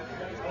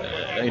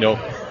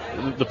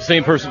the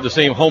same person, the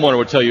same homeowner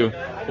would tell you,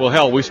 well,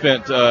 hell, we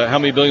spent how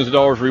many billions of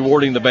dollars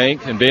rewarding the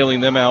bank and bailing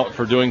them out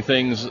for doing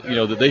things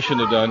that they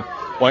shouldn't have done.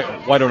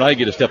 Why don't I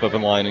get to step up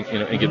in line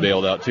and get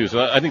bailed out too?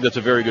 So I think that's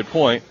a very good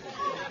point.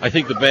 I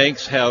think the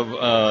banks have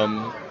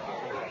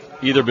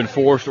either been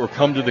forced or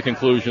come to the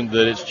conclusion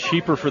that it's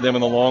cheaper for them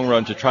in the long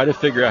run to try to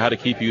figure out how to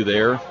keep you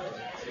there,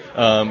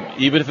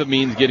 even if it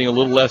means getting a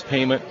little less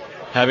payment,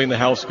 having the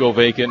house go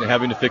vacant,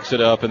 having to fix it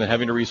up, and then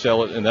having to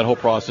resell it, and that whole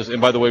process. And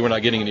by the way, we're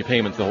not getting any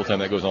payments the whole time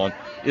that goes on,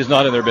 is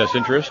not in their best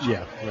interest.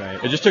 Yeah,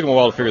 right. It just took them a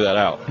while to figure that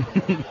out,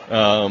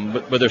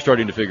 but they're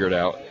starting to figure it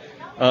out.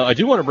 I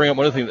do want to bring up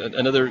one other thing,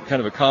 another kind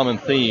of a common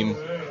theme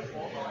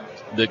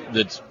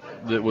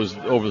that was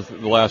over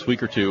the last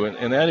week or two,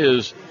 and that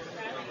is,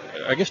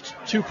 I guess,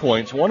 2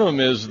 points. One of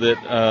them is that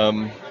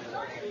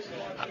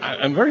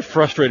I'm very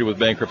frustrated with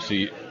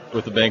bankruptcy.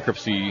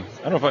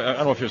 I don't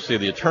know if you should say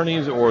the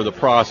attorneys or the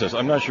process.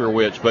 I'm not sure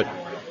which, but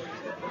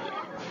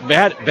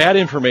bad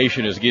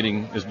information is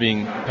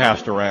being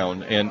passed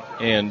around, and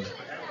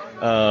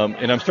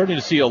I'm starting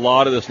to see a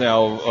lot of this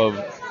now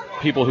of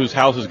people whose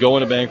houses go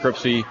into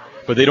bankruptcy,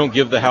 but they don't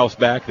give the house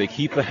back. They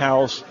keep the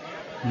house,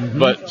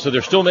 but so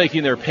they're still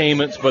making their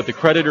payments, but the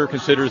creditor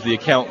considers the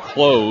account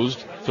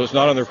closed, so it's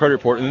not on their credit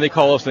report, and then they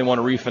call us and they want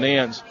to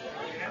refinance,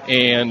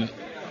 and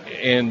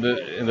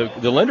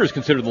the lenders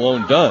consider the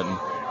loan done,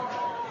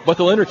 but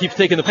the lender keeps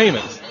taking the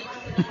payments.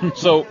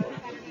 So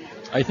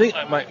I think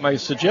my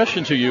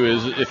suggestion to you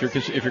is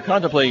if you're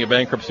contemplating a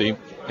bankruptcy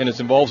and it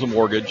involves a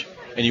mortgage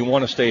and you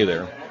want to stay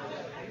there,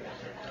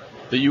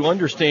 that you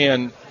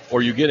understand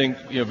or you're getting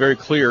very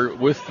clear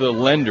with the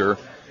lender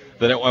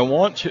that I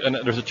want to, and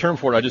there's a term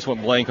for it, I just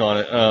went blank on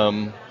it.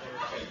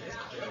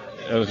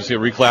 I was going to say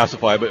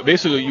reclassify, but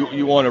basically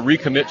you want to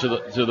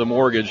recommit to the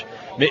mortgage.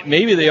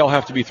 Maybe they all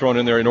have to be thrown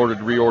in there in order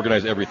to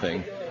reorganize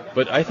everything.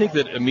 But I think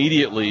that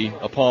immediately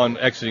upon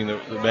exiting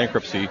the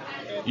bankruptcy,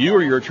 you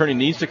or your attorney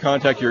needs to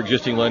contact your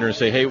existing lender and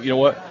say, hey, you know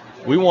what?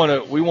 We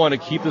want to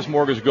keep this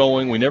mortgage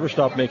going. We never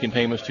stop making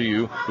payments to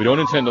you. We don't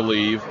intend to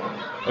leave.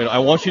 And I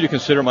want you to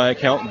consider my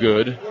account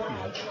good.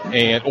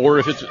 Or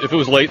if it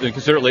was late, then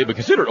consider it late, but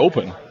consider it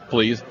open,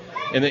 please.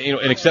 And then,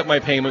 and accept my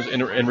payments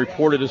and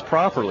report it as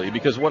properly.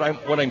 Because what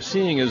I'm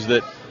seeing is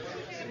that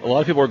a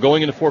lot of people are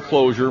going into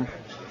foreclosure.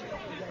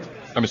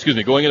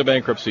 Going into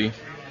bankruptcy.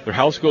 Their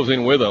house goes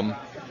in with them,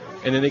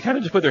 and then they kind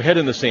of just put their head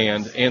in the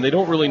sand, and they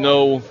don't really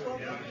know,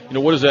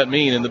 what does that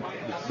mean? And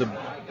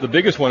the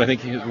biggest one, I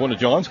think, is one of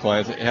John's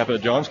clients. It happened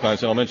to John's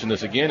clients, and I'll mention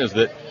this again, is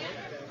that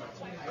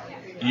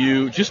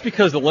just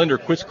because the lender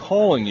quits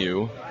calling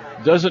you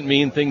doesn't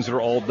mean things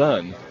are all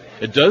done.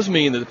 It does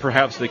mean that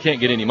perhaps they can't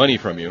get any money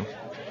from you,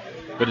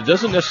 but it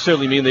doesn't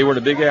necessarily mean they were in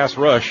a big-ass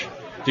rush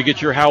to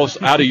get your house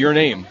out of your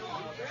name.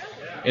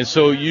 And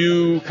so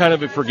you kind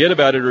of forget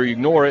about it or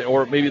ignore it,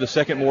 or maybe the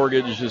second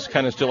mortgage is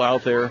kind of still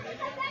out there.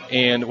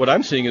 And what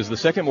I'm seeing is the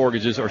second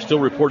mortgages are still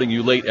reporting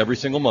you late every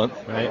single month,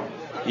 right?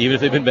 Even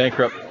if they've been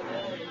bankrupt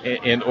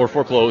or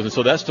foreclosed. And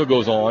so that still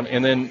goes on.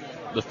 And then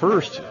the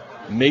first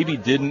maybe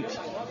didn't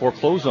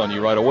foreclose on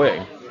you right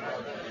away.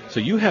 So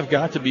you have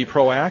got to be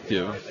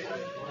proactive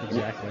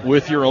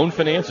with your own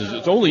finances.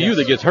 It's only you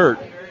that gets hurt.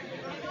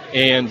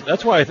 And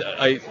that's why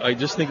I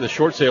just think the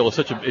short sale is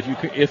such a,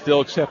 if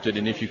they'll accept it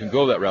and if you can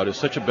go that route, is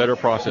such a better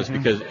process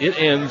because it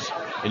ends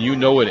and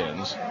it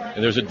ends.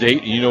 And there's a date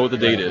and you know what the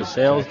date is. The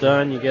sale's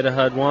done, you get a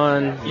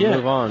HUD-1, you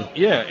move on.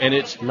 Yeah, and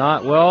it's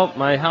not, well,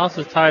 my house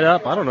is tied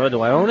up. I don't know,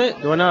 do I own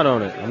it? Do I not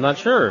own it? I'm not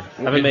sure.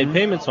 I haven't made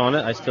payments on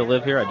it. I still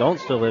live here. I don't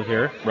still live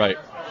here. Right.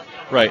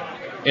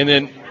 And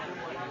then,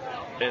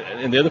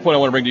 and the other point I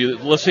want to bring to you,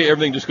 let's say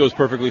everything just goes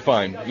perfectly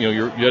fine.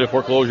 You had a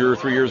foreclosure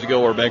 3 years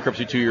ago or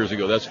bankruptcy 2 years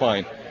ago. That's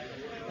fine.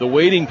 The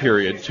waiting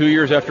period, 2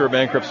 years after a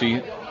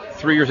bankruptcy,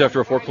 3 years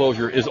after a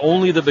foreclosure, is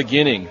only the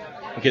beginning.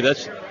 Okay,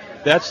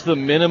 that's the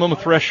minimum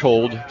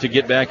threshold to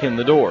get back in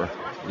the door.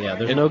 Yeah,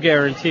 there's no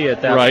guarantee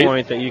at that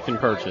point that you can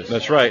purchase.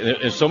 That's right.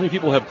 And so many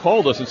people have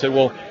called us and said,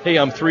 well, hey,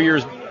 I'm 3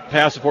 years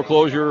past a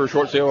foreclosure or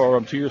short sale, or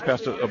I'm 2 years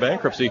past a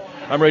bankruptcy.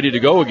 I'm ready to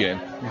go again.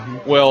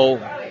 Well,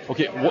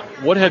 okay,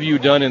 what have you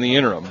done in the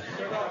interim?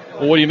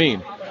 Well, what do you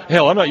mean?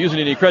 Hell, I'm not using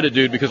any credit,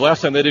 dude, because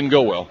last time that didn't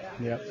go well.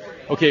 Yeah.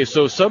 Okay,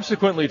 so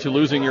subsequently to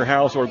losing your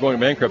house or going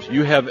bankrupt,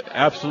 you have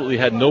absolutely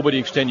had nobody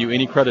extend you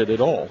any credit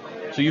at all.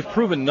 So you've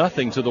proven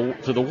nothing to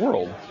the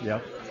world. Yeah.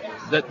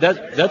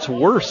 That's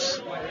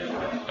worse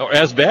or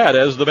as bad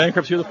as the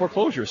bankruptcy or the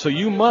foreclosure. So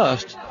you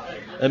must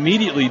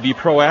immediately be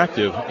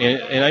proactive,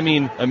 and I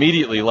mean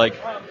immediately. Like,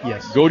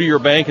 go to your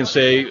bank and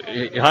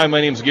say, "Hi,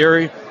 my name's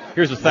Gary.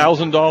 Here's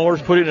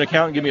 $1,000. Put it in an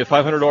account and give me a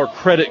 $500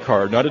 credit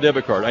card, not a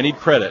debit card. I need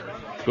credit."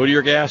 Go to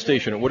your gas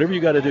station or whatever you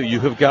got to do.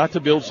 You have got to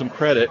build some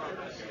credit.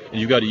 And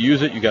you've got to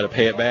use it, you've got to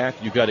pay it back,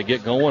 you've got to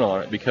get going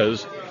on it,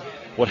 because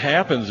what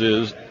happens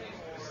is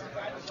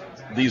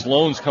these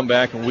loans come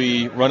back and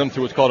we run them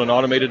through what's called an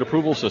automated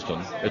approval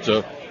system. It's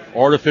a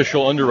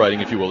artificial underwriting,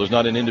 if you will. There's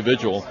not an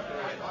individual.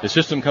 The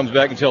system comes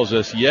back and tells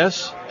us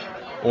yes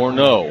or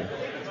no.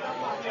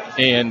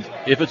 And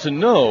if it's a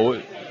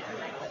no,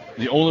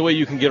 the only way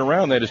you can get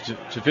around that is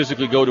to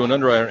physically go to an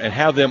underwriter and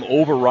have them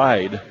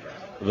override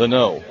the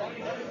no.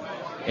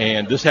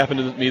 And this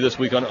happened to me this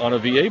week on a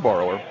VA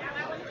borrower.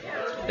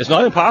 It's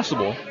not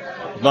impossible.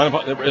 And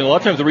a lot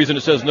of times the reason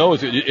it says no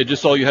is it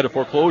just saw you had a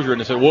foreclosure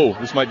and it said, whoa,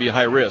 this might be a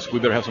high risk. We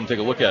better have someone take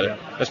a look at it.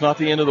 That's not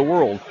the end of the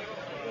world.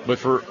 But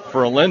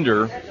for a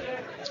lender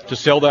to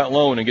sell that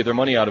loan and get their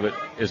money out of it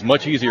is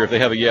much easier if they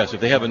have a yes.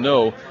 If they have a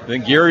no,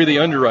 then Gary, the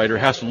underwriter,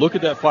 has to look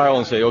at that file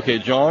and say, okay,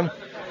 John,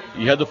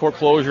 you had the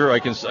foreclosure. I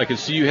can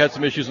see you had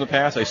some issues in the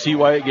past. I see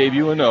why it gave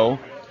you a no.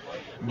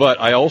 But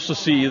I also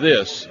see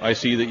this. I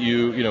see that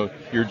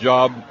your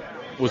job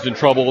was in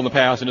trouble in the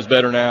past and is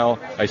better now.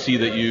 I see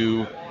that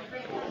you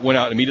went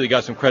out and immediately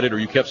got some credit, or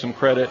you kept some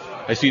credit.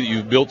 I see that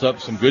you've built up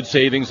some good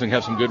savings and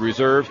have some good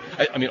reserves.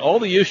 I mean, all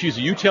the issues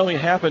you tell me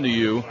happened to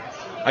you,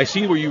 I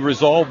see where you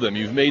resolved them.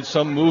 You've made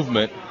some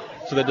movement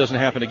so that doesn't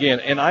happen again.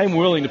 And I'm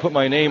willing to put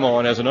my name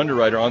on as an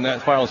underwriter on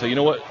that file and say, you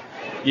know what?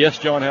 Yes,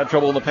 John had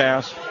trouble in the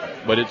past,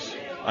 but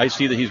I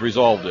see that he's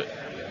resolved it.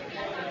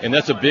 And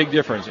that's a big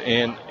difference.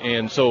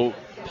 And so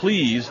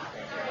please,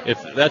 if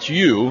that's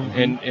you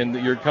and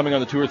you're coming on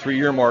the 2 or 3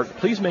 year mark,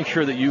 please make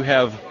sure that you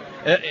have,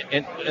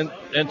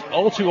 and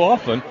all too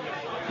often,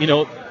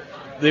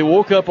 they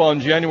woke up on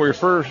January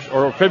 1st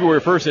or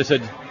February 1st, they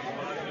said,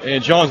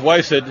 and John's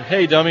wife said,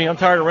 hey, dummy, I'm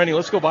tired of renting,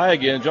 let's go buy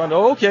again. And John,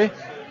 oh, okay.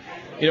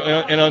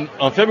 And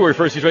on February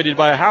 1st, he's ready to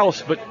buy a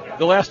house, but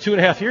the last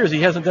 2.5 years,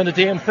 he hasn't done a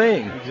damn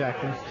thing.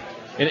 Exactly.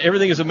 and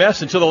everything is a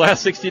mess until the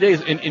last 60 days.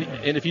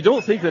 And if you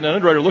don't think that an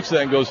underwriter looks at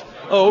that and goes,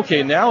 oh,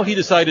 okay, now he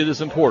decided it's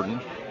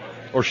important,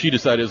 or she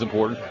decided it's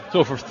important.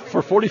 So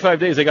for 45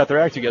 days they got their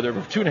act together.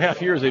 For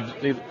 2.5 years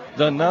they've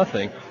done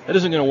nothing. That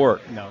isn't going to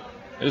work. No,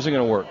 it isn't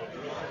going to work.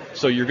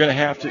 So you're going to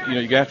have to,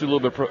 you have to do a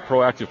little bit of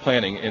proactive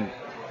planning. And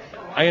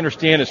I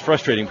understand it's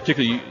frustrating,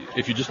 particularly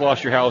if you just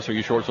lost your house or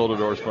you short sold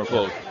it or it's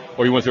foreclosed,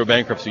 or you went through a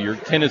bankruptcy. Your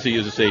tendency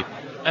is to say,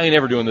 I ain't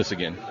never doing this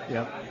again.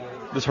 Yep.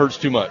 This hurts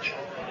too much.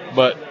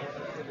 But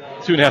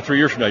 2.5, 3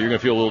 years from now, you're going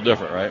to feel a little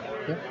different, right?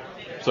 Yep.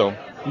 So.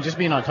 And just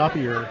being on top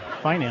of your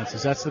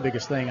finances, that's the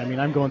biggest thing. I mean,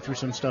 I'm going through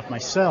some stuff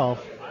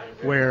myself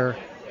where,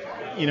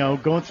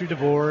 going through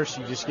divorce,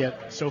 you just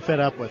get so fed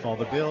up with all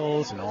the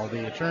bills and all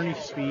the attorney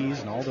fees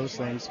and all those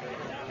things.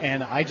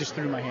 And I just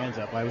threw my hands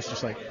up. I was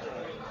just like,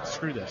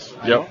 screw this.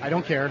 I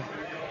don't care.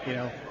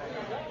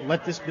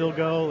 Let this bill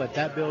go, let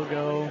that bill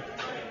go.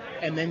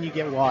 And then you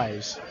get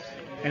wise.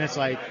 And it's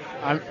like,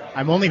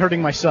 I'm only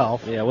hurting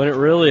myself. Yeah, when it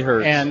really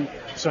hurts. And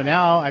so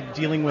now I'm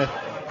dealing with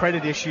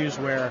credit issues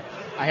where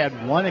I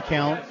had one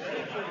account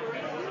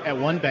at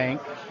one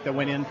bank that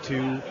went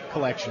into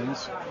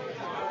collections,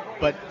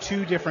 but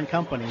 2 different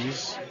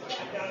companies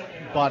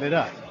bought it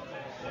up.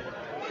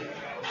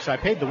 So I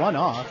paid the one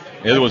off.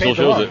 The other one still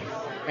shows it.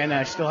 And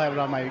I still have it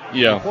on my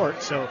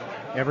report. So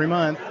every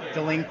month,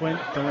 delinquent,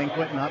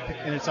 not,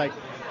 and it's like,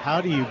 how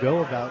do you go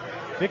about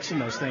fixing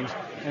those things?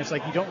 And it's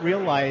like you don't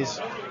realize,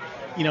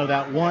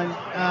 that one,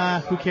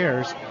 who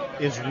cares,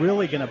 is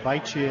really going to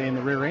bite you in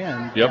the rear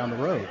end down the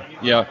road.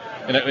 Yeah,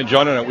 and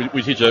John and I,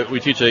 we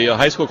teach a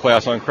high school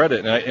class on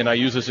credit, and I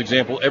use this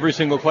example every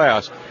single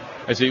class.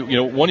 I say,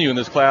 one of you in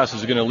this class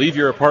is going to leave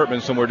your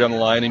apartment somewhere down the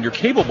line, and your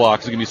cable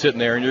box is going to be sitting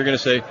there, and you're going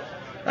to say,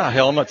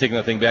 hell, I'm not taking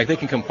that thing back. They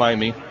can come find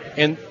me,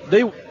 and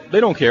they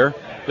don't care.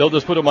 They'll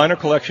just put a minor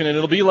collection, and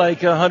it'll be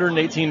like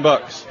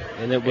 $118.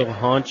 And it will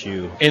haunt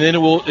you. And then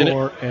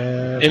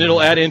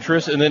it'll add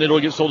interest, and then it'll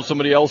get sold to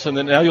somebody else, and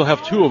then now you'll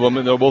have 2 of them,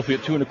 and they'll both be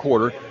at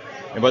 2.25.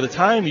 And by the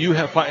time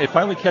it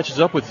finally catches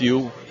up with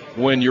you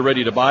when you're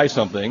ready to buy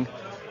something,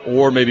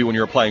 or maybe when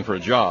you're applying for a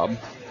job,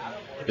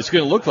 it's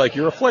going to look like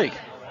you're a flake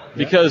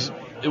because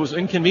it was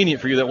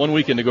inconvenient for you that one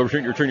weekend to go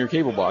return your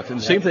cable box. And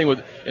the same thing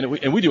with,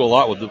 and we do a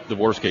lot with the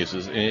divorce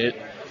cases,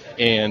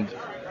 and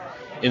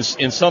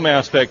in some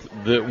aspect,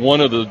 one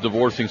of the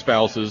divorcing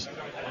spouses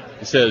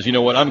says, you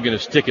know what, I'm going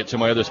to stick it to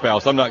my other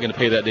spouse. I'm not going to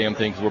pay that damn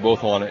thing because we're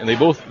both on it. And they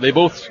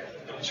both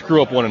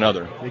screw up one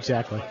another.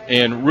 Exactly.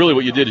 And really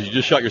what you did is you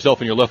just shot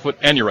yourself in your left foot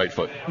and your right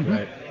foot. Mm-hmm.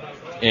 Right.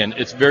 And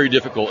it's very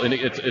difficult, and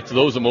it's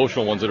those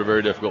emotional ones that are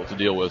very difficult to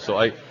deal with. So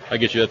I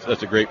get you.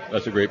 That's a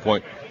great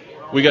point.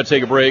 We got to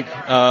take a break.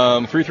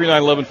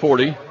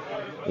 339-1140,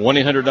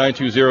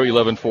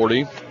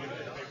 1-800-920-1140.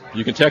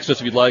 You can text us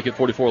if you'd like at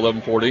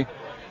 441140.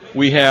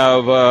 We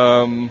have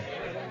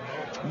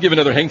give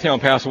another Hangtown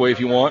pass away if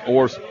you want,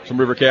 or some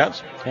River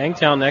Cats.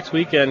 Hangtown next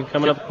weekend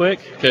coming up quick.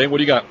 Okay, what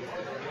do you got?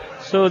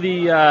 So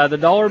the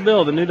dollar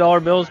bill, the new dollar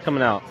bill is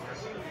coming out,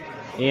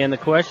 and the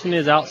question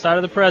is, outside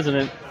of the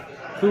president,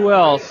 who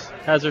else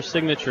has their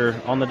signature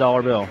on the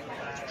dollar bill?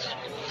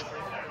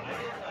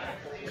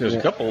 There's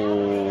a couple.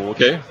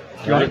 Okay.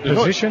 Do you want the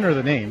position or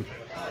the name?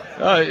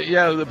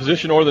 The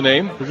position or the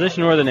name.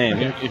 Position or the name.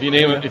 If you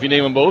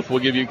name them both, we'll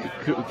give you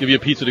a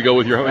pizza to go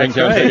with your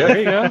Hangtown. Right. There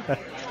you go.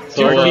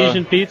 So,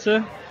 Artesian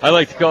pizza. I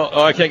like to call.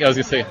 Oh, I can't. I was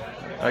gonna say.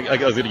 I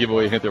was going to give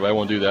away a hint there, but I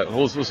won't do that.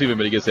 We'll see if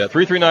anybody gets that.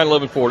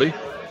 339-1140,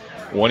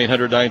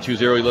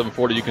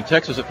 1-800-920-1140. You can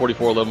text us at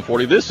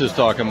 441140. This is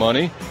Talkin'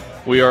 Money.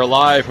 We are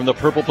live from the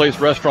Purple Place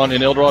Restaurant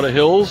in El Dorado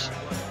Hills.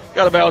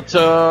 Got about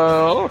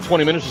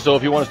 20 minutes or so.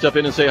 If you want to step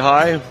in and say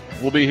hi,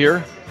 we'll be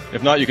here.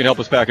 If not, you can help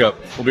us pack up.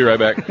 We'll be right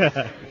back.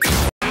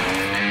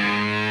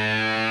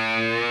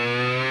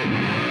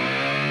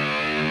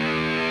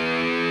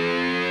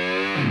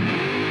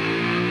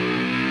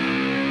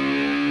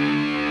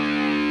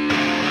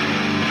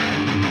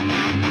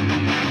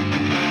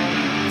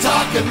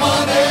 Talkin'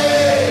 Money!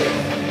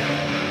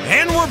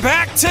 And we're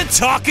back to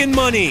Talkin'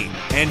 Money.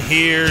 And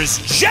here's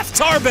Jeff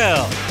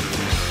Tarbell.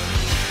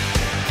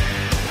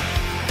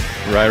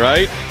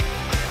 Right.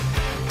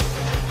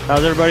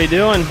 How's everybody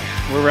doing?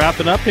 We're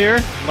wrapping up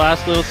here.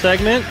 Last little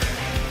segment.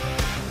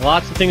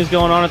 Lots of things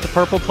going on at the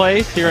Purple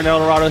Place here in El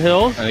Dorado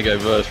Hills. I think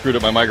I've screwed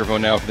up my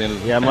microphone now for the end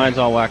of the mine's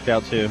all whacked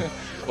out too.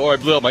 Or I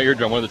blew out my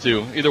eardrum, one of the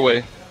two. Either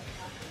way.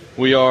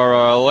 We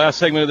are last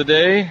segment of the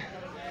day.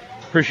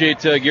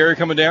 Appreciate Gary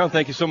coming down.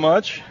 Thank you so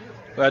much.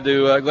 Glad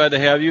to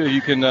have you.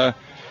 You can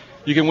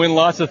win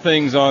lots of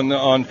things on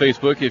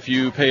Facebook if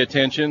you pay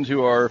attention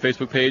to our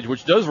Facebook page,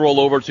 which does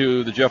roll over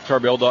to the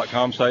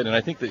JeffTarbell.com site, and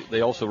I think that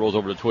they also rolls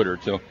over to Twitter.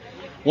 So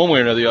one way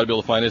or another, you ought to be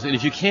able to find us. And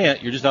if you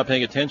can't, you're just not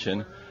paying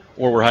attention,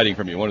 or we're hiding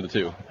from you. One of the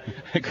two.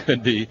 It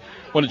could be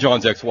one of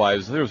John's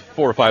ex-wives. There's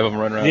 4 or 5 of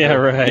them running around. Yeah,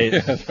 there. right. Yeah,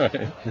 that's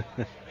right.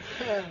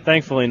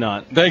 Thankfully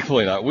not.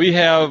 Thankfully not. We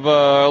have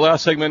our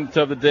last segment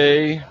of the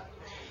day.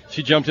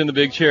 She jumped in the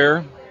big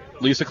chair.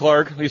 Lisa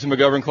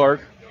McGovern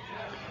Clark.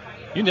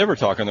 You never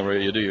talk on the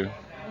radio, do you?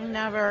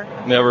 Never.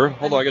 Never?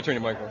 Hold on, I got to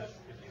turn your mic on.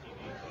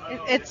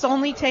 It's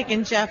only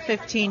taken Jeff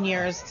 15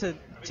 years to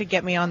to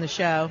get me on the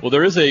show. Well,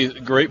 there is a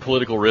great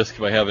political risk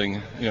by having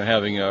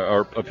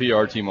a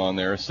PR team on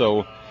there.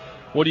 So,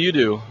 what do you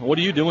do? What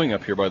are you doing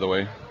up here, by the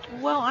way?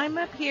 Well, I'm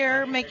up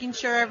here making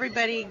sure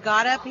everybody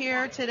got up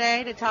here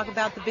today to talk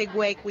about the Big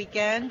Wake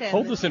weekend. And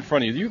hold this in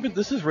front of you.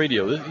 This is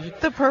radio.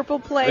 The Purple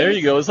Place. There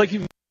you go. It's like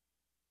you.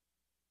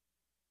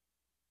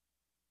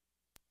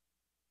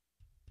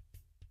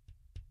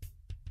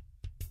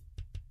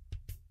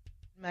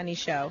 Money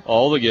show.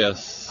 All the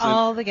guests.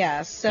 All the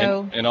guests.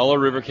 So and all our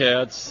River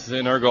Cats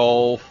and our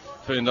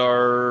golf and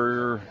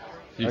our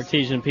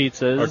artisan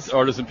pizzas,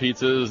 artisan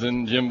pizzas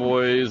and gym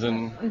boys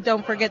and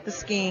don't forget the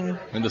skiing.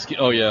 And the ski.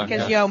 Oh yeah.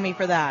 Because you owe me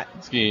for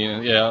that.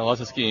 Skiing. Yeah,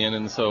 lots of skiing.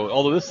 And so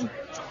although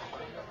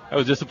I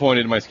was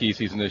disappointed in my ski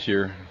season this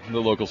year, the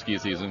local ski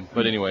season.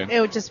 But anyway,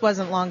 it just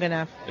wasn't long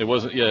enough. It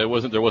wasn't. Yeah, it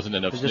wasn't. There wasn't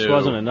enough. It just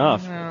wasn't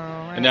enough. No,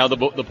 and now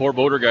the poor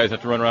boater guys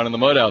have to run around in the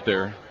mud out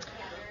there.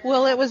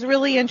 Well, it was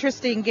really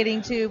interesting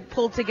getting to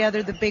pull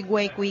together the Big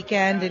Wake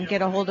weekend and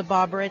get a hold of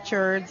Bob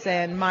Richards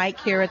and Mike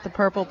here at the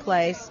Purple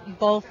Place.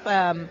 Both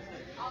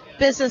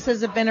businesses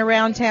have been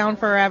around town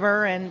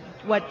forever, and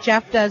what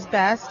Jeff does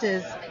best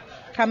is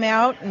come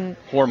out and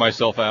pour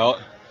myself out,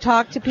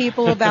 talk to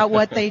people about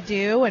what they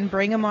do, and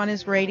bring them on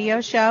his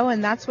radio show,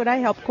 and that's what I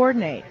help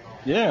coordinate.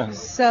 Yeah.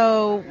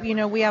 So,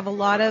 we have a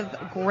lot of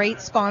great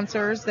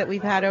sponsors that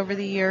we've had over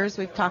the years.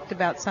 We've talked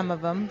about some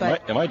of them,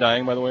 but am I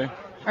dying, by the way?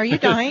 Are you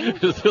dying?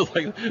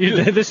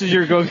 This is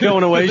your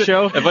going away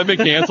show? Have I been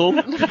canceled?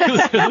 Everything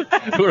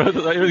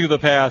in the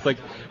past.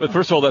 But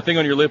first of all, that thing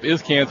on your lip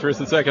is cancerous,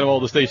 and second of all,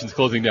 the station's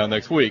closing down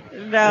next week.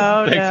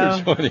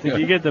 Thanks for joining us. Did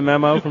you get the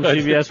memo from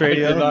CBS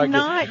Radio?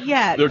 Not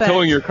yet. They're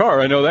towing your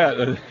car. I know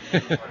that.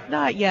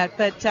 Not yet,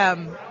 but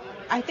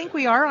I think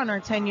we are on our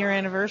 10-year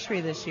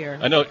anniversary this year.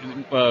 I know.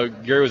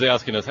 Gary was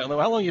asking us, how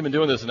long have you been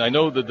doing this? And I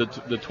know that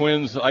the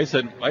twins, I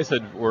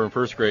said were in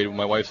first grade.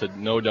 My wife said,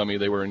 no, dummy,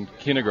 they were in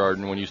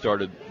kindergarten when you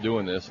started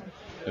doing this.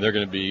 And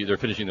they're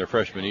finishing their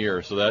freshman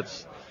year. So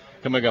that's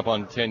coming up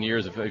on 10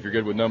 years if you're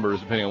good with numbers,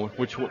 depending on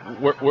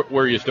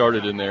where you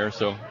started in there.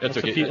 So that's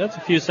okay. That's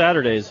a few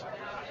Saturdays.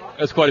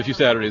 That's quite a few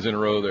Saturdays in a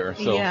row there.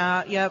 So.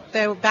 Yeah, yep.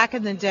 Back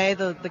in the day,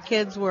 the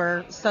kids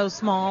were so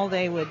small,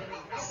 they would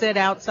sit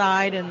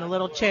outside in the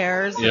little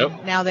chairs.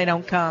 Yep. Now they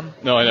don't come.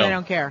 No, I know. They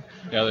don't care.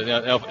 Now,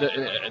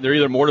 they're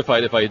either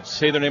mortified if I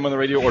say their name on the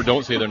radio or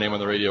don't say their name on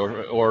the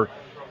radio, or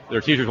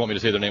their teachers want me to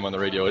say their name on the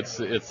radio.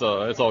 It's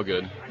all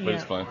good, but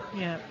it's fun.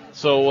 Yeah.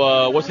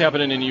 So what's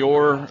happening in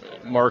your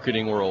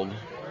marketing world?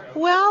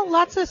 Well,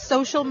 lots of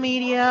social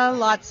media,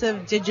 lots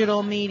of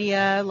digital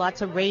media,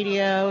 lots of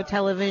radio,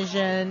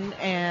 television,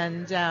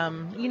 and,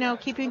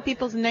 keeping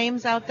people's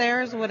names out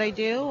there is what I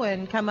do,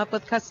 and come up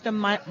with custom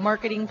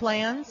marketing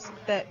plans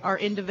that are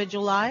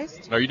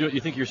individualized. Are you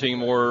think you're seeing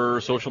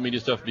more social media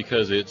stuff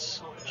because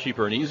it's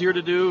cheaper and easier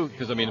to do?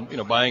 Because,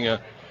 buying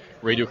a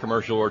radio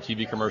commercial or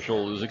TV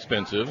commercial is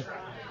expensive.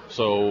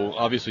 So,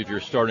 obviously, if you're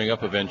starting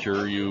up a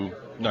venture, you're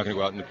not going to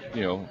go out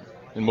and,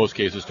 in most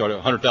cases, start a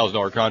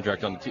 $100,000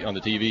 contract on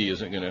the TV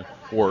isn't going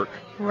to work.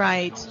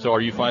 Right. So are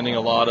you finding a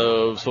lot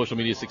of social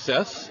media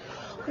success?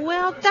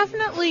 Well,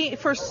 definitely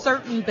for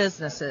certain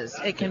businesses,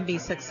 it can be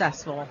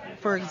successful.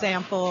 For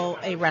example,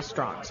 a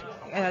restaurant.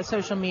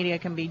 Social media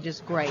can be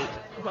just great.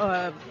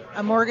 A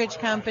mortgage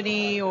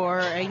company or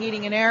a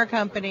heating and air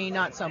company,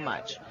 not so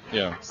much.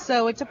 Yeah.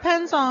 So it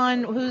depends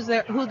on who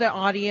their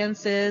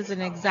audience is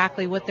and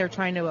exactly what they're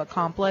trying to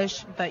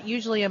accomplish. But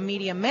usually a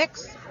media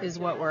mix is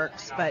what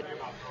works. But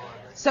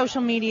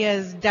social media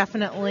is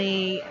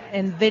definitely,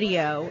 and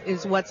video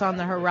is what's on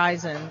the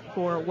horizon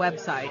for a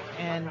website,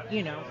 and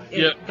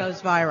it goes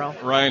viral.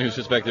 Ryan, who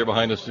sits back there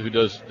behind us, who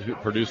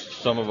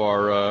produced some of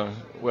our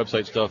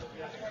website stuff,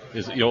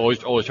 is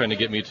always trying to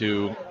get me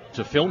to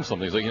film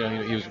something. He's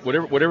like, he was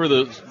whatever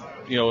the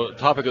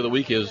topic of the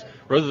week is,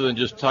 rather than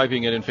just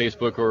typing it in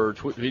Facebook or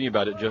tweeting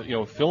about it,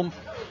 just film.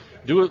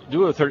 Do a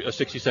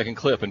 60-second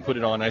clip and put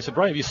it on. And I said,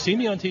 Brian, have you seen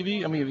me on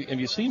TV? Have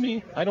you seen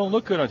me? I don't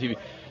look good on TV.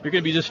 You're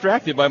going to be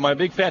distracted by my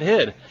big fat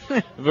head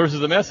versus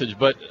the message.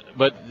 But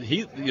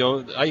he,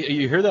 you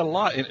hear that a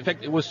lot. In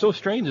fact, it was so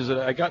strange is that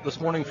I got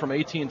this morning from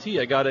AT&T.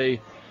 I got an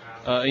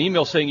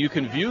email saying you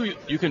can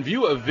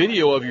view a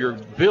video of your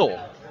bill.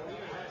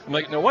 I'm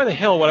like, now why the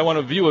hell would I want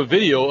to view a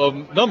video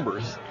of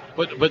numbers?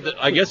 But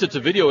I guess it's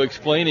a video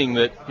explaining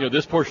that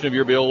this portion of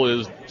your bill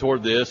is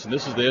toward this, and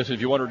this is this, and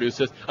if you want to reduce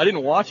this. I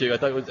didn't watch it. I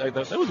thought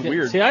that was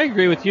weird. See, I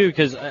agree with you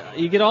because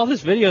you get all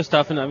this video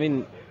stuff,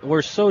 and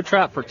we're so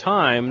trapped for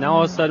time. Now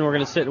all of a sudden we're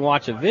going to sit and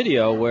watch a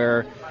video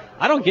where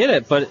I don't get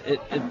it, but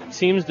it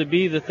seems to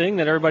be the thing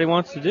that everybody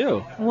wants to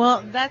do.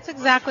 Well, that's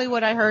exactly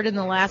what I heard in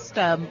the last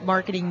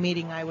marketing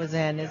meeting I was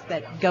in, is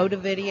that go to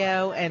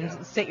video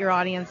and sit your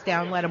audience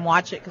down, let them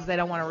watch it because they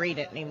don't want to read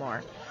it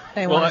anymore.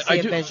 They want to see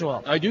a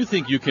visual. I do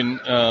think you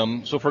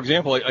can. So, for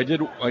example, I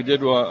did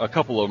a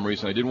couple of them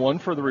recently. I did one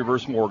for the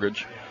reverse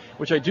mortgage,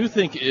 which I do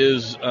think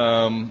is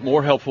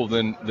more helpful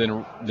than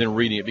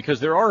reading it,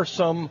 because there are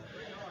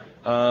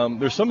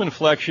there's some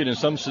inflection and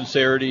some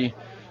sincerity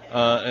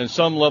and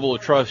some level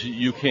of trust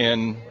you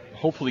can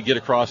hopefully get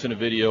across in a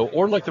video,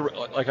 or like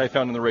I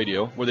found in the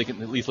radio, where they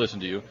can at least listen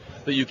to you,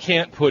 that you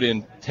can't put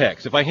in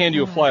text. If I hand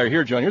you a flyer,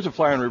 here, John, here's a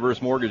flyer on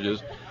reverse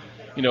mortgages,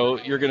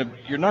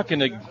 you're not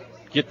gonna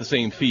get the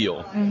same feel.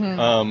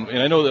 And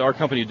I know that our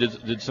company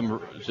did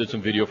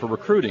some video for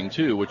recruiting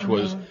too, which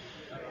was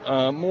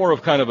more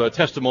of kind of a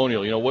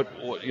testimonial.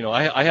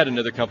 I had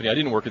another company. I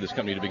didn't work at this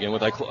company to begin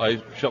with.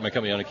 I shut my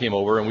company down and came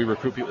over, and we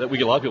recruit people. We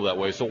get a lot of people that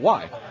way. So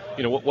why?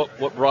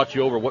 What brought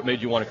you over? What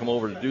made you want to come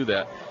over to do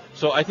that?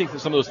 So I think that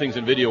some of those things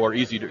in video are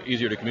easier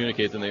to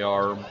communicate than they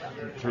are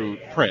through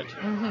print.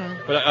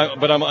 But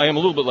I am a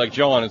little bit like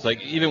John. It's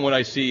like, even when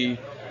I see,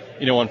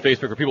 on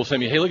Facebook, or people send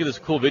me, hey, look at this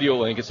cool video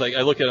link. It's like,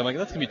 I look at it, I'm like,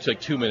 that's going to be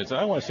like 2 minutes. And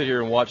I don't want to sit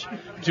here and watch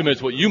 2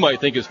 minutes what you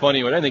might think is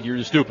funny, but I think you're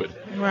just stupid.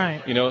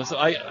 Right.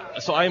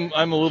 So I'm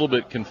a little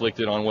bit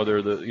conflicted on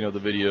whether the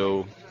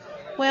video.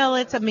 Well,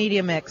 it's a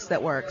media mix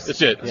that works.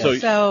 That's it. Yeah.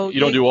 So you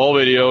don't do all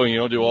video, and you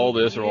don't do all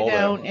this or all that. You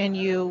don't, and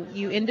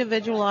you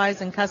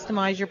individualize and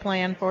customize your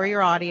plan for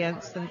your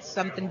audience. And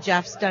something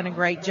Jeff's done a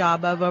great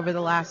job of over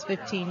the last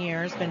 15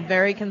 years. Been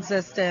very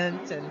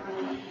consistent and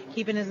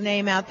keeping his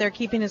name out there,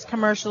 keeping his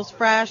commercials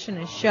fresh and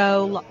his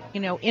show,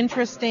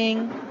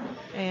 interesting.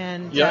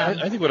 And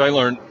I think what I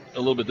learned a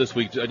little bit this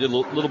week, I did a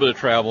little bit of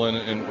traveling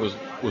and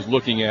was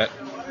looking at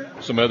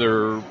some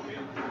other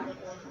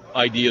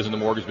ideas in the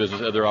mortgage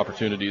business, other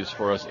opportunities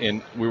for us,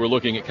 and we were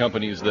looking at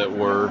companies that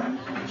were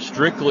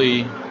strictly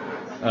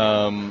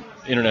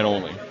internet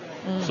only.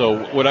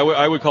 So what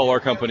I would call our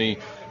company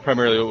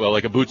primarily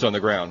like a boots on the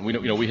ground.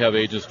 We have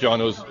agents. John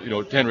knows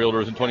 10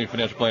 realtors and 20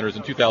 financial planners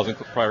and 2,000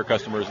 prior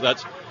customers.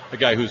 That's a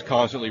guy who's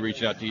constantly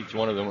reaching out to each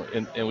one of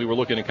them. And we were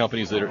looking at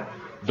companies that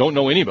don't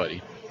know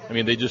anybody. I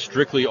mean, they just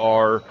strictly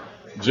are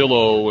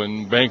Zillow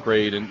and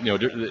Bankrate,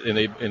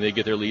 and they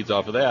get their leads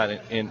off of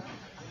that. And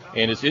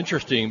it's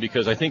interesting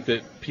because I think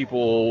that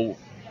people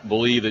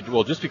believe that,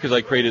 well, just because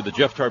I created the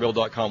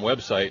JeffTarbell.com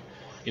website,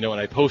 and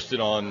I posted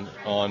on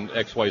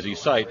XYZ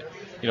site,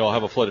 I'll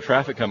have a flood of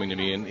traffic coming to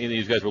me. And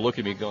these guys were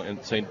looking at me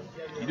and saying,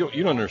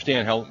 you don't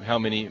understand how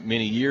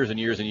many years and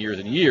years and years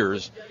and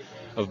years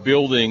of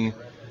building,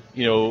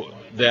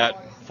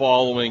 that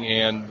following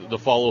and the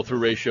follow-through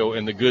ratio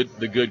and the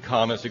good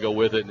comments to go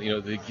with it,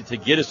 to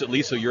get us at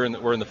least so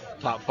we're in the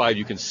top 5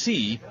 you can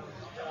see.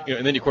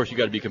 And then, of course, you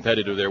got to be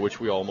competitive there, which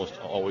we almost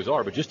always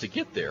are. But just to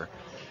get there,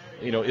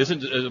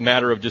 isn't a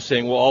matter of just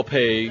saying, well, I'll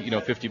pay,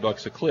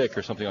 $50 a click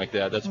or something like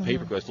that. That's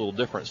pay-per-click. That's a little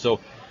different. So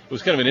it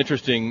was kind of an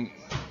interesting,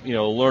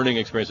 learning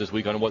experience this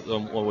week on what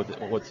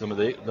some of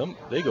them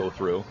they go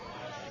through.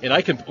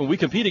 And we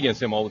compete against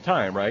them all the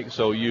time, right?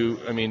 So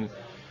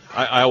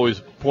I always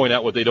point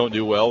out what they don't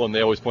do well, and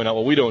they always point out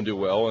what we don't do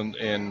well.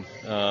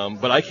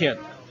 But I can't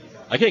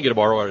get a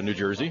borrower out of New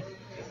Jersey.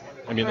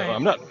 Right.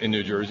 I'm not in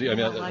New Jersey.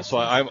 So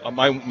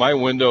my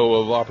window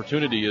of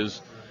opportunity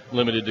is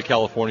limited to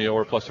California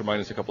or plus or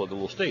minus a couple of the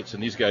little states.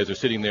 And these guys are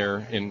sitting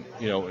there in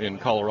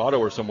Colorado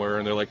or somewhere,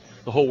 and they're like,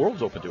 the whole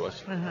world's open to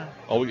us.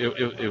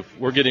 If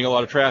we're getting a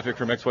lot of traffic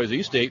from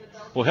XYZ state,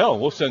 well, hell,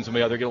 we'll send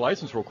somebody out there, get a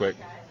license real quick,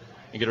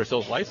 and get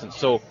ourselves licensed.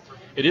 So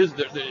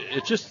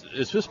it's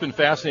just been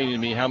fascinating to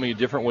me how many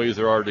different ways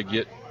there are to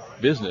get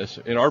business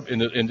in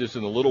just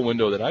in the little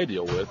window that I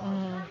deal with.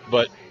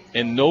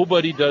 And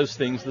nobody does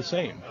things the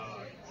same.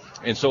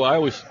 And so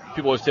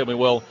people always tell me,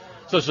 well,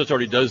 such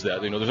already does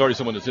that. There's already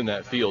someone that's in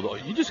that field.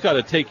 You just got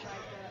to take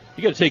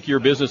your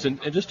business and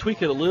just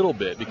tweak it a little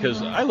bit,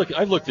 because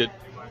I've looked at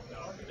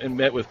and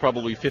met with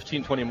probably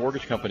 15, 20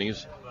 mortgage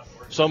companies,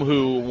 some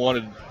who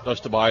wanted us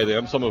to buy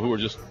them, some who were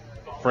just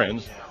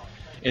friends,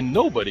 and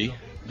nobody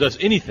does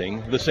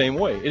anything the same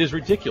way. It is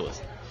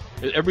ridiculous.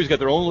 Everybody's got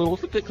their own little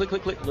click,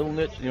 little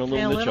niche,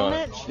 niche on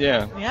it.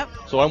 Yeah. Yep.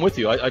 So I'm with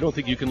you. I don't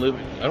think you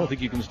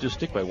can just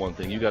stick by one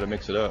thing. You got to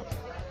mix it up.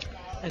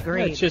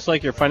 Agreed. Yeah, it's just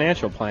like your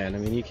financial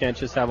plan. You can't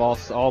just have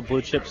all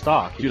blue chip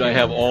stock. Dude, I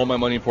have all my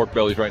money in pork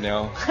bellies right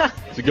now.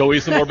 So go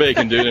eat some more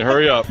bacon, dude, and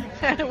hurry up.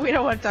 We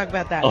don't want to talk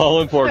about that. All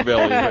in pork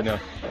bellies right now.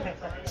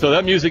 So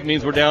that music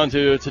means we're down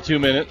to 2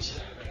 minutes.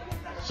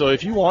 So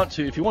if you want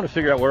to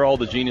figure out where all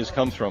the genius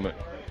comes from at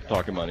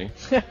Talkin Money,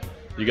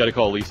 you got to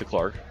call Lisa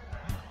Clark.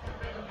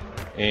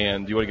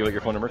 And do you want to give out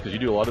your phone number? Because you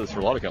do a lot of this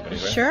for a lot of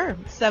companies, right? Sure.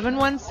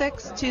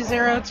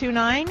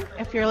 716-2029.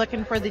 If you're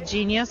looking for the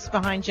genius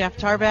behind Jeff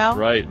Tarbell,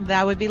 right,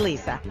 that would be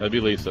Lisa. That'd be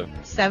Lisa.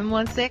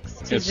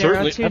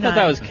 716-2029. I thought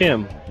that was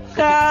Kim.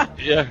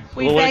 Yeah.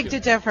 We beg to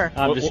differ.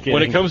 I'm just kidding.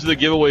 When it comes to the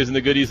giveaways and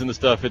the goodies and the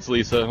stuff, it's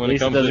Lisa. When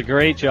Lisa it comes does to, a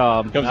great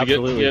job. Comes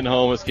Absolutely. to getting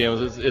home with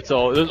scams,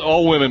 there's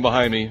all women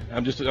behind me.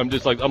 I'm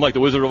like the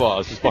Wizard of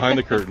Oz, just behind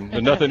the curtain,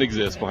 and nothing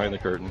exists behind the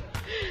curtain.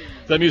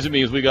 That music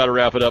means we got to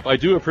wrap it up. I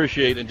do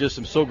appreciate and just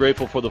am so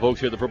grateful for the folks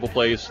here at the Purple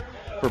Place,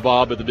 for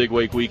Bob at the Big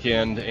Wake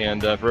Weekend,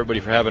 and for everybody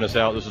for having us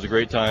out. This was a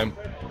great time.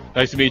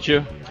 Nice to meet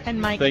you.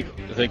 And Mike.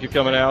 Thank you for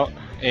coming out.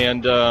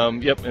 And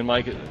and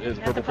Mike at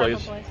the Purple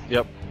Place.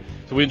 Yep.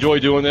 So we enjoy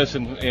doing this,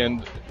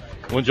 and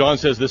When John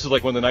says this is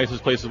like one of the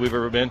nicest places we've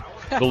ever been,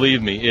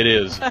 believe me, it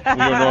is. We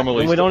are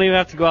normally. We don't even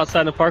have to go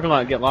outside in the parking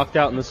lot and get locked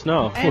out in the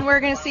snow. And we're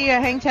going to see you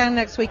at Hangtown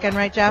next weekend,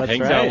 right, Jeff?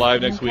 Hangtown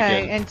Live next okay.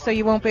 weekend. And so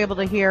you won't be able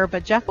to hear,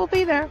 but Jeff will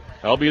be there.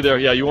 I'll be there.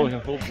 Yeah, you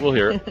won't. We'll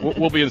hear it.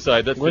 We'll be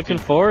inside. That's looking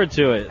forward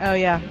to it. Oh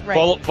yeah,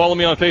 right. Follow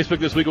me on Facebook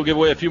this week. We'll give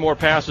away a few more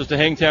passes to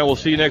Hangtown. We'll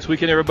see you next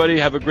weekend, everybody.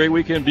 Have a great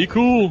weekend. Be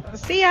cool.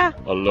 See ya.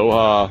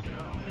 Aloha.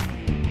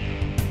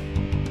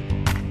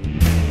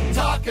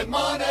 Talkin'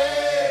 money.